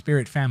are the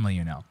Spirit family,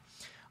 you know.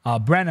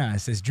 Brenna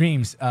says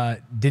dreams.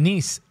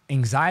 Denise,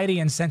 anxiety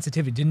and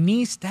sensitivity.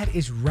 Denise, that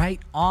is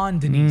right on,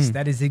 Denise.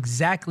 That is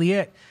exactly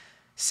it.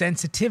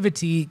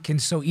 Sensitivity can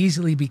so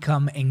easily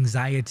become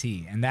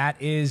anxiety, and that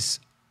is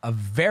a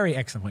very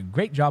excellent point.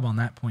 Great job on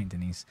that point,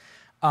 Denise.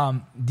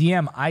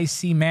 DM, I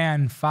see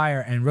man,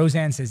 fire. And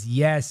Roseanne says,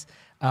 yes.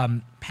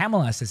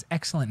 Pamela says,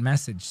 excellent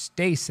message.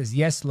 Stace says,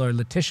 yes, Lord.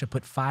 Letitia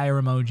put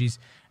fire emojis.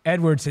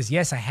 Edward says,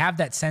 yes, I have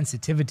that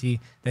sensitivity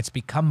that's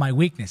become my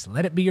weakness.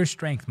 Let it be your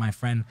strength, my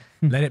friend.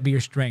 Let it be your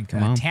strength.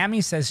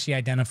 Tammy says she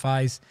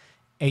identifies.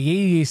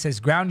 Ayeye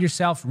says, ground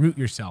yourself, root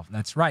yourself.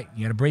 That's right.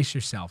 You got to brace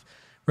yourself.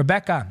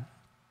 Rebecca,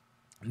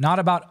 not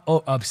about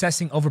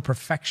obsessing over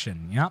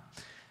perfection. Yep.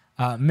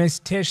 Miss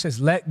Tish says,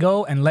 let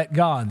go and let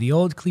God. The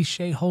old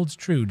cliche holds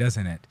true,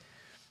 doesn't it?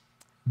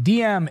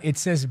 DM, it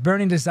says,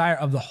 burning desire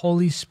of the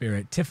Holy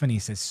Spirit. Tiffany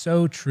says,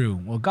 so true.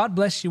 Well, God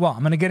bless you all. I'm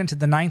going to get into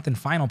the ninth and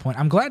final point.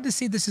 I'm glad to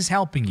see this is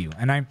helping you,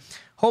 and I'm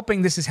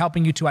hoping this is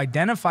helping you to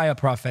identify a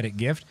prophetic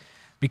gift,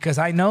 because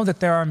I know that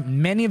there are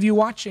many of you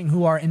watching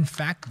who are, in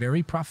fact,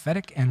 very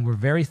prophetic, and we're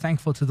very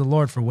thankful to the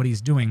Lord for what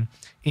he's doing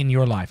in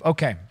your life.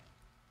 Okay,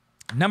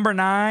 number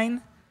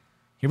 9.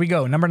 Here we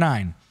go. Number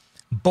 9.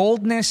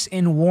 Boldness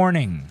in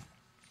warning.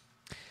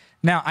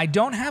 Now, I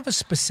don't have a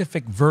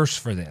specific verse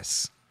for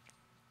this,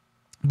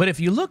 but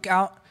if you look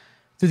out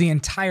through the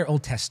entire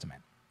Old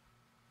Testament,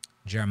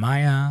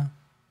 Jeremiah,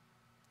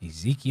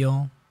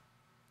 Ezekiel,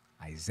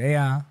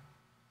 Isaiah,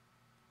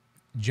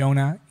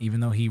 Jonah, even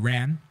though he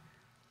ran,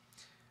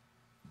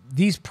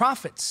 these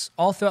prophets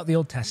all throughout the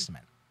Old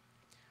Testament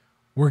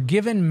were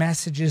given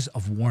messages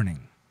of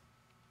warning.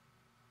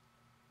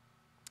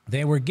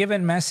 They were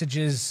given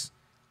messages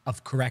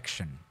of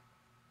correction.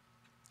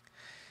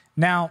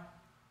 Now,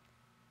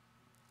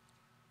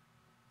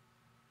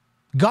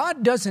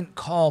 God doesn't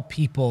call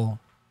people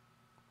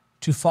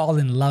to fall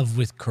in love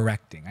with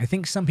correcting. I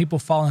think some people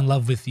fall in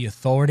love with the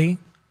authority.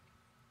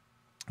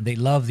 They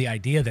love the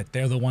idea that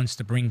they're the ones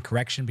to bring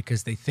correction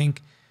because they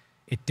think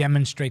it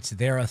demonstrates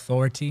their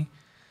authority.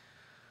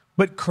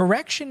 But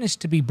correction is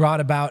to be brought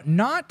about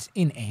not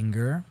in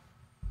anger,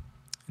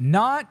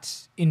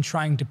 not in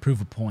trying to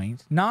prove a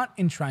point, not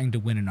in trying to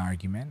win an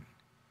argument.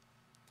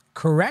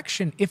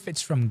 Correction, if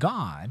it's from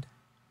God,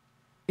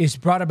 is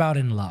brought about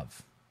in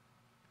love.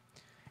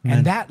 Amen.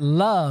 And that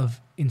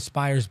love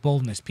inspires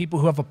boldness. People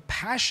who have a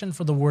passion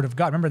for the word of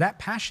God. Remember, that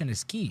passion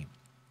is key,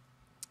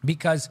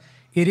 because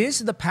it is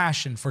the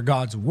passion for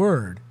God's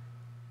word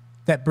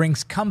that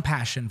brings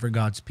compassion for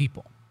God's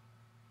people.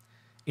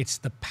 It's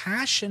the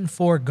passion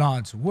for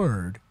God's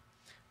word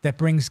that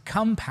brings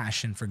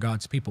compassion for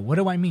God's people. What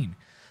do I mean?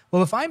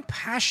 Well, if I'm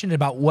passionate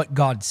about what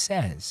God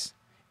says,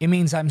 it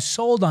means I'm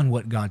sold on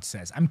what God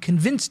says. I'm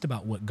convinced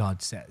about what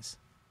God says.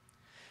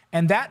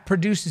 And that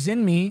produces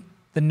in me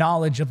the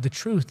knowledge of the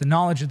truth. The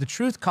knowledge of the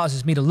truth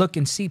causes me to look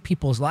and see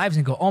people's lives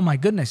and go, oh my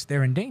goodness,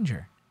 they're in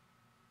danger.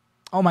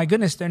 Oh my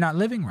goodness, they're not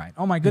living right.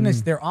 Oh my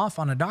goodness, they're off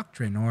on a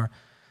doctrine or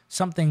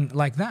something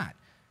like that.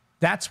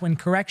 That's when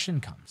correction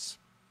comes.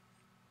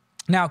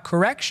 Now,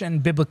 correction,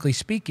 biblically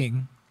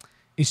speaking,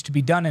 is to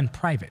be done in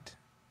private.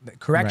 The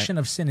correction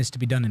of sin is to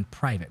be done in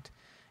private.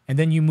 And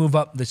then you move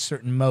up the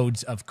certain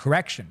modes of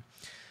correction.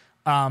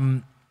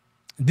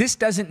 This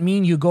doesn't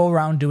mean you go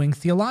around doing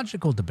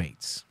theological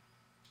debates.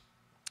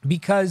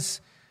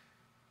 Because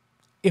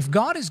if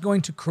God is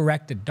going to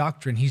correct a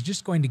doctrine, he's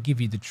just going to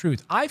give you the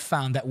truth. I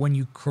found that when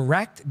you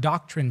correct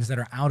doctrines that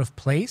are out of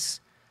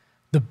place,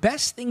 the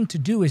best thing to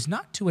do is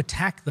not to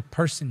attack the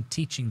person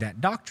teaching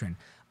that doctrine,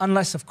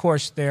 unless, of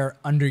course, they're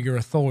under your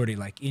authority,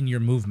 like in your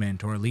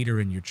movement or a leader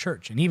in your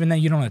church. And even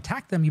then, you don't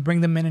attack them. You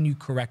bring them in and you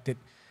correct it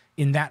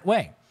in that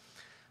way.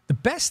 The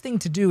best thing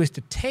to do is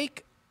to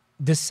take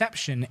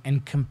deception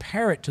and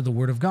compare it to the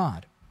Word of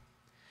God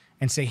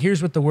and say,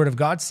 here's what the Word of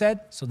God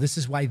said, so this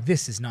is why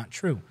this is not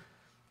true.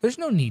 There's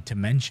no need to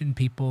mention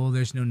people.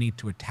 There's no need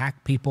to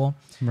attack people.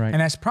 Right.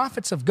 And as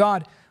prophets of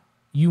God,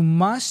 you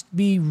must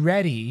be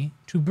ready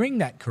to bring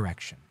that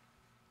correction,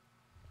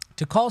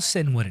 to call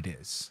sin what it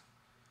is.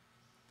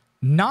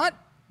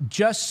 Not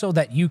just so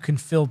that you can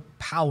feel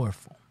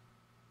powerful.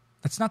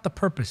 That's not the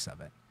purpose of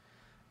it.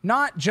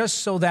 Not just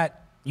so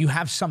that you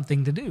have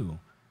something to do.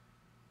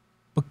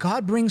 But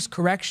God brings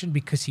correction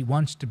because he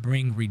wants to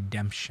bring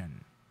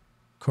redemption.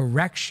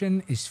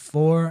 Correction is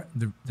for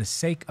the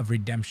sake of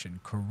redemption.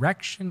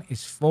 Correction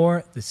is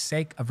for the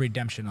sake of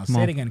redemption. I'll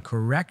say it again.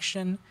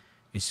 Correction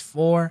is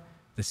for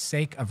the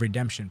sake of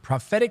redemption.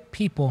 Prophetic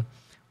people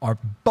are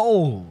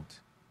bold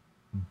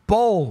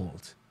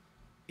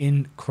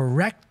in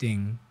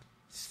correcting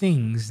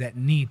things that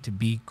need to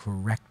be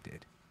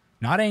corrected.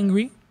 Not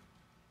angry,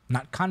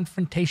 not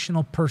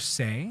confrontational per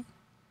se,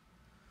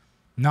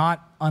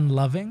 not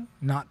unloving,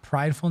 not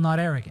prideful, not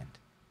arrogant.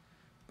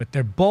 But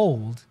they're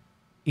bold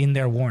in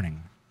their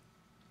warning.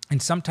 And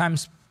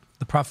sometimes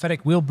the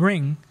prophetic will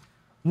bring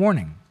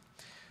warning.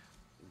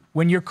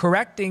 When you're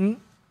correcting,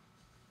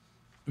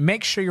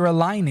 make sure you're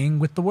aligning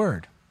with the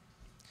word.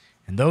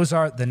 And those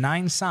are the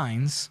 9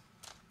 signs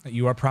that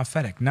you are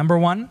prophetic. Number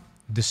 1,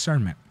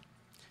 discernment.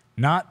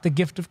 Not the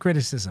gift of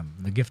criticism,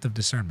 the gift of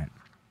discernment.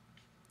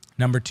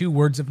 Number 2,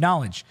 words of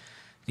knowledge.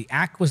 The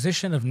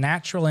acquisition of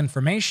natural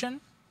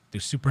information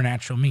through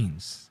supernatural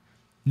means.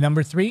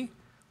 Number 3,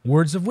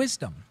 words of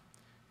wisdom.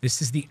 This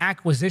is the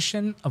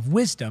acquisition of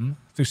wisdom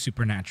through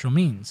supernatural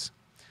means.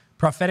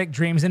 Prophetic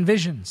dreams and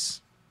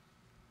visions.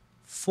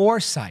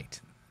 Foresight,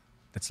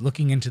 that's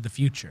looking into the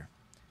future.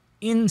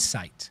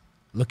 Insight,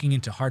 looking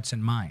into hearts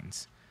and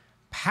minds.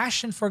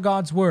 Passion for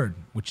God's word,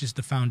 which is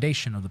the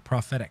foundation of the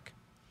prophetic.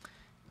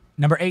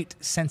 Number 8,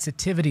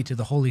 sensitivity to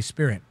the Holy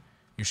Spirit.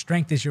 Your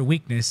strength is your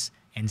weakness,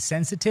 and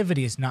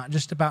sensitivity is not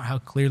just about how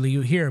clearly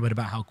you hear, but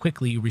about how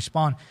quickly you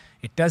respond.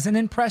 It doesn't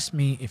impress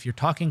me if you're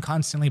talking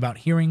constantly about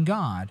hearing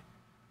God,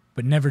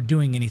 but never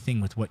doing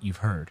anything with what you've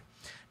heard.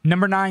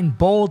 Number 9,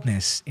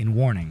 boldness in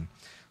warning.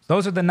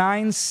 Those are the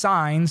 9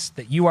 signs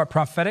that you are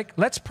prophetic.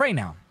 Let's pray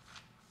now.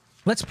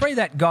 Let's pray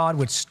that God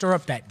would stir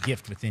up that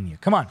gift within you.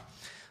 Come on.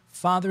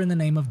 Father, in the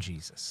name of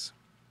Jesus,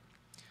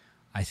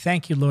 I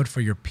thank you, Lord,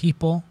 for your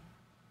people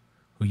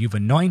who you've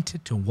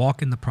anointed to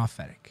walk in the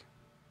prophetic.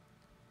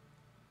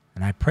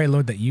 And I pray,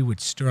 Lord, that you would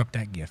stir up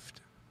that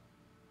gift.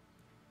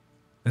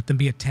 Let them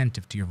be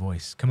attentive to your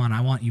voice. Come on,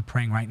 I want you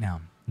praying right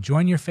now.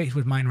 Join your faith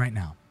with mine right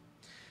now.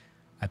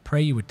 I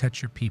pray you would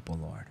touch your people,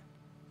 Lord.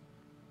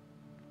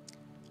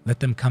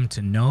 Let them come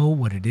to know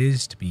what it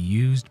is to be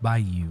used by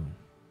you.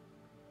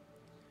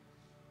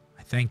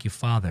 I thank you,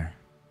 Father,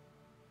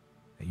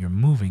 that you're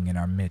moving in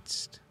our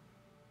midst.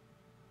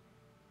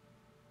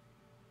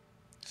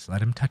 Just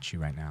let him touch you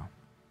right now.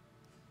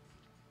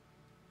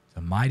 It's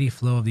a mighty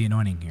flow of the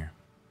anointing here.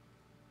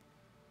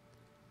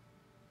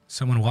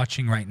 Someone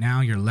watching right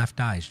now, your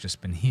left eye's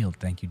just been healed.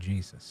 Thank you,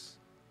 Jesus.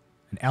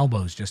 An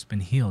elbow's just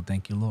been healed.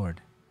 Thank you,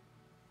 Lord.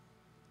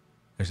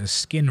 There's a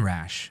skin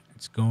rash.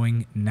 It's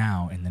going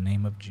now in the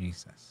name of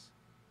Jesus.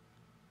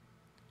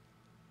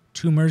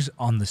 Tumors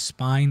on the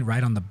spine,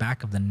 right on the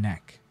back of the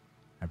neck.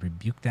 I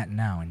rebuke that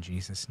now in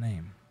Jesus'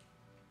 name.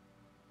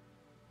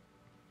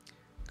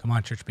 Come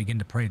on, church, begin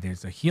to pray.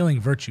 There's a healing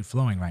virtue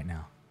flowing right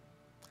now.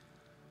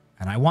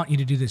 And I want you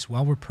to do this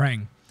while we're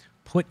praying.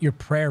 Put your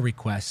prayer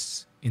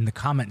requests in the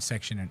comment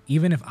section. And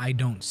even if I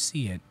don't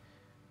see it,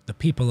 the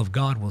people of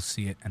God will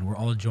see it, and we're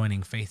all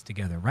joining faith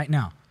together. Right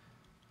now,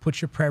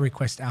 put your prayer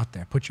request out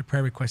there. Put your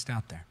prayer request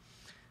out there.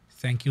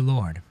 Thank you,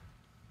 Lord.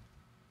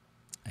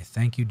 I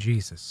thank you,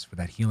 Jesus, for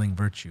that healing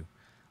virtue.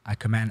 I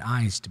command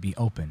eyes to be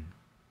open,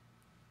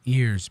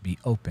 ears be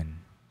open.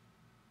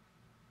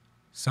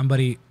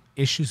 Somebody,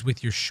 issues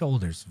with your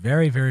shoulders,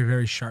 very, very,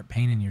 very sharp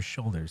pain in your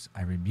shoulders.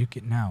 I rebuke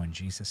it now in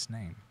Jesus'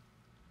 name.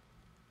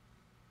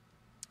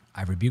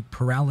 I rebuke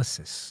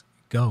paralysis.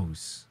 It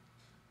goes.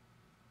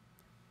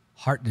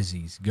 Heart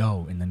disease,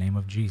 go in the name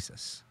of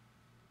Jesus.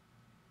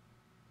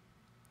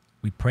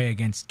 We pray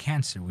against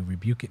cancer. We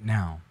rebuke it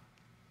now.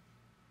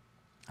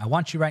 I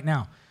want you right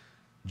now,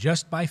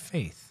 just by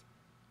faith,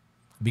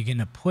 begin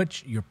to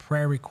put your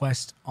prayer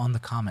request on the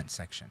comment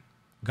section.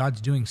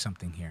 God's doing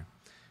something here.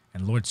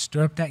 And Lord,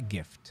 stir up that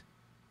gift.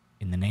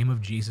 In the name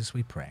of Jesus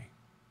we pray.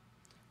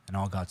 And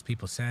all God's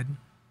people said,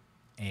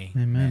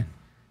 Amen.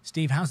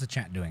 Steve, how's the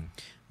chat doing?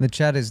 The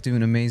chat is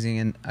doing amazing,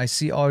 and I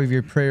see all of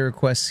your prayer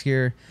requests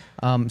here.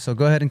 So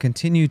go ahead and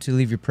continue to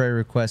leave your prayer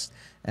requests,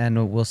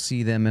 and we'll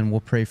see them, and we'll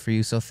pray for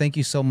you. So thank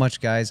you so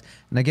much, guys.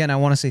 And again, I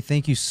want to say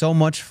thank you so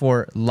much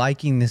for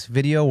liking this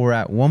video. We're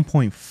at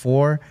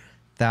 1.4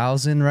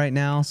 thousand right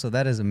now, so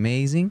that is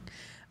amazing.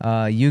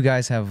 You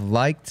guys have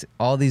liked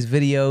all these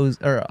videos,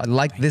 or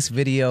liked this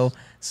video.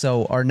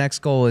 So our next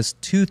goal is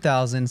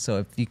 2,000. So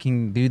if you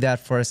can do that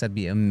for us, that'd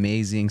be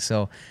amazing.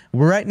 So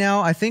we're right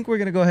now, I think we're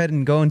going to go ahead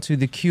and go into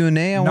the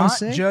Q&A, I want to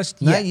say. Not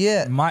just yet. Not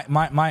yet.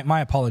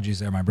 My apologies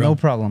there, my brother. No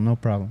problem, no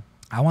problem.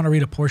 I want to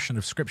read a portion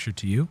of scripture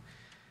to you.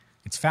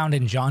 It's found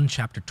in John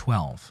chapter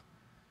 12,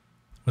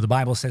 where the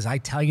Bible says, I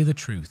tell you the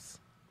truth,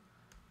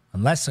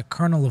 unless a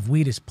kernel of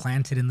wheat is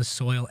planted in the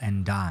soil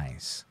and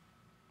dies,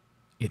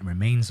 it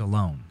remains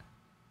alone.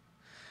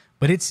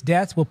 But its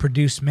death will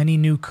produce many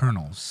new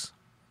kernels,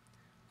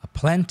 a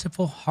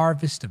plentiful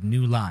harvest of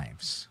new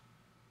lives.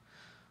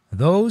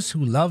 Those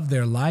who love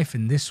their life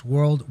in this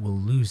world will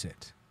lose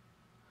it.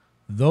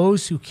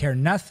 Those who care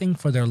nothing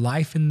for their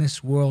life in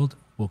this world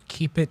will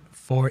keep it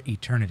for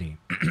eternity.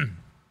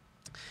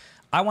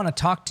 I want to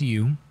talk to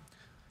you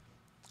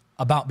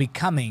about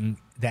becoming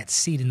that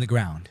seed in the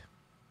ground.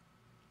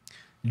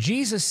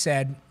 Jesus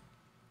said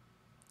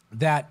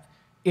that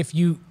if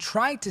you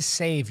try to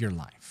save your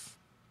life,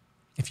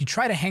 if you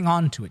try to hang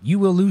on to it, you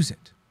will lose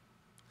it.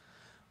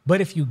 But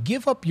if you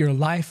give up your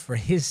life for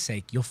his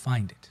sake, you'll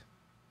find it.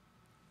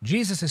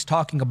 Jesus is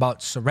talking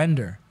about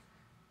surrender,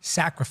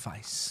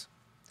 sacrifice,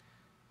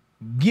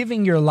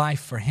 giving your life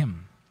for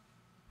him.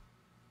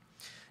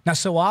 Now,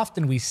 so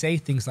often we say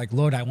things like,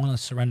 Lord, I want to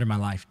surrender my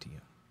life to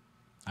you.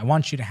 I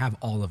want you to have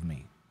all of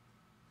me.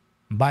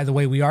 And by the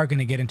way, we are going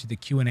to get into the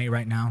Q&A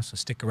right now, so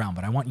stick around,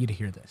 but I want you to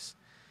hear this.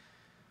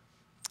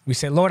 We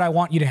say, Lord, I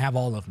want you to have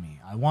all of me.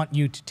 I want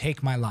you to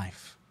take my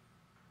life.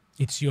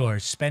 It's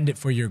yours. Spend it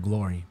for your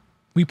glory.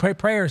 We pray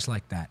prayers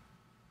like that.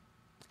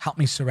 Help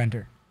me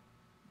surrender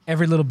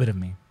every little bit of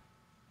me.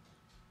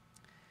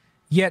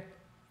 Yet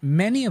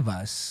many of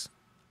us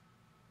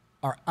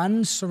are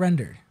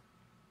unsurrendered.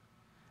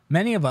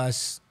 Many of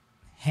us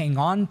hang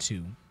on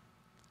to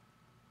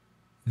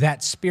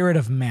that spirit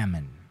of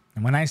mammon.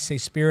 And when I say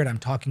spirit, I'm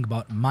talking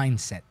about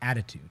mindset,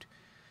 attitude.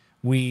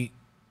 We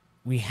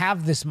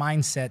have this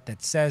mindset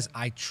that says,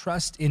 I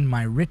trust in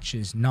my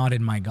riches, not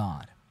in my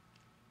God.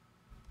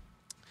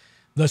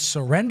 The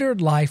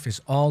surrendered life is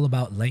all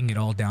about laying it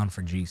all down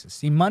for Jesus.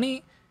 See,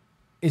 money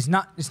is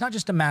it's not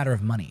just a matter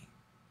of money.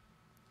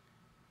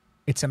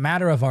 It's a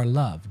matter of our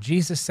love.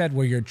 Jesus said,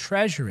 where your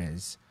treasure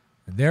is,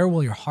 there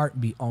will your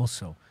heart be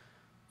also.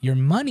 Your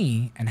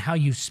money and how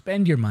you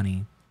spend your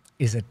money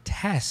is a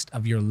test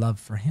of your love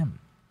for him.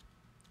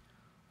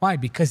 Why?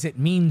 Because it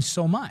means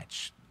so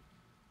much.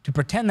 To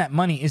pretend that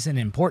money isn't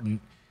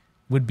important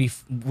would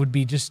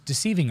be just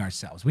deceiving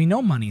ourselves. We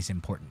know money is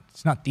important.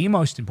 It's not the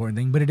most important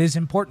thing, but it is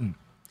important.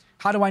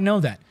 How do I know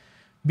that?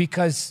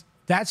 Because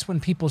that's when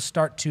people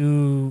start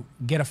to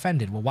get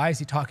offended. Well, why is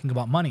he talking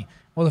about money?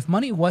 Well, if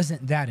money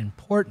wasn't that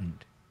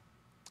important,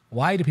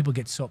 why do people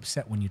get so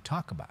upset when you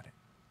talk about it?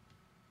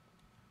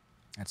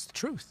 That's the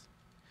truth.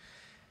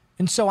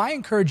 And so I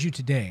encourage you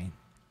today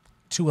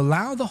to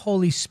allow the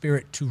Holy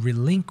Spirit to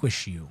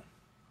relinquish you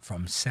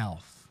from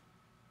self.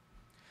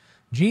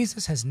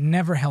 Jesus has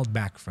never held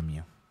back from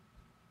you.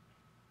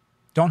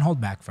 Don't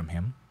hold back from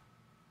him.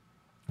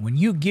 When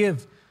you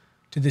give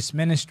to this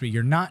ministry,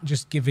 you're not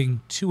just giving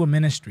to a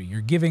ministry.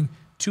 You're giving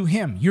to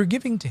him. You're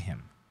giving to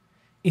him.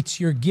 It's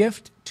your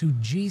gift to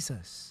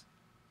Jesus,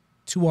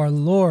 to our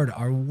Lord,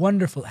 our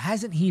wonderful.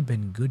 Hasn't he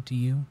been good to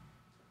you?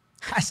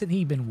 Hasn't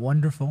he been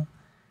wonderful?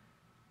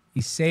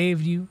 He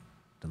saved you,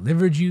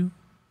 delivered you,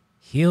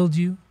 healed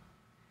you.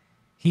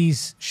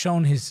 He's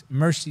shown his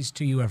mercies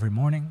to you every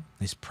morning.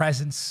 His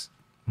presence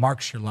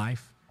marks your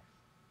life.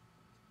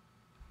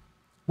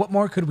 What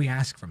more could we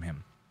ask from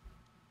him?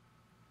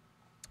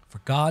 For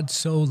God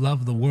so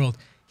loved the world,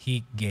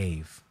 he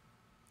gave.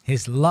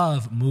 His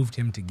love moved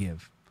him to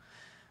give.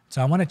 So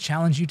I want to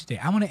challenge you today.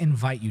 I want to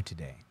invite you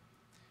today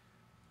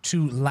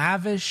to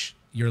lavish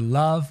your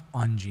love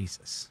on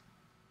Jesus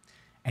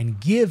and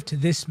give to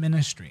this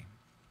ministry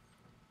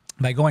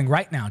by going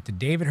right now to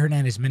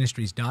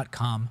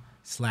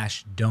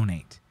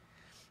davidhernandezministries.com/donate.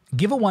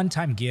 Give a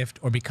one-time gift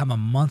or become a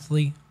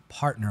monthly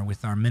partner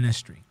with our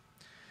ministry.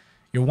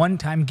 Your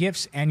one-time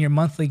gifts and your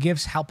monthly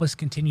gifts help us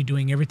continue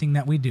doing everything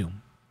that we do.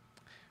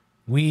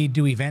 We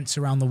do events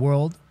around the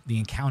world, the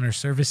encounter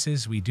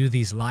services. We do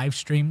these live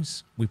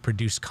streams. We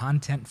produce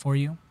content for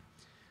you.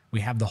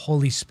 We have the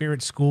Holy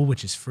Spirit School,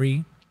 which is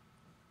free.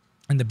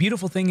 And the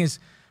beautiful thing is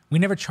we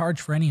never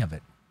charge for any of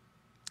it.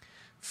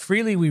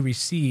 Freely we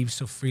receive,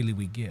 so freely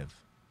we give.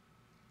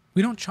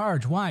 We don't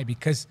charge. Why?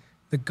 Because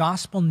the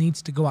gospel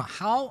needs to go out.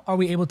 How are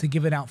we able to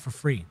give it out for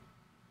free?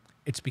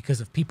 It's because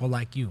of people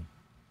like you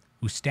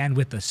who stand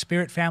with the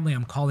Spirit family.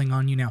 I'm calling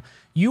on you now.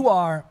 You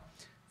are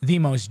the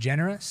most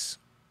generous.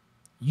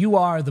 You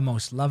are the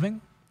most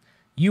loving.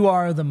 You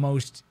are the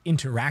most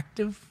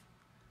interactive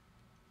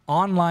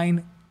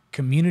online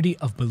community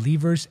of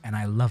believers, and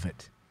I love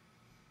it.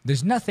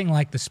 There's nothing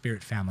like the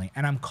Spirit family,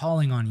 and I'm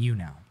calling on you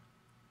now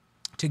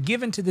to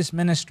give into this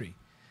ministry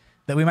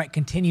that we might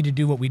continue to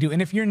do what we do.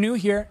 And if you're new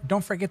here,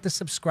 don't forget to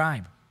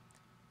subscribe.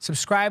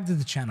 Subscribe to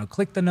the channel.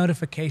 Click the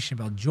notification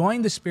bell.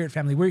 Join the Spirit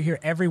family. We're here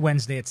every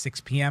Wednesday at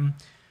 6 p.m.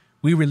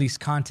 We release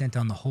content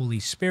on the Holy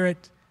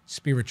Spirit,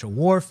 spiritual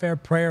warfare,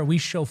 prayer. We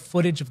show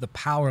footage of the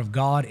power of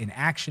God in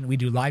action. We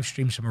do live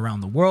streams from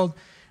around the world.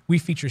 We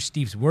feature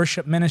Steve's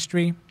worship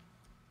ministry.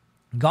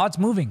 God's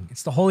moving.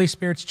 It's the Holy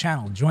Spirit's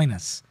channel. Join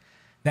us.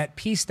 That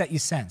peace that you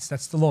sense,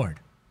 that's the Lord.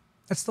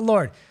 That's the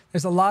Lord.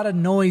 There's a lot of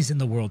noise in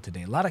the world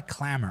today, a lot of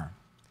clamor,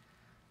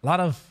 a lot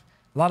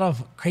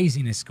of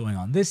craziness going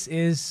on. This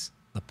is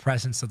the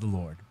presence of the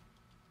Lord.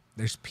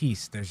 There's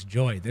peace, there's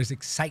joy, there's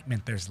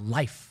excitement, there's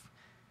life.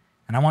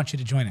 And I want you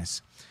to join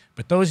us.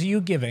 But those of you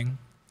giving,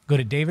 go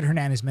to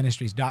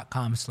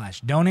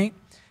davidhernandezministries.com/donate.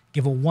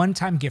 Give a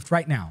one-time gift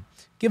right now.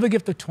 Give a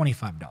gift of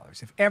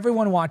 $25. If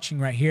everyone watching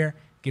right here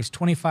gives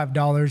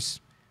 $25,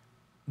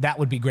 that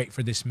would be great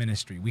for this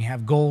ministry. We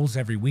have goals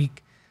every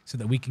week so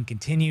that we can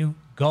continue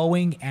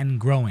going and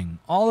growing.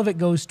 All of it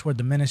goes toward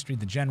the ministry,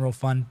 the general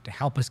fund, to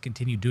help us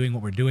continue doing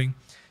what we're doing.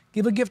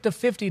 Give a gift of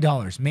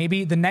 $50.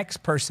 Maybe the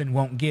next person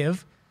won't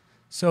give,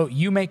 so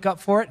you make up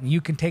for it and you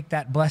can take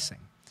that blessing.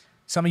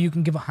 Some of you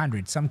can give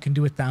 100, some can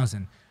do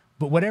 1,000.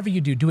 But whatever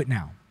you do, do it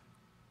now.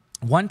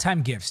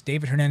 One-time gifts,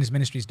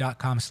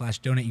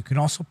 davidhernandezministries.com/donate. You can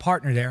also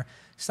partner there.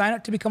 Sign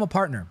up to become a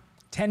partner.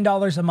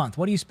 $10 a month.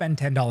 What do you spend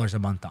 $10 a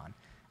month on?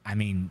 I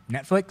mean,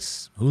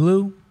 Netflix,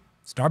 Hulu,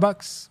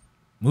 Starbucks,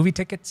 movie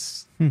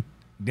tickets,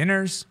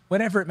 dinners,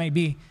 whatever it may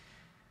be.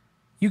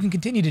 You can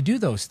continue to do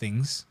those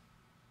things,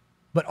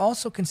 but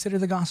also consider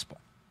the gospel.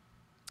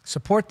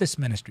 Support this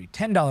ministry.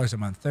 $10 a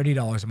month,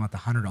 $30 a month,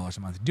 $100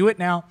 a month. Do it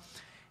now.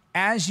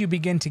 As you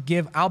begin to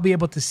give, I'll be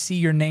able to see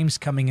your names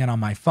coming in on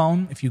my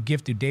phone if you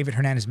give through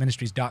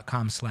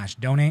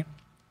davidhernandezministries.com/donate.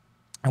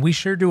 And we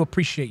sure do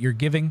appreciate your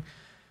giving.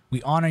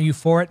 We honor you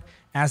for it.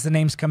 As the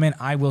names come in,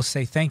 I will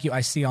say thank you.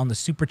 I see on the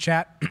super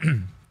chat,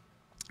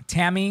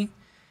 Tammy,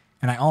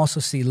 and I also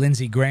see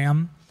Lindsey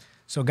Graham.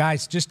 So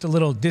guys, just a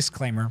little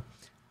disclaimer.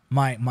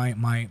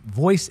 My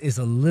voice is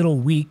a little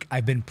weak.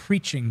 I've been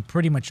preaching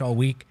pretty much all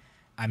week.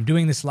 I'm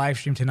doing this live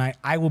stream tonight.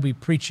 I will be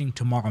preaching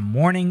tomorrow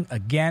morning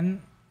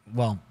again.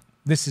 Well,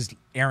 this is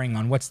airing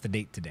on, what's the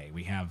date today?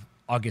 We have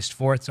August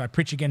 4th. So I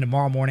preach again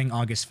tomorrow morning,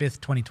 August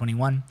 5th,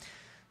 2021.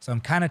 So I'm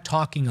kind of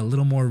talking a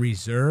little more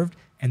reserved.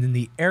 And then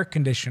the air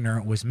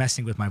conditioner was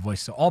messing with my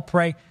voice. So I'll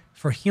pray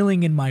for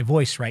healing in my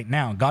voice right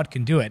now. God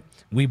can do it.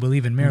 We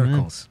believe in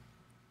miracles.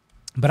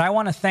 But I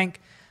want to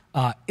thank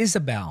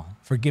Isabel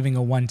for giving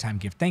a one-time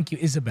gift. Thank you,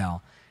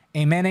 Isabel.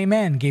 Amen,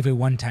 amen, gave a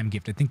one-time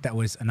gift. I think that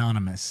was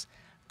anonymous.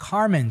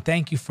 Carmen,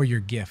 thank you for your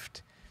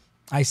gift.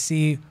 I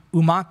see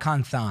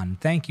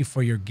Umakanthan, thank you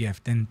for your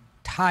gift. And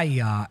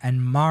Taya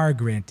and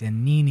Margaret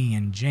and Nini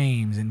and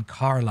James and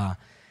Carla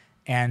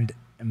and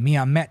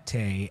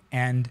Miamete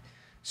and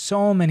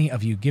so many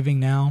of you giving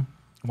now.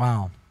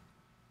 Wow.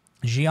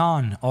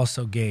 Gian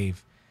also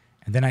gave.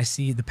 And then I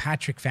see the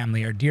Patrick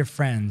family, our dear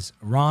friends.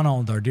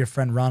 Ronald, our dear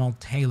friend Ronald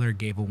Taylor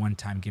gave a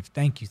one-time gift.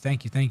 Thank you,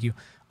 thank you, thank you.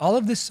 All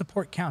of this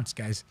support counts,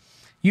 guys.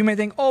 You may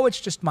think, oh,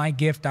 it's just my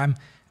gift.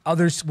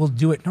 Others will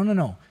do it. No, no,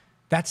 no.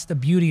 That's the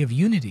beauty of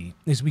unity,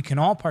 is we can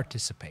all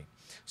participate.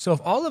 So if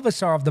all of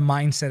us are of the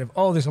mindset of,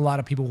 oh, there's a lot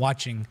of people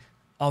watching,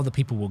 all the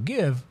people will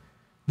give,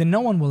 then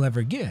no one will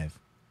ever give.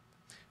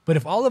 But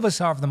if all of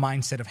us are of the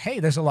mindset of, hey,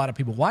 there's a lot of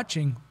people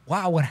watching,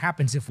 wow, what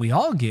happens if we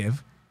all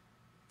give?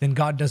 Then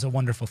God does a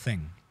wonderful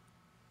thing.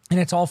 And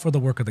it's all for the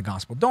work of the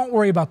gospel. Don't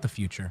worry about the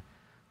future.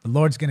 The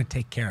Lord's going to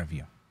take care of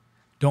you.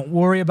 Don't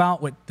worry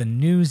about what the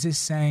news is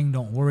saying.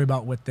 Don't worry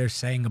about what they're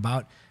saying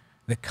about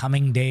the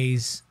coming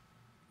days.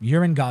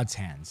 You're in God's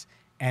hands.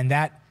 And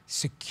that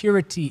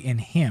security in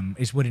Him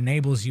is what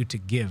enables you to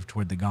give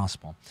toward the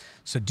gospel.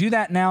 So do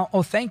that now.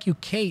 Oh, thank you,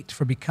 Kate,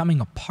 for becoming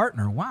a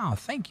partner. Wow,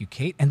 thank you,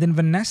 Kate. And then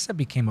Vanessa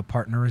became a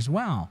partner as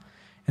well.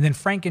 And then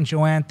Frank and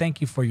Joanne,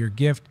 thank you for your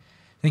gift.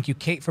 Thank you,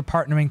 Kate, for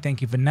partnering.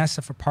 Thank you,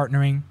 Vanessa, for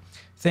partnering.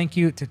 Thank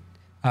you to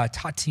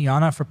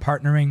Tatiana for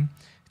partnering.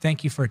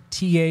 Thank you for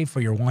TA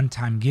for your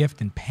one-time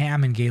gift, and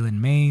Pam and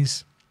Galen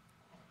Mays.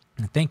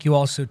 And thank you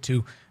also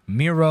to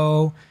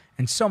Miro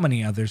and so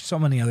many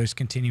others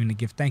continuing to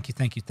give. Thank you,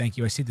 thank you, thank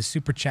you. I see the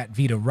super chat,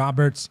 Vita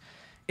Roberts.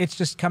 it's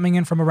just coming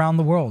in from around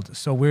the world.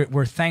 So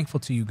we're thankful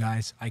to you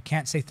guys. I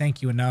can't say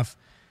thank you enough.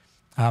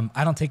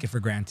 I don't take it for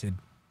granted.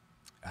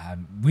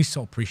 We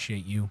so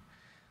appreciate you.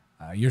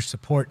 Your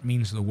support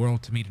means the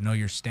world to me, to know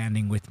you're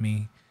standing with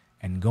me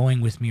and going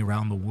with me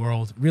around the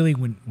world. Really,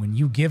 when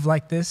you give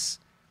like this,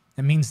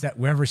 it means that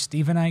wherever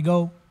Steve and I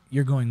go,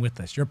 you're going with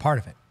us. You're a part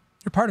of it.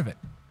 You're part of it.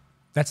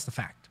 That's the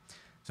fact.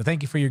 So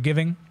thank you for your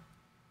giving.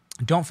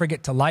 Don't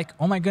forget to like.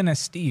 Oh my goodness,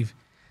 Steve,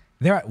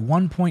 they're at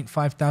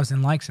 1.5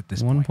 thousand likes at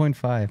this point.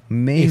 1.5.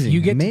 Amazing. If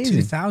you get to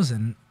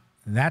 2,000,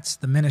 that's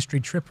the ministry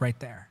trip right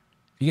there.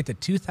 If you get to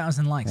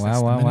 2,000 likes, that's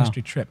the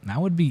ministry trip.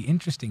 That would be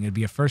interesting. It'd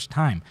be a first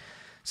time.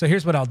 So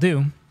here's what I'll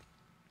do.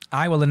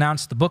 I will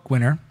announce the book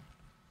winner,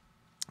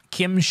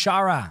 Kim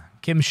Shara.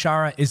 Kim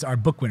Shara is our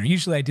book winner.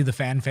 Usually I do the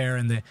fanfare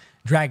and the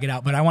drag it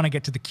out, but I want to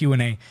get to the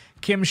Q&A.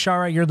 Kim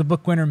Shara, you're the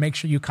book winner. Make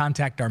sure you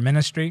contact our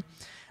ministry.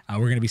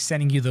 We're going to be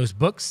sending you those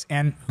books.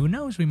 And who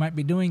knows, we might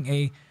be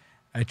doing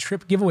a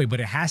trip giveaway, but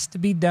it has to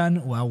be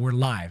done while we're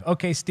live.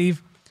 Okay,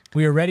 Steve,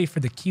 we are ready for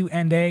the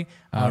Q&A.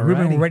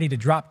 Ruben, we're ready to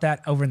drop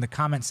that over in the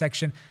comment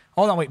section.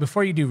 Hold on, wait,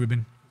 before you do,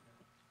 Ruben.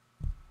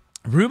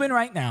 Ruben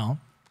right now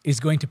is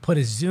going to put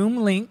a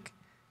Zoom link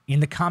in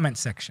the comment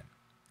section.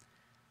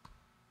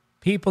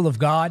 People of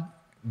God,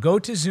 go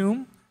to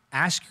Zoom,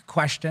 ask your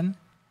question,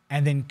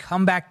 and then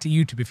come back to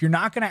YouTube. If you're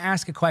not going to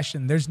ask a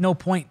question, there's no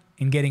point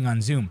in getting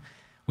on Zoom.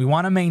 We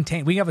want to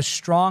maintain, we have a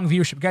strong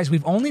viewership. Guys,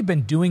 we've only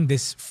been doing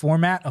this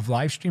format of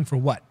live stream for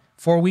what,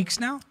 4 weeks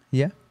now?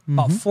 Yeah. Mm-hmm.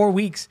 About 4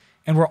 weeks.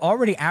 And we're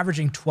already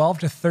averaging 12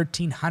 to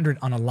 1,300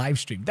 on a live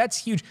stream. That's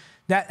huge.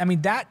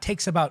 That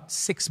takes about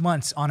 6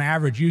 months on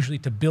average usually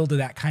to build to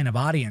that kind of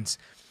audience.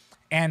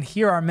 And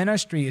here our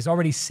ministry is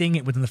already seeing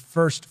it within the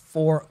first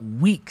 4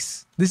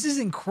 weeks. This is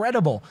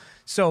incredible.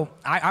 So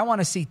I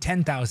want to see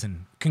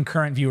 10,000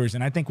 concurrent viewers,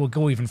 and I think we'll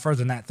go even further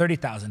than that,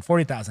 30,000,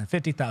 40,000,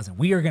 50,000.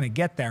 We are going to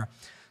get there.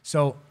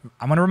 So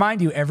I'm going to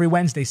remind you, every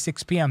Wednesday,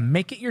 6 p.m.,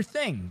 make it your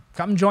thing.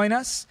 Come join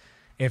us.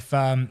 If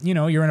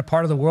you're in a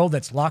part of the world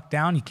that's locked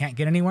down, you can't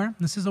get anywhere,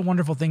 this is a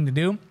wonderful thing to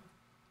do.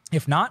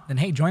 If not, then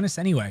hey, join us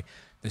anyway.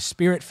 The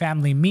Spirit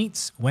Family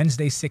meets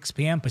Wednesday, 6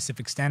 p.m.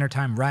 Pacific Standard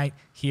Time right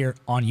here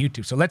on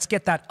YouTube. So let's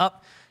get that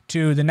up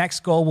to the next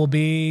goal will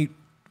be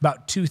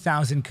about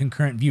 2,000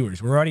 concurrent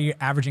viewers. We're already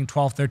averaging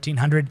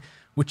 1,300,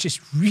 which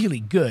is really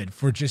good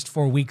for just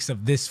 4 weeks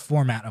of this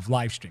format of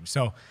live stream.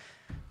 So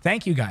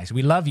thank you guys.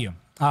 We love you.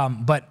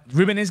 But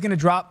Ruben is going to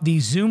drop the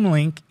Zoom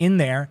link in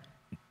there.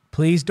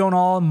 Please don't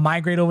all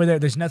migrate over there.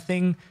 There's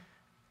nothing...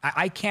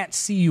 I can't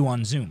see you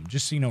on Zoom.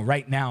 Just so you know,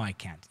 right now I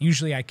can't.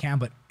 Usually I can,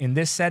 but in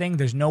this setting,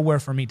 there's nowhere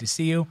for me to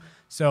see you.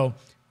 So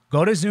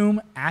go to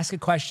Zoom, ask a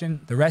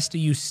question. The rest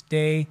of you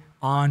stay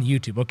on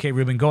YouTube. Okay,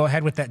 Ruben, go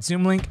ahead with that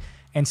Zoom link.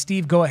 And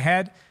Steve, go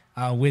ahead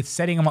with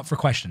setting them up for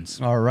questions.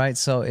 All right.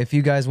 So if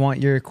you guys want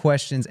your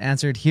questions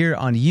answered here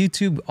on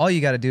YouTube, all you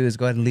got to do is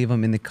go ahead and leave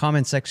them in the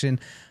comment section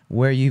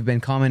where you've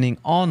been commenting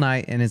all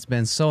night. And it's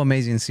been so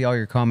amazing to see all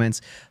your comments.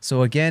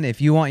 So again,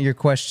 if you want your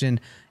question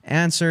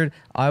answered,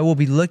 I will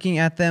be looking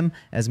at them,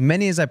 as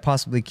many as I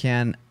possibly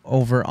can,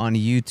 over on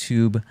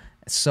YouTube.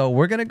 So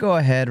we're going to go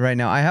ahead right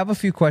now. I have a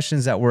few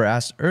questions that were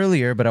asked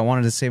earlier, but I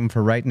wanted to save them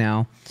for right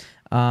now.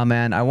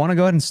 And I want to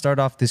go ahead and start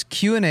off this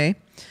Q&A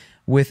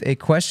with a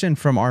question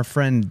from our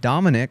friend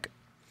Dominic.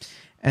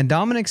 And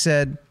Dominic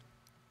said,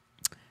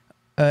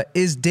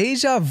 is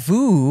deja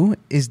vu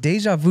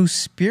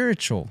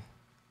spiritual?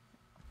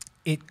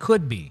 It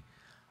could be.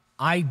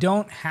 I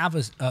don't have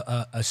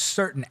a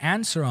certain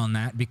answer on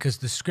that because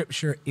the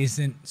scripture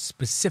isn't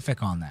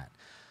specific on that.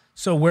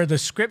 So where the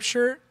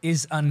scripture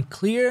is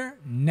unclear,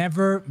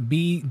 never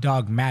be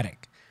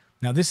dogmatic.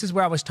 Now, this is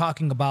where I was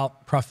talking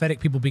about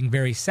prophetic people being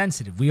very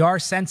sensitive. We are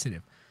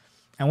sensitive.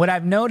 And what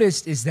I've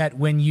noticed is that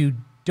when you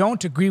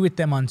don't agree with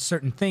them on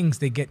certain things,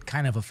 they get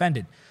kind of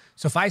offended.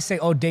 So if I say,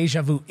 oh,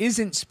 deja vu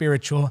isn't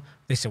spiritual,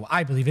 they say, well,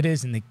 I believe it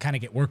is, and they kind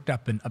of get worked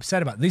up and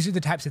upset about it. These are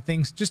the types of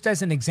things, just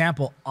as an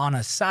example, on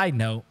a side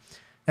note,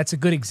 that's a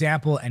good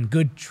example and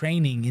good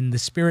training in the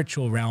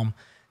spiritual realm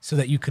so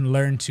that you can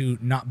learn to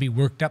not be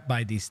worked up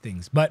by these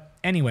things. But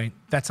anyway,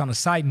 that's on a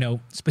side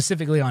note,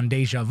 specifically on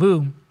deja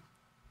vu.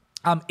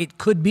 It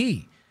could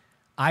be.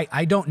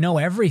 I don't know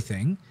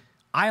everything.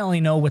 I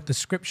only know what the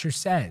scripture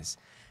says.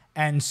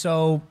 And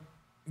so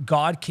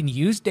God can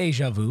use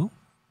deja vu.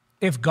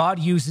 If God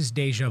uses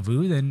deja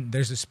vu, then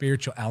there's a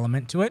spiritual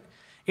element to it.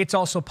 It's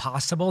also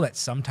possible that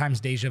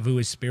sometimes deja vu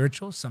is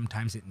spiritual,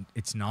 sometimes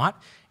it's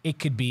not. It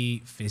could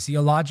be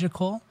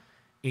physiological.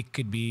 It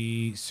could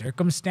be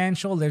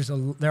circumstantial.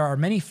 There are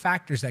many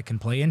factors that can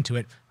play into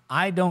it.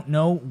 I don't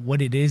know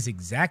what it is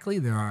exactly.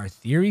 There are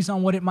theories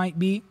on what it might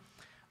be.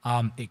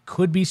 It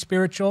could be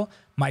spiritual.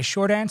 My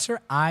short answer,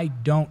 I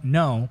don't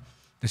know.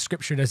 The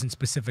scripture doesn't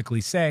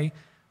specifically say.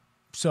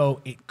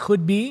 So it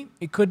could be,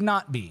 it could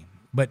not be.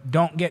 But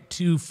don't get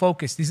too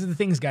focused. These are the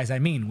things, guys, I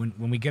mean,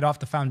 when we get off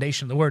the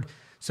foundation of the word.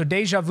 So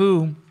deja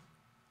vu,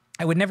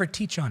 I would never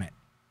teach on it.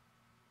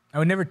 I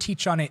would never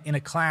teach on it in a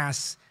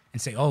class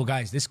and say, oh,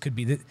 guys, this could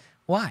be this.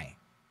 Why?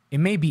 It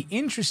may be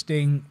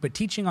interesting, but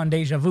teaching on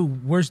deja vu,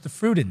 where's the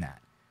fruit in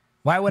that?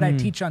 Why would I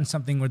teach on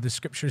something where the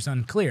scripture is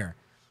unclear?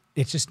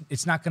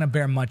 It's not going to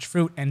bear much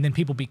fruit. And then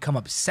people become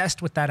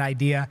obsessed with that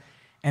idea,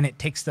 and it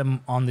takes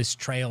them on this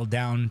trail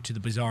down to the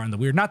bizarre and the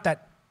weird. Not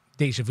that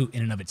deja vu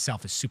in and of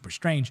itself is super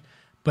strange,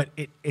 but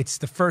it's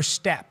the first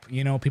step.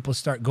 You know, people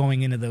start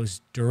going into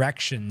those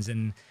directions,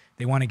 and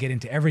they want to get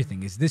into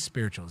everything. Is this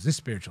spiritual? Is this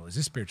spiritual? Is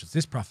this spiritual? Is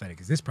this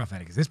prophetic? Is this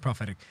prophetic? Is this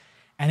prophetic?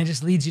 And it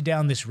just leads you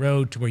down this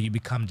road to where you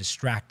become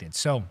distracted.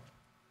 So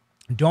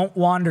don't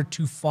wander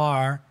too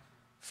far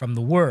from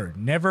the word.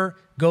 Never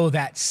go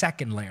that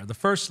second layer. The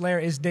first layer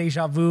is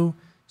deja vu,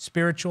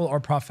 spiritual or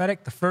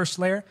prophetic. The first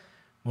layer,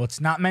 well, it's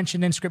not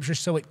mentioned in scripture,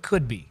 so it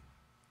could be.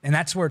 And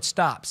that's where it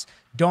stops.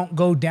 Don't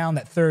go down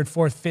that third,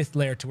 fourth, fifth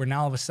layer to where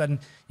now all of a sudden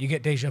you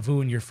get deja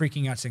vu and you're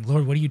freaking out saying,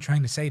 Lord, what are you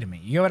trying to say to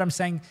me? You know what I'm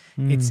saying?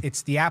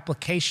 It's the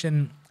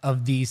application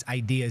of these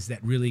ideas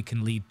that really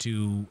can lead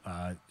to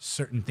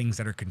certain things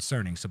that are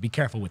concerning. So be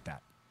careful with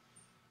that.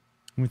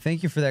 Well,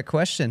 thank you for that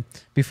question.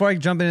 Before I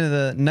jump into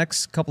the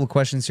next couple of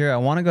questions here, I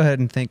want to go ahead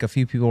and thank a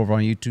few people over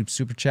on YouTube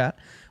Super Chat.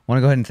 I want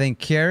to go ahead and thank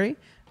Carrie.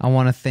 I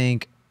want to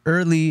thank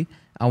Early.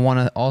 I want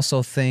to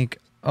also thank,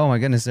 oh my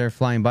goodness, they're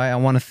flying by. I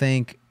want to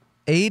thank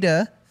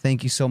Ada.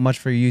 Thank you so much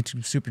for your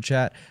YouTube Super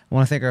Chat. I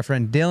want to thank our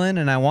friend Dylan,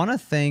 and I want to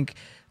thank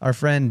our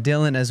friend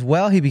Dylan as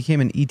well. He became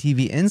an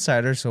ETV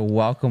insider, so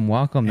welcome,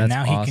 welcome. And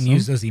That's now awesome. he can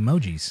use those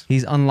emojis.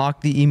 He's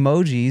unlocked the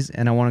emojis,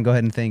 and I want to go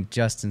ahead and thank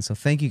Justin. So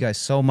thank you guys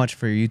so much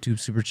for your YouTube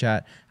Super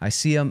Chat. I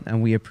see them,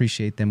 and we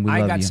appreciate them. We love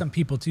you. I got some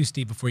people too,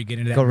 Steve, before you get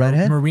into that. Go right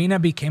ahead. Marina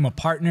became a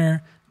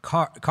partner.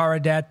 Cara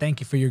Dad, thank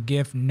you for your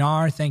gift.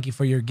 Nar, thank you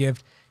for your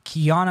gift.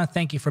 Kiana,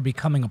 thank you for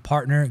becoming a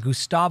partner.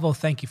 Gustavo,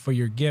 thank you for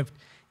your gift.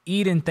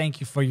 Eden,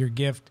 thank you for your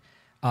gift.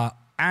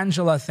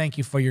 Angela, thank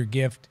you for your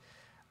gift.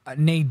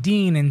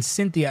 Nadine and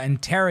Cynthia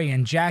and Terry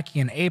and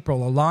Jackie and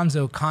April,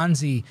 Alonzo,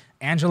 Kanzi,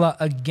 Angela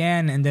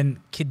again, and then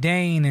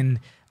Kidane,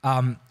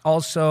 and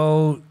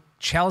also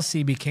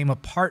Chelsea became a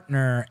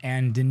partner,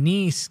 and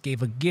Denise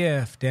gave a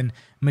gift, and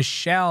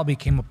Michelle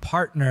became a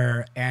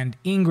partner, and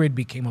Ingrid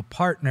became a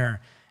partner,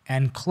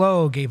 and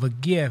Chloe gave a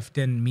gift,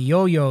 and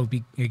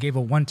Mioyo gave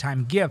a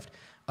one-time gift.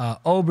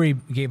 Aubrey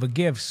gave a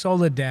gift.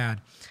 Soledad.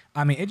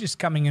 I mean, it's just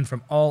coming in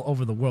from all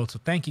over the world. So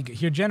thank you.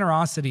 Your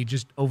generosity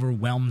just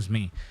overwhelms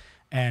me.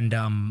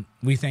 And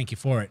we thank you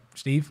for it.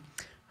 Steve?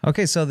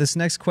 Okay, so this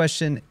next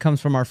question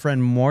comes from our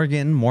friend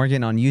Morgan.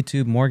 Morgan on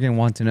YouTube. Morgan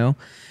wants to know,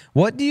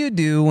 what do you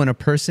do when a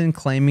person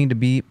claiming to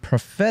be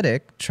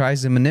prophetic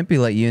tries to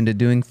manipulate you into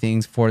doing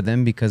things for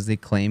them because they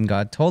claim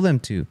God told them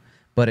to,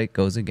 but it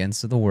goes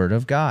against the word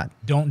of God?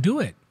 Don't do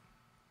it.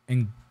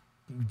 And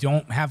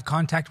don't have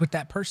contact with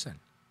that person.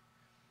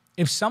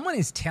 If someone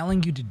is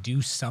telling you to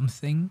do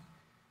something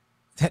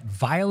that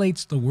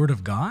violates the word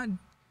of God,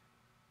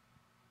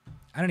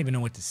 I don't even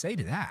know what to say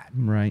to that.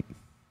 Right.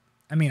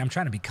 I mean, I'm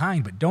trying to be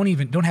kind, but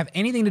don't have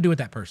anything to do with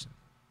that person.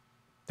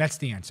 That's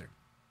the answer.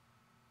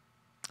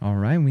 All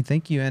right, we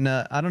thank you. And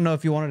I don't know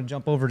if you wanted to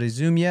jump over to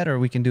Zoom yet, or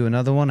we can do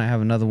another one. I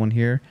have another one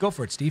here. Go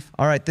for it, Steve.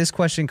 All right, this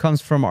question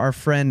comes from our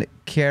friend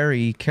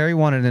Carrie. Carrie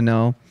wanted to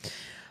know,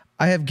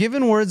 I have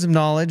given words of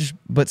knowledge,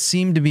 but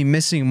seem to be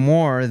missing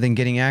more than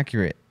getting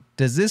accurate.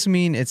 Does this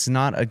mean it's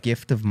not a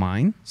gift of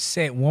mine?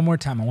 Say it one more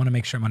time. I want to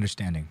make sure I'm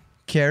understanding.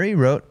 Carrie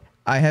wrote,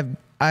 I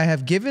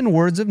have given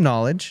words of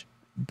knowledge,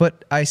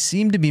 but I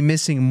seem to be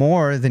missing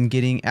more than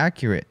getting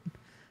accurate.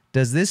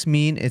 Does this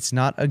mean it's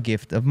not a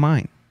gift of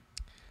mine?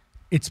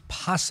 It's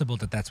possible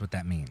that that's what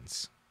that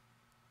means.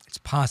 It's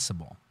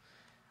possible.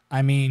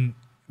 I mean,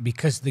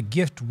 because the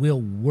gift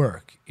will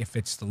work if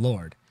it's the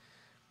Lord.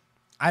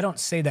 I don't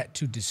say that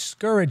to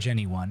discourage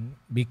anyone,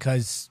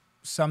 because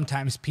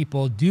sometimes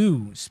people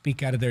do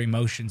speak out of their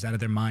emotions, out of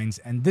their minds,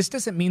 and this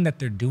doesn't mean that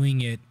they're doing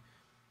it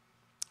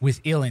with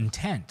ill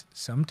intent.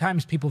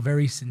 Sometimes people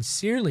very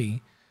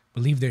sincerely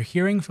believe they're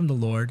hearing from the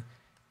Lord,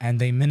 and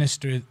they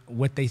minister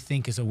what they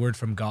think is a word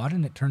from God,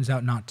 and it turns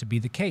out not to be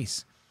the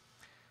case.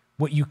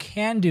 What you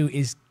can do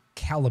is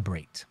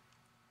calibrate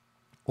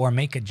or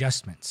make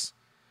adjustments.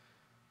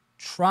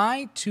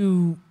 Try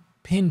to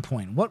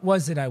pinpoint what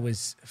was it I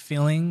was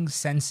feeling,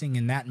 sensing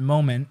in that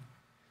moment,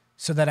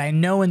 so that I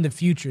know in the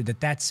future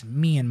that that's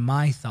me and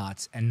my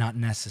thoughts and not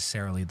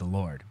necessarily the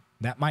Lord.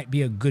 That might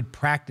be a good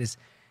practice.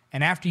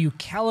 And after you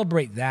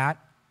calibrate that,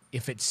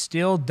 if it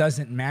still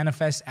doesn't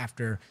manifest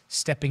after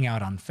stepping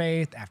out on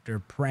faith, after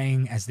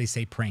praying, as they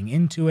say, praying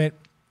into it,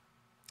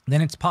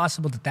 then it's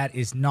possible that that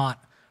is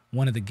not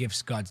one of the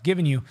gifts God's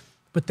given you.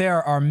 But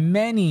there are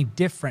many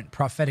different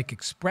prophetic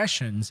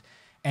expressions,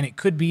 and it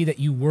could be that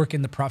you work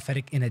in the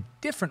prophetic in a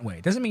different way.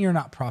 It doesn't mean you're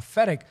not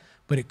prophetic,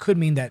 but it could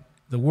mean that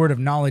the word of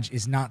knowledge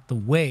is not the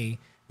way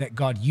that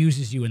God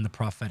uses you in the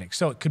prophetic.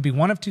 So it could be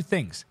one of two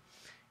things.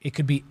 It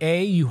could be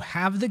A, you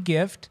have the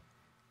gift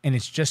and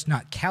it's just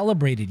not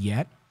calibrated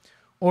yet,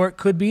 or it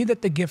could be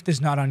that the gift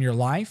is not on your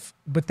life,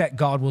 but that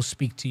God will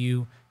speak to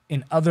you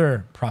in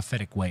other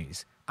prophetic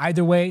ways.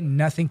 Either way,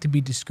 nothing to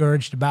be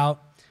discouraged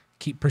about.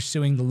 Keep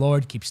pursuing the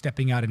Lord, keep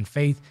stepping out in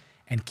faith,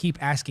 and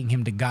keep asking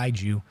him to guide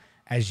you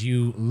as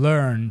you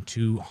learn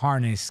to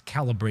harness,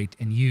 calibrate,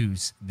 and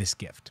use this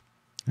gift.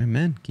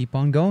 Amen. Keep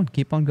on going.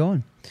 Keep on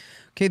going.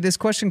 Okay, this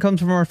question comes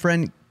from our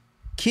friend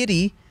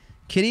Kitty.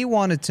 Kitty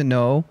wanted to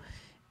know,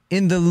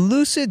 in the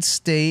lucid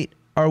state,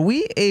 are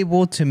we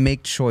able to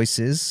make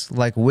choices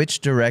like which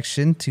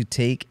direction to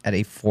take at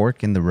a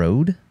fork in the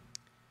road?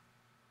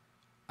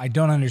 I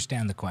don't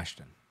understand the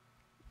question.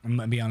 I'm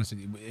going to be honest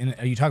with you.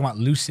 Are you talking about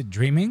lucid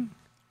dreaming?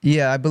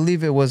 Yeah, I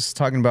believe it was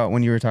talking about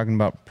when you were talking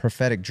about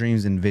prophetic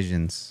dreams and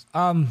visions.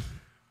 You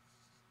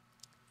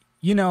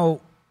know,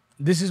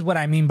 this is what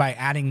I mean by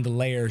adding the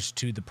layers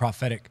to the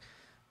prophetic.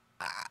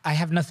 I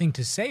have nothing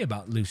to say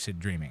about lucid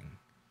dreaming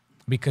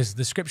because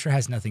the scripture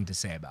has nothing to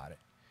say about it.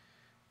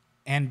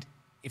 And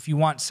if you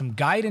want some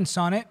guidance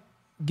on it,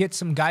 get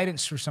some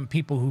guidance from some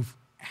people who've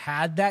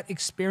had that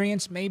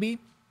experience maybe.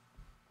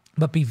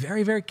 But be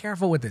very, very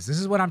careful with this. This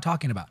is what I'm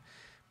talking about.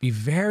 Be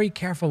very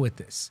careful with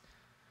this.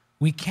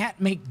 We can't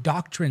make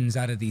doctrines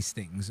out of these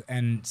things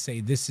and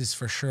say this is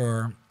for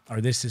sure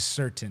or this is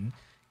certain.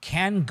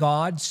 Can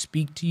God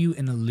speak to you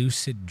in a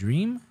lucid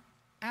dream?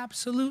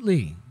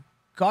 Absolutely.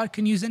 God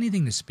can use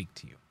anything to speak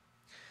to you.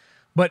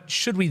 But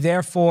should we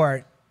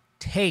therefore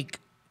take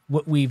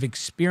what we've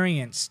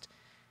experienced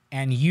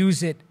and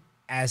use it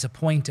as a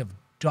point of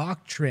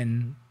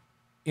doctrine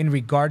in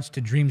regards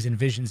to dreams and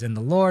visions in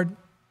the Lord?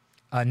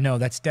 No,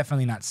 that's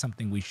definitely not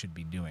something we should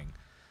be doing.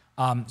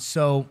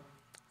 So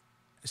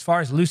as far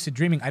as lucid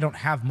dreaming, I don't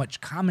have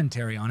much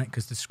commentary on it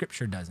because the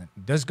scripture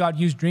doesn't. Does God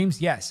use dreams?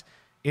 Yes.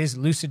 Is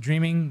lucid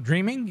dreaming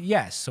dreaming?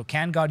 Yes. So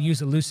can God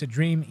use a lucid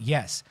dream?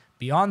 Yes.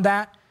 Beyond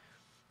that,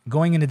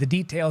 going into the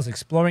details,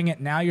 exploring it,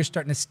 now you're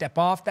starting to step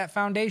off that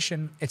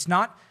foundation. It's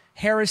not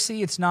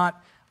heresy. It's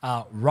not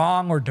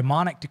wrong or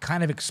demonic to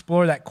kind of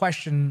explore that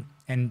question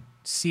and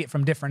see it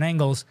from different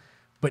angles,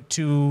 but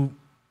to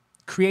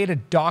create a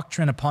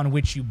doctrine upon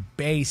which you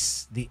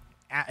base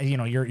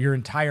your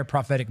entire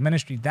prophetic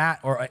ministry, that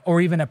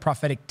or even a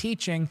prophetic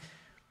teaching,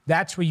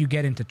 that's where you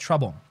get into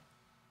trouble.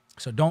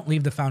 So don't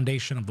leave the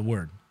foundation of the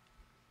word.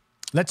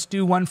 Let's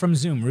do one from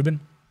Zoom,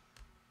 Ruben.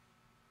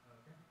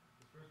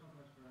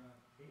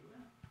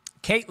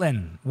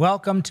 Caitlin,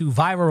 welcome to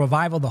Viral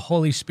Revival, the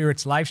Holy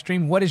Spirit's live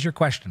stream. What is your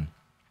question?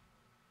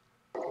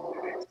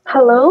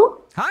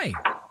 Hello? Hi.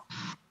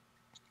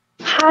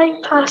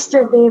 Hi,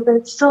 Pastor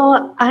David.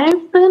 So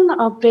I've been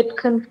a bit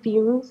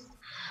confused.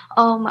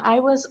 I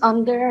was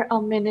under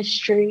a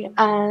ministry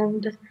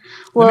and,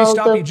 well, let me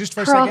stop you just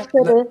for a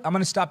second. I'm going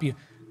to stop you.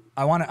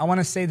 I want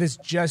to say this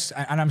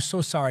and I'm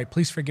so sorry.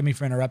 Please forgive me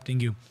for interrupting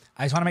you.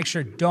 I just want to make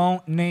sure,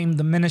 don't name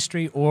the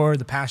ministry or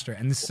the pastor.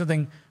 And this is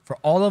something for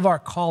all of our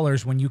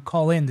callers. When you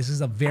call in, this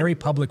is a very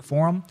public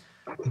forum.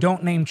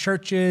 Don't name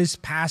churches,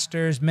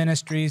 pastors,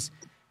 ministries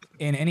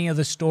in any of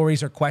the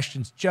stories or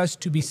questions,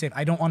 just to be safe.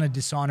 I don't want to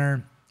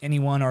dishonor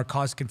anyone or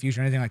cause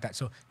confusion or anything like that.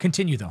 So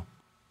continue, though.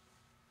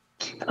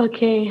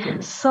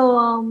 Okay,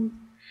 so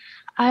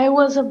I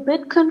was a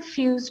bit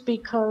confused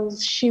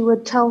because she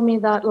would tell me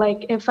that,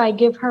 like, if I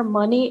give her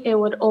money, it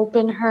would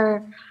open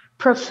her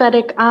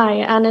prophetic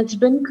eye. And it's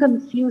been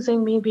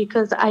confusing me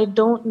because I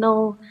don't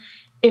know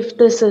if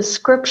this is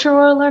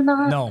scriptural or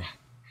not. No.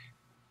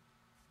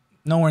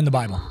 Nowhere in the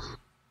Bible.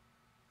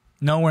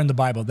 Nowhere in the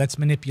Bible. That's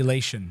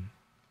manipulation.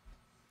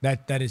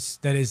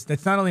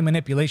 That's not only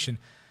manipulation.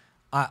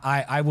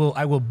 I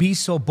will be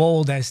so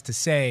bold as to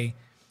say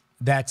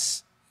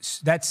that's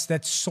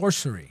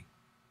sorcery.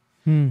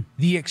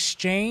 The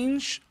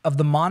exchange of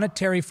the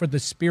monetary for the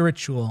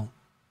spiritual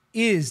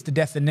is the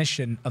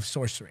definition of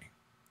sorcery.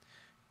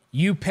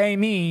 You pay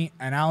me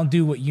and I'll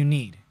do what you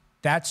need.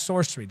 That's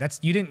sorcery.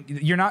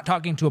 You're not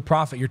talking to a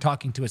prophet, you're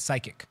talking to a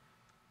psychic.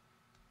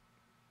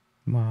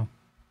 Wow.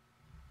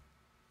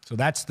 So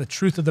that's the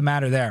truth of the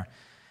matter there.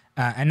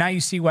 And now you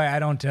see why I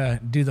don't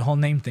do the whole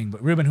name thing.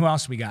 But Ruben, who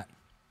else we got?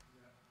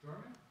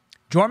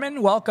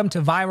 Jorman, welcome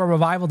to Viral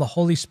Revival, the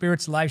Holy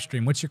Spirit's live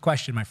stream. What's your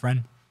question, my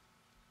friend?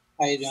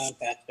 How you doing,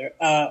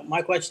 Pastor?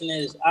 My question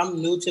is,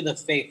 I'm new to the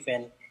faith,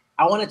 and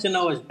I wanted to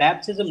know, is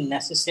baptism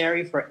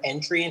necessary for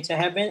entry into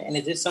heaven? And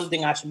is this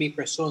something I should be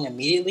pursuing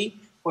immediately,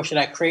 or should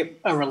I create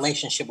a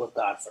relationship with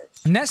God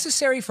first?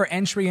 Necessary for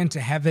entry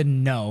into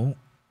heaven, no,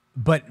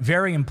 but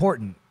very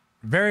important.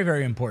 Very,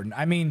 very important.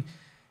 I mean,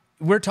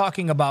 we're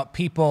talking about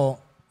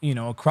people,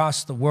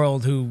 across the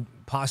world who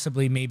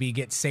possibly maybe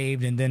get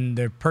saved and then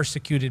they're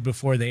persecuted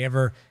before they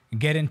ever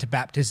get into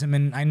baptism.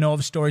 And I know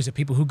of stories of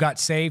people who got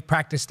saved,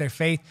 practiced their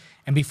faith,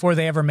 and before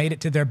they ever made it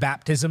to their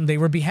baptism, they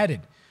were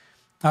beheaded.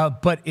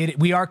 But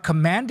we are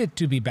commanded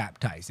to be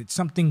baptized. It's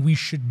something we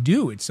should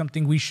do. It's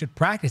something we should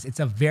practice. It's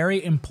a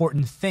very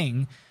important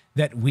thing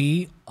that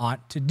we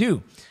ought to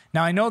do.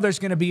 Now, I know there's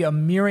going to be a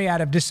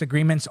myriad of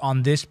disagreements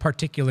on this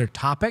particular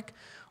topic,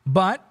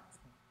 but,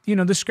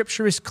 the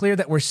scripture is clear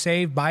that we're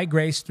saved by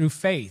grace through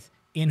faith.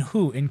 In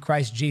who? In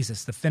Christ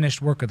Jesus, the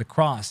finished work of the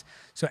cross.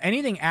 So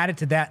anything added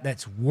to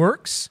that's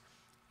works,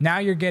 now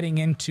you're getting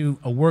into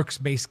a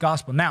works-based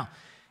gospel. Now,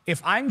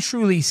 if I'm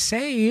truly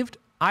saved,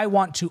 I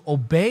want to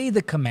obey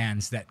the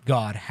commands that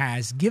God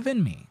has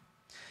given me.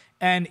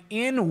 And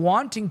in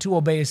wanting to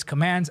obey his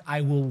commands,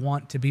 I will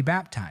want to be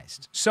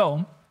baptized.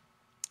 So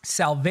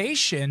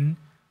salvation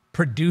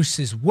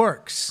produces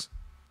works,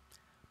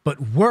 but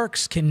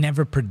works can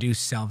never produce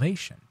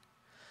salvation.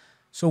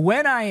 So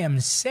when I am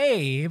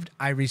saved,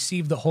 I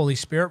receive the Holy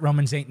Spirit.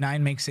 Romans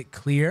 8:9 makes it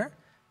clear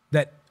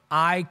that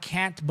I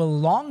can't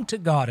belong to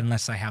God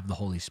unless I have the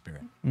Holy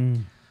Spirit.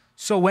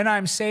 So when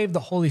I'm saved, the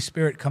Holy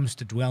Spirit comes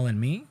to dwell in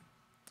me,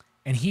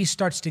 and he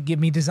starts to give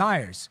me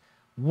desires.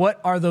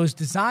 What are those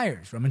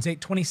desires? Romans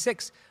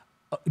 8:26.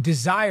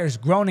 Desires,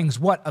 groanings,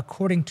 what?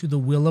 According to the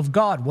will of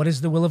God. What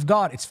is the will of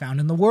God? It's found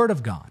in the Word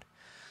of God.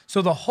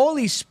 So the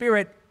Holy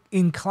Spirit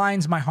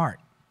inclines my heart.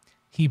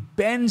 He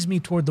bends me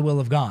toward the will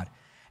of God.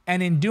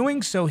 And in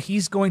doing so,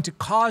 he's going to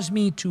cause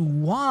me to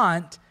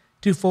want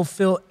to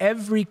fulfill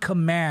every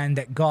command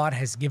that God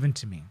has given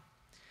to me.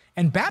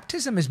 And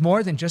baptism is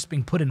more than just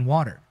being put in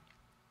water.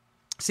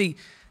 See,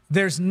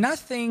 there's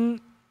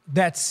nothing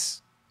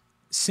that's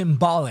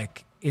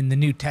symbolic in the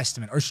New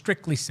Testament, or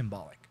strictly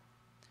symbolic.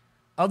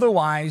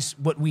 Otherwise,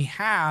 what we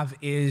have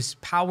is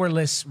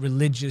powerless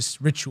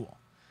religious ritual.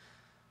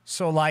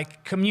 So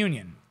like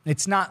communion,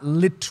 it's not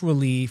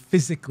literally,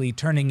 physically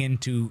turning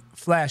into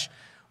flesh,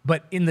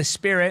 but in the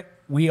Spirit,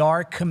 we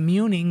are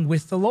communing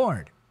with the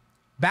Lord.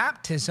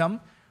 Baptism,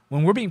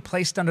 when we're being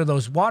placed under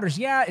those waters,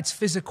 yeah, it's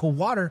physical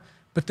water,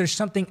 but there's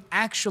something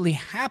actually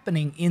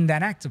happening in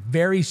that act, a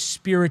very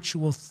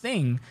spiritual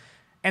thing.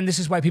 And this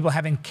is why people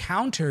have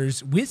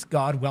encounters with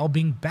God while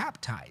being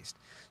baptized.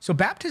 So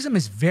baptism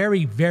is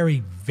very, very,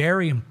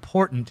 very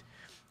important.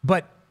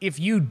 But if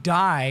you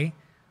die,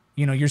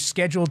 you know, you're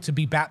scheduled to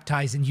be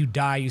baptized and you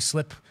die, you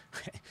slip,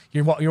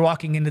 you're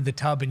walking into the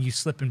tub and you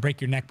slip and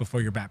break your neck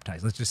before you're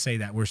baptized. Let's just say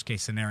that worst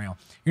case scenario.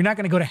 You're not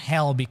going to go to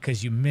hell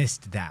because you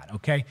missed that,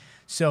 okay?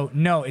 So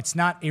no, it's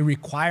not a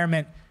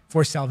requirement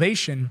for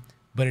salvation,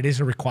 but it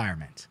is a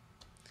requirement.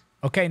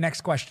 Okay,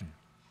 next question.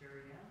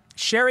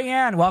 Sherry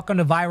Ann, welcome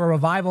to Viral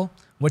Revival.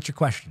 What's your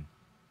question?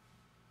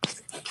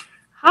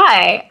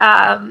 Hi,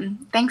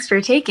 thanks for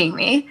taking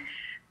me.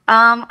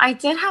 I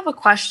did have a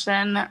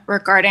question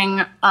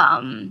regarding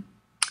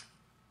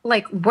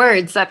like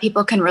words that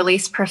people can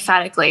release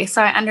prophetically.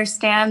 So I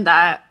understand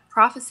that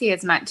prophecy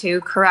is meant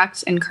to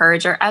correct,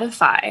 encourage, or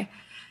edify.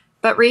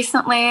 But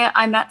recently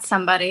I met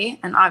somebody,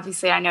 and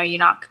obviously I know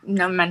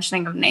no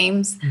mentioning of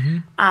names.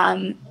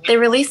 They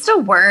released a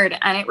word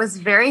and it was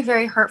very,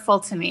 very hurtful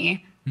to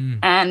me.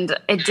 And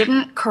it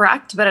didn't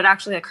correct, but it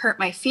actually like hurt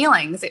my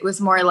feelings. It was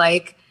more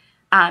like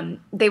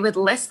they would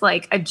list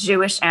like a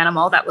Jewish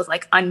animal that was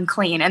like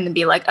unclean and then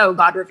be like, oh,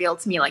 God revealed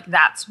to me like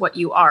that's what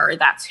you are, or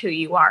that's who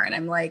you are. And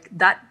I'm like,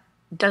 that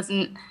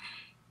doesn't,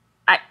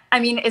 I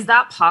mean, is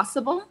that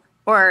possible?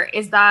 Or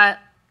is that,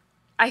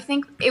 I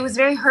think it was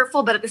very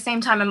hurtful, but at the same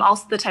time, I'm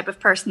also the type of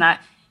person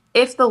that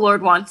if the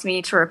Lord wants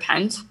me to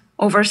repent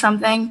over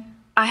something,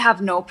 I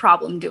have no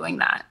problem doing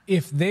that.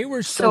 If they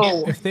were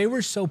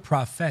so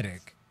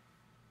prophetic,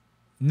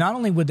 not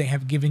only would they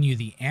have given you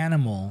the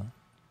animal,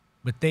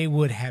 but they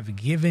would have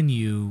given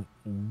you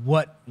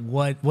what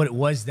it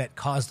was that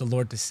caused the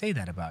Lord to say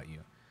that about you.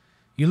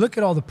 You look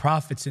at all the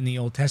prophets in the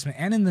Old Testament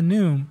and in the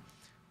New,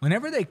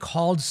 whenever they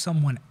called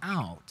someone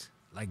out,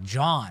 like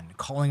John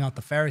calling out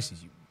the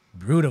Pharisees, you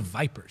brood of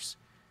vipers,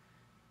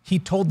 he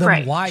told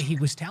them why he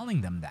was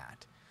telling them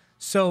that.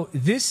 So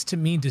this to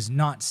me does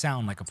not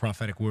sound like a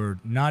prophetic word,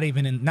 not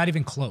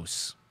even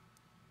close.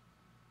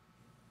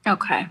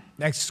 Okay.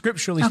 Like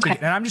scripturally speaking.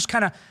 And I'm just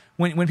kind of,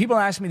 when people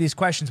ask me these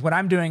questions, what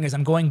I'm doing is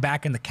I'm going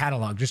back in the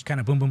catalog, just kind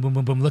of boom, boom, boom,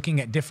 boom, boom, looking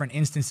at different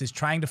instances,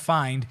 trying to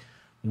find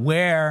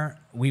where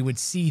we would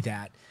see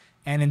that.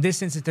 And in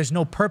this instance, there's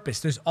no purpose.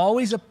 There's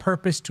always a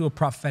purpose to a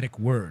prophetic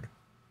word.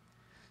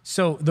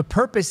 So the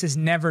purpose is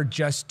never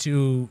just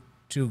to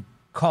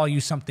call you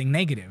something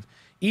negative.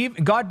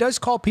 God does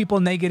call people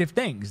negative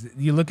things.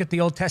 You look at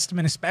the Old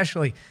Testament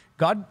especially,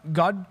 God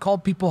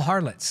called people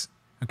harlots,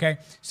 okay?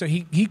 So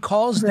he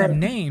calls them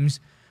names,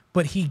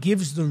 but he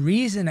gives the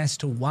reason as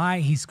to why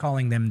he's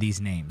calling them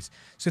these names.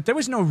 So if there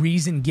was no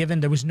reason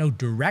given, there was no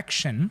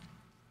direction,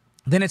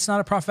 then it's not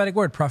a prophetic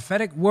word.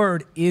 Prophetic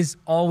word is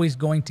always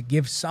going to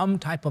give some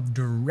type of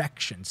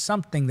direction,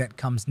 something that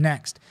comes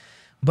next.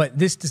 But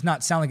this does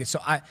not sound like it.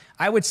 So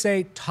I would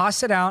say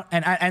toss it out.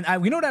 And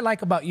you know what I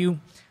like about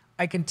you?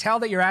 I can tell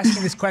that you're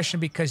asking this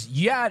question because,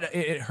 yeah,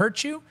 it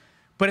hurts you.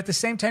 But at the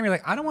same time, you're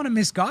like, I don't want to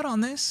miss God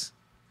on this.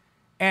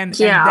 And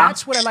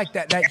that's what I like,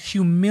 that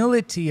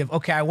humility of,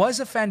 okay, I was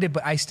offended,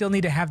 but I still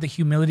need to have the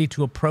humility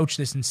to approach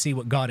this and see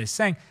what God is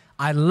saying.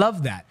 I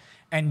love that.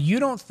 And you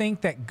don't think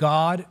that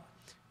God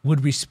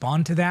would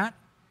respond to that?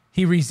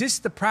 He resists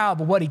the proud,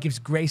 but what? He gives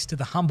grace to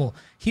the humble.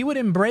 He would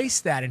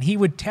embrace that, and he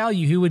would tell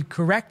you, he would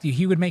correct you,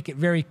 he would make it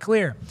very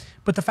clear.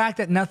 But the fact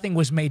that nothing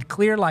was made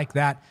clear like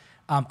that,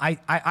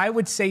 I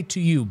would say to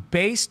you,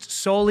 based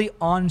solely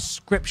on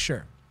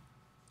Scripture,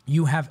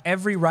 you have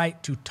every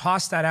right to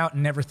toss that out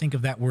and never think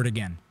of that word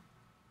again.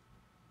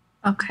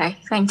 Okay,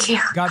 thank you.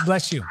 God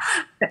bless you.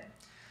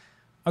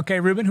 Okay,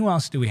 Ruben, who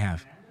else do we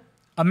have?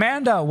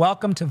 Amanda,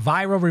 welcome to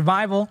Viral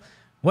Revival.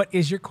 What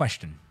is your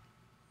question?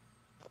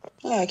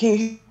 Can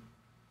you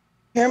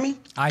hear me?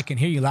 I can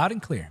hear you loud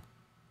and clear.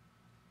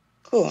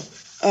 Cool.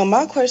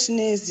 My question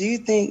is, do you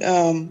think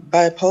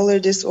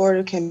bipolar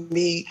disorder can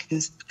be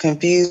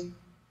confused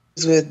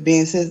with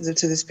being sensitive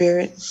to the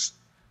Spirit?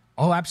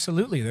 Oh,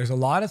 absolutely. There's a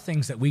lot of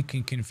things that we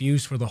can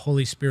confuse for the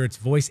Holy Spirit's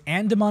voice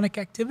and demonic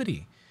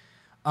activity.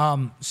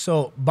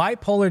 So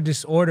bipolar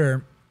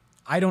disorder,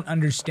 I don't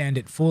understand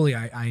it fully.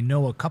 I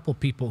know a couple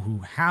people who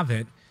have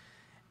it.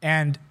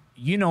 And,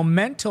 you know,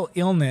 mental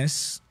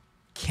illness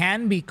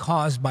can be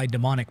caused by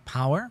demonic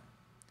power,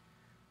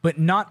 but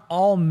not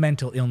all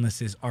mental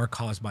illnesses are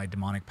caused by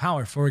demonic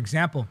power. For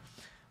example,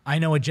 I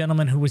know a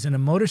gentleman who was in a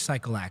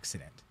motorcycle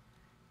accident,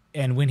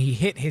 and when he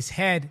hit his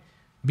head,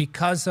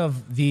 because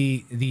of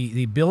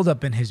the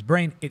buildup in his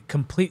brain, it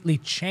completely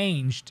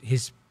changed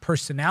his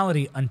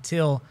personality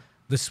until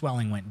the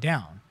swelling went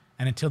down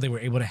and until they were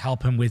able to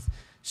help him with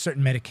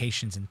certain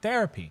medications and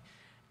therapy.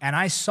 And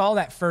I saw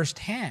that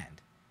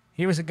firsthand.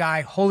 Here was a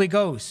guy, Holy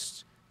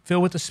Ghost,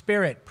 filled with the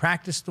Spirit,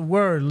 practiced the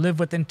word, lived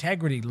with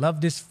integrity,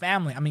 loved his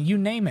family. I mean, you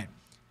name it.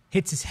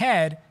 Hits his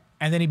head,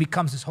 and then he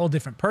becomes this whole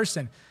different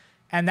person.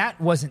 And that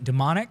wasn't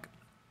demonic.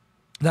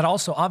 That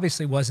also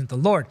obviously wasn't the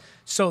Lord.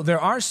 So there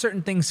are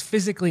certain things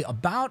physically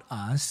about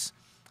us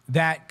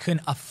that can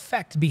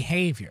affect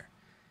behavior.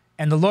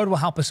 And the Lord will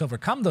help us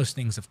overcome those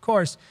things, of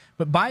course.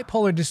 But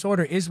bipolar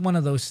disorder is one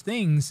of those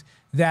things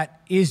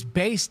that is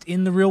based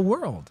in the real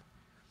world.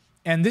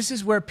 And this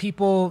is where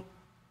people,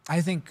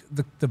 I think,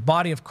 the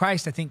body of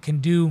Christ, I think, can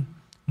do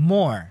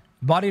more.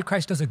 The body of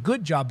Christ does a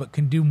good job, but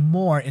can do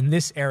more in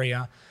this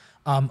area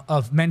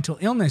of mental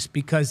illness,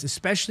 because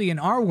especially in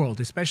our world,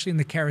 especially in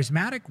the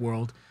charismatic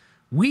world,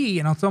 we,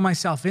 and I'll throw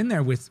myself in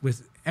there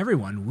with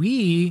everyone,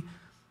 we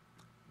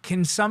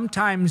can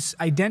sometimes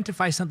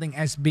identify something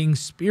as being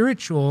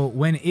spiritual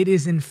when it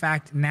is in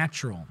fact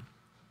natural.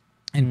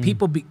 And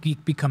people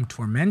become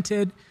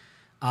tormented.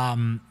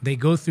 They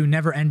go through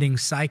never-ending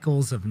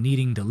cycles of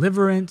needing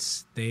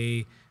deliverance.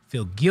 They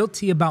feel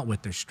guilty about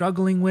what they're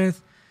struggling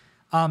with.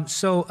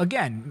 So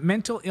again,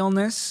 mental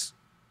illness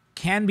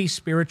can be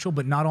spiritual,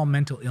 but not all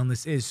mental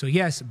illness is. So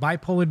yes,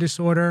 bipolar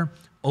disorder,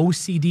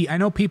 OCD. I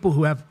know people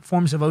who have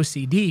forms of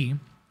OCD,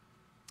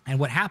 and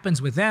what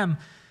happens with them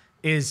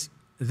is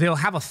they'll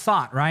have a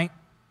thought, right?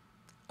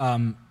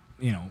 You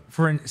know,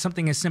 for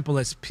something as simple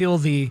as peel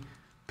the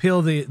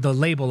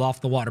label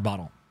off the water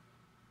bottle.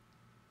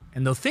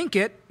 And they'll think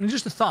it, and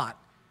just a thought.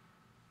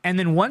 And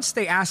then once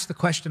they ask the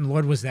question,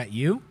 Lord, was that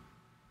you?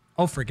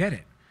 Oh, forget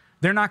it.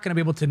 They're not going to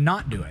be able to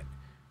not do it.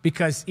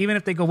 Because even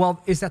if they go,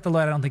 well, is that the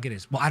Lord? I don't think it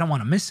is. Well, I don't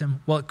want to miss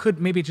him. Well, it could,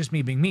 maybe it's just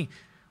me being me.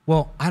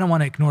 Well, I don't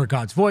want to ignore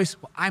God's voice.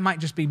 Well, I might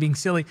just be being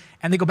silly.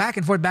 And they go back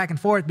and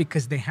forth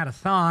because they had a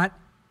thought.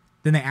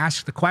 Then they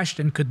ask the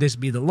question, could this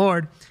be the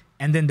Lord?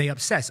 And then they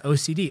obsess.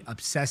 OCD,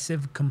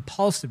 obsessive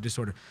compulsive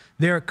disorder.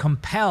 They're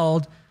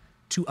compelled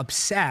to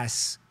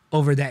obsess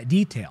over that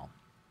detail.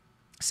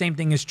 Same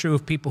thing is true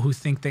of people who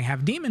think they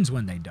have demons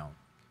when they don't.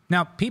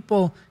 Now,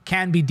 people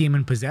can be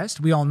demon possessed.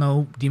 We all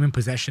know demon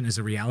possession is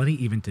a reality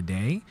even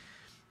today.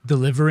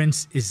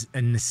 Deliverance is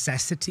a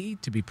necessity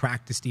to be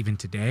practiced even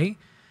today.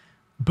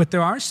 But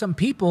there are some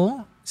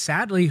people,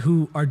 sadly,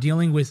 who are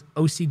dealing with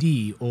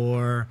OCD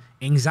or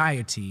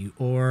anxiety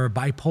or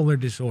bipolar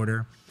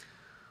disorder,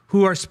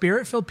 who are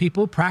spirit-filled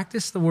people,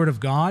 practice the word of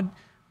God,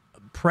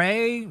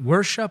 pray,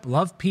 worship,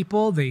 love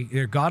people.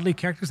 They're godly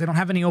characters. They don't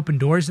have any open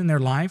doors in their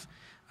life,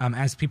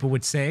 as people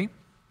would say.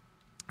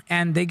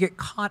 And they get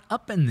caught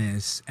up in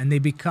this and they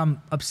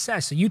become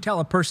obsessed. So you tell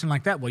a person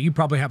like that, well, you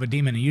probably have a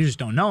demon and you just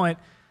don't know it.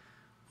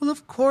 Well,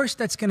 of course,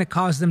 that's going to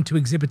cause them to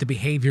exhibit the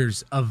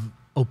behaviors of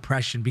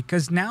oppression,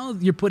 because now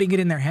you're putting it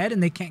in their head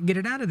and they can't get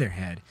it out of their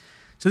head.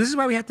 So this is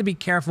why we have to be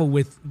careful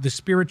with the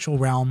spiritual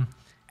realm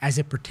as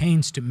it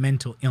pertains to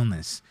mental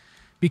illness.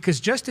 Because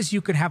just as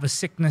you could have a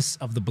sickness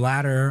of the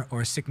bladder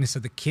or a sickness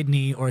of the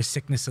kidney or a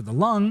sickness of the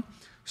lung,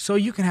 so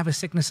you can have a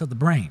sickness of the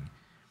brain.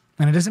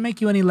 And it doesn't make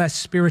you any less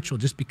spiritual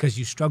just because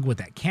you struggle with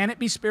that. Can it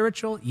be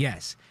spiritual?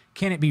 Yes.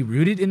 Can it be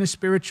rooted in a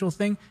spiritual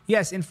thing?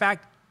 Yes. In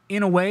fact,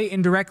 in a way,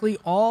 indirectly,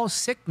 all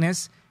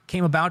sickness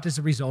came about as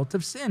a result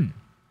of sin.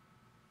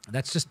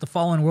 That's just the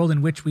fallen world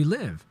in which we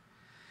live.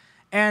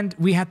 And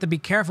we have to be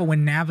careful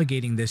when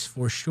navigating this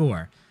for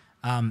sure.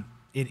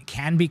 It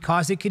can be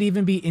caused, it could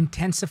even be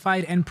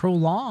intensified and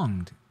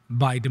prolonged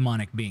by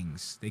demonic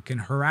beings. They can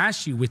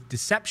harass you with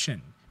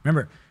deception.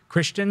 Remember,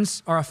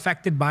 Christians are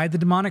affected by the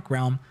demonic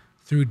realm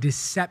through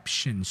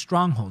deception,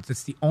 strongholds.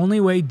 That's the only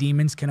way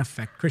demons can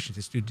affect Christians,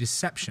 is through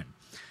deception.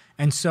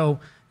 And so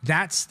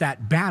that's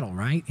that battle,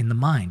 right? In the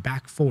mind,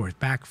 back, forth,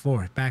 back,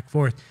 forth, back,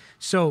 forth.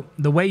 So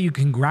the way you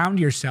can ground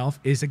yourself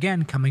is,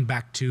 again, coming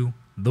back to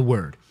the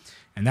word.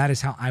 And that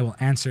is how I will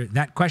answer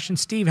that question.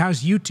 Steve,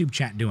 how's YouTube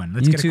chat doing?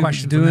 Let's get a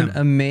question from them. Doing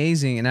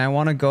amazing. And I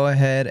want to go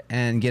ahead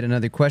and get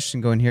another question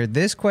going here.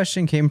 This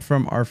question came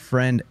from our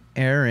friend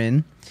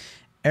Aaron.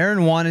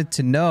 Aaron wanted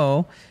to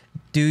know,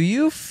 do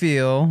you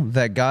feel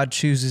that God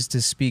chooses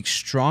to speak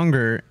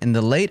stronger in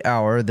the late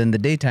hour than the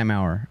daytime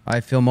hour? I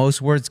feel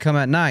most words come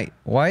at night.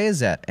 Why is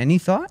that? Any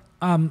thought?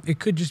 It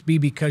could just be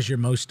because you're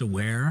most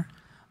aware.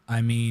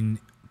 I mean,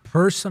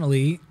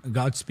 personally,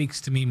 God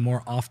speaks to me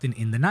more often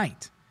in the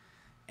night.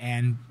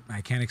 And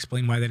I can't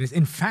explain why that is.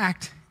 In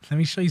fact, let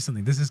me show you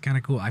something. This is kind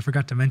of cool. I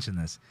forgot to mention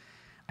this.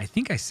 I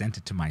think I sent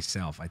it to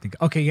myself.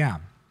 Okay, yeah.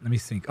 Let me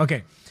think.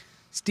 Okay,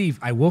 Steve,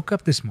 I woke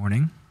up this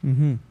morning,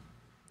 and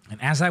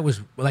as I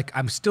was, like,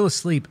 I'm still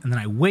asleep, and then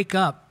I wake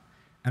up,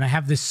 and I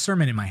have this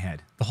sermon in my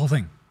head, the whole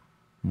thing.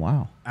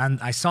 Wow. And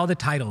I saw the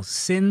title,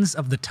 Sins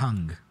of the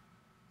Tongue.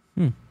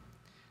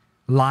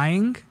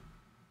 Lying,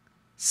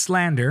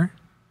 slander,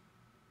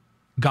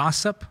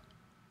 gossip,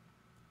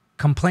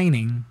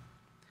 complaining,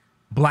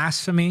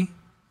 blasphemy,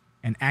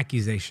 and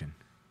accusation.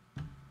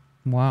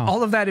 Wow.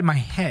 All of that in my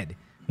head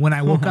when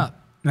I woke up.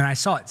 And I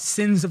saw it,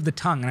 sins of the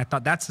tongue. And I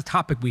thought, that's the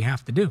topic we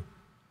have to do.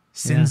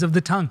 Sins of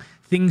the tongue.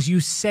 Things you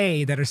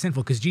say that are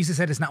sinful. Because Jesus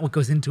said it's not what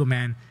goes into a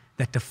man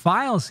that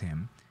defiles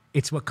him.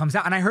 It's what comes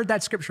out. And I heard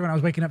that scripture when I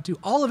was waking up too.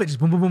 All of it just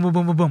boom, boom, boom, boom,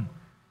 boom, boom, boom.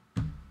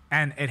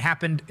 And it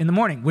happened in the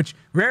morning, which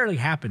rarely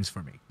happens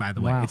for me, by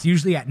the way. It's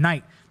usually at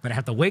night. But I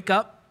have to wake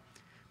up,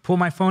 pull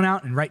my phone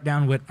out, and write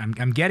down what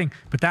I'm getting.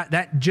 But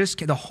that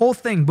just, the whole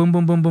thing, boom,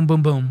 boom, boom, boom,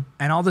 boom, boom.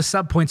 And all the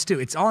subpoints too.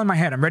 It's all in my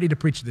head. I'm ready to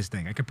preach this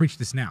thing. I could preach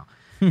this now.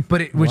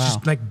 But it was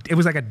just like, it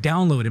was like a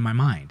download in my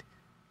mind.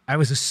 I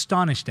was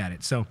astonished at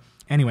it. So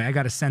anyway, I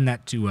got to send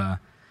that to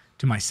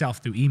myself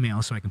through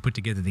email so I can put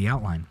together the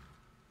outline.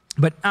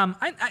 But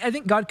I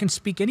think God can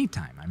speak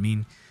anytime. I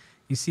mean,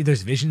 you see,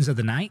 there's visions of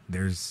the night.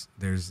 There's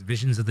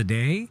visions of the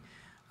day.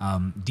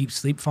 Deep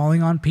sleep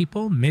falling on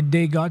people.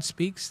 Midday God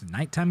speaks.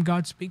 Nighttime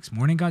God speaks.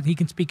 Morning God, he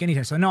can speak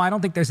anytime. So no, I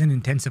don't think there's an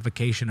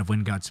intensification of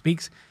when God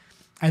speaks.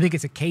 I think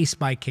it's a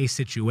case-by-case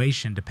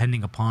situation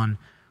depending upon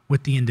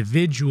what the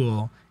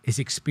individual is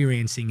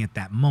experiencing at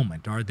that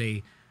moment. Are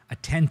they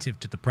attentive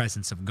to the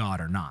presence of God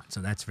or not?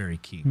 So that's very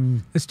key.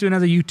 Let's do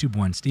another YouTube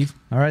one, Steve.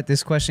 All right,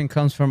 this question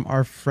comes from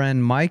our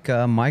friend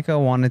Micah. Micah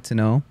wanted to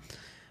know,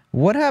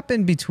 what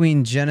happened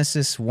between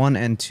Genesis 1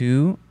 and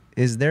 2?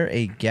 Is there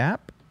a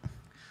gap?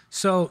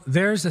 So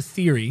there's a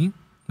theory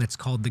that's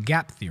called the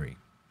gap theory.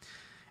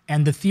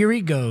 And the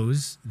theory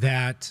goes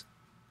that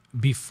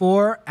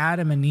before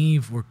Adam and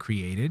Eve were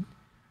created,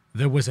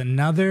 there was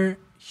another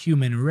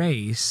human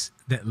race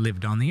that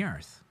lived on the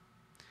earth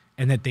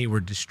and that they were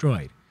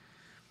destroyed.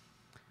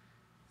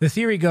 The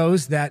theory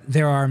goes that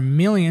there are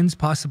millions,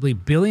 possibly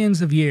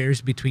billions of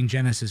years between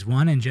Genesis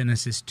 1 and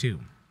Genesis 2.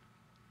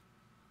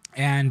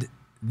 And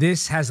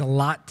this has a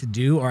lot to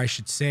do, or I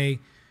should say,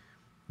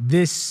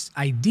 this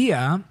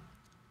idea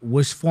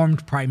was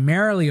formed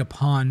primarily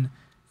upon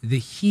the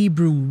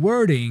Hebrew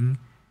wording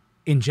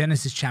in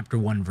Genesis chapter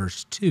 1,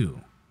 verse 2.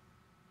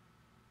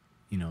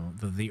 You know,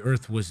 the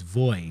earth was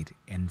void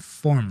and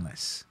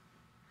formless.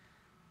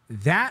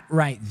 That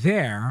right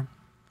there,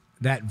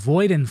 that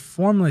void and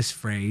formless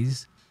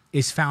phrase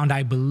is found,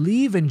 I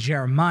believe, in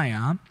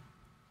Jeremiah.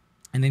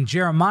 And in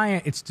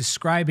Jeremiah, it's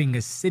describing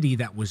a city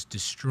that was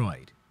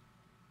destroyed.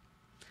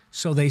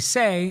 So they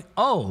say,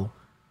 oh,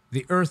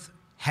 the earth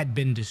had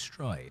been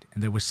destroyed,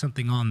 and there was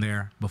something on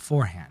there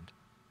beforehand.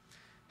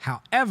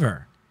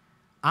 However,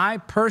 I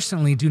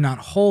personally do not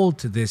hold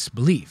to this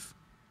belief.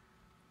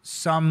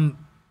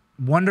 Some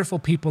wonderful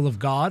people of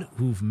God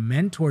who've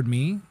mentored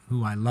me,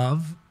 who I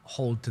love,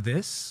 hold to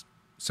this.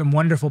 Some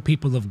wonderful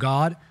people of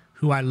God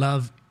who I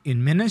love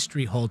in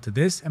ministry hold to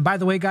this. And by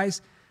the way,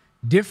 guys,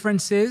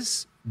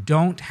 differences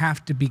don't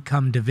have to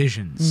become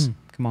divisions.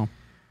 Come on.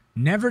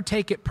 Never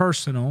take it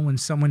personal when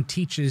someone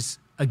teaches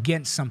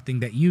against something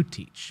that you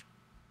teach.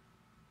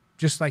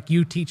 Just like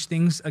you teach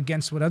things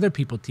against what other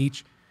people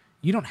teach,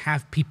 you don't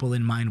have people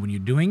in mind when you're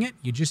doing it.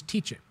 You just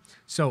teach it.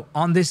 So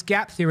on this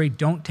gap theory,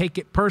 don't take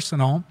it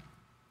personal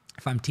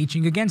if I'm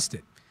teaching against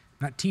it.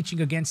 I'm not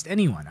teaching against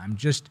anyone. I'm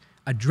just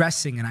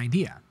addressing an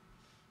idea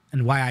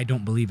and why I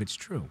don't believe it's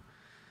true.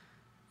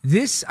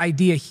 This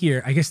idea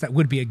here, I guess that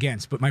would be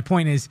against, but my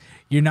point is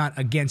you're not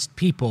against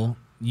people.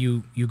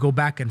 You go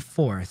back and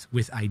forth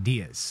with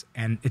ideas,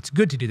 and it's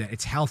good to do that.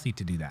 It's healthy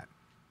to do that.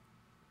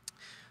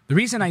 The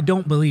reason I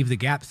don't believe the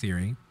gap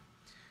theory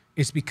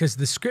is because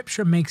the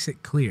scripture makes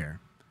it clear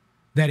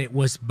that it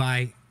was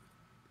by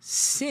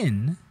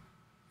sin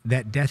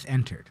that death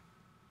entered.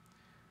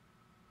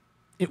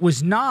 It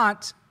was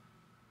not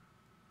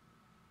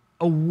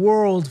a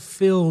world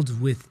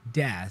filled with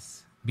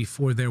death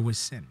before there was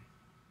sin.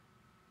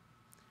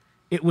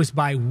 It was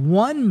by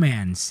one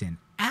man's sin,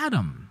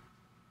 Adam,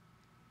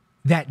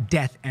 that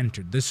death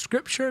entered. The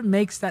scripture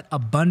makes that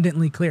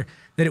abundantly clear,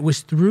 that it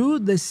was through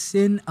the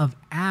sin of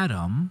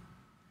Adam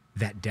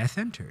that death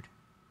entered.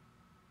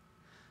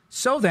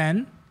 So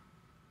then,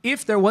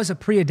 if there was a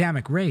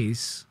pre-Adamic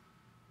race,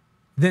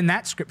 then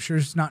that scripture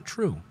is not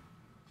true.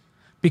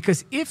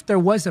 Because if there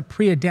was a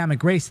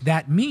pre-Adamic race,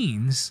 that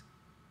means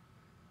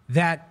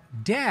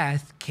that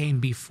death came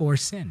before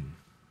sin.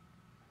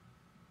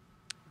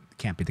 It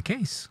can't be the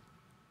case.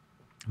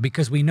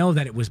 Because we know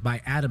that it was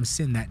by Adam's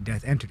sin that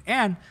death entered.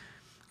 And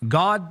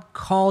God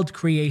called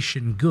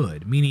creation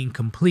good, meaning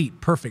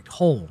complete, perfect,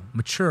 whole,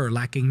 mature,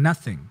 lacking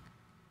nothing.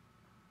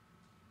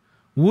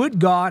 Would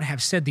God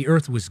have said the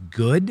earth was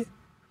good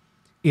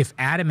if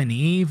Adam and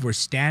Eve were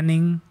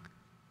standing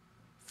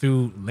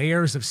through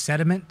layers of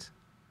sediment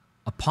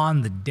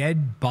upon the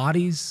dead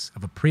bodies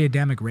of a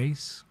pre-Adamic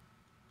race?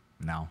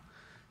 No.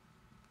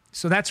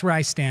 So that's where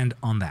I stand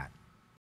on that.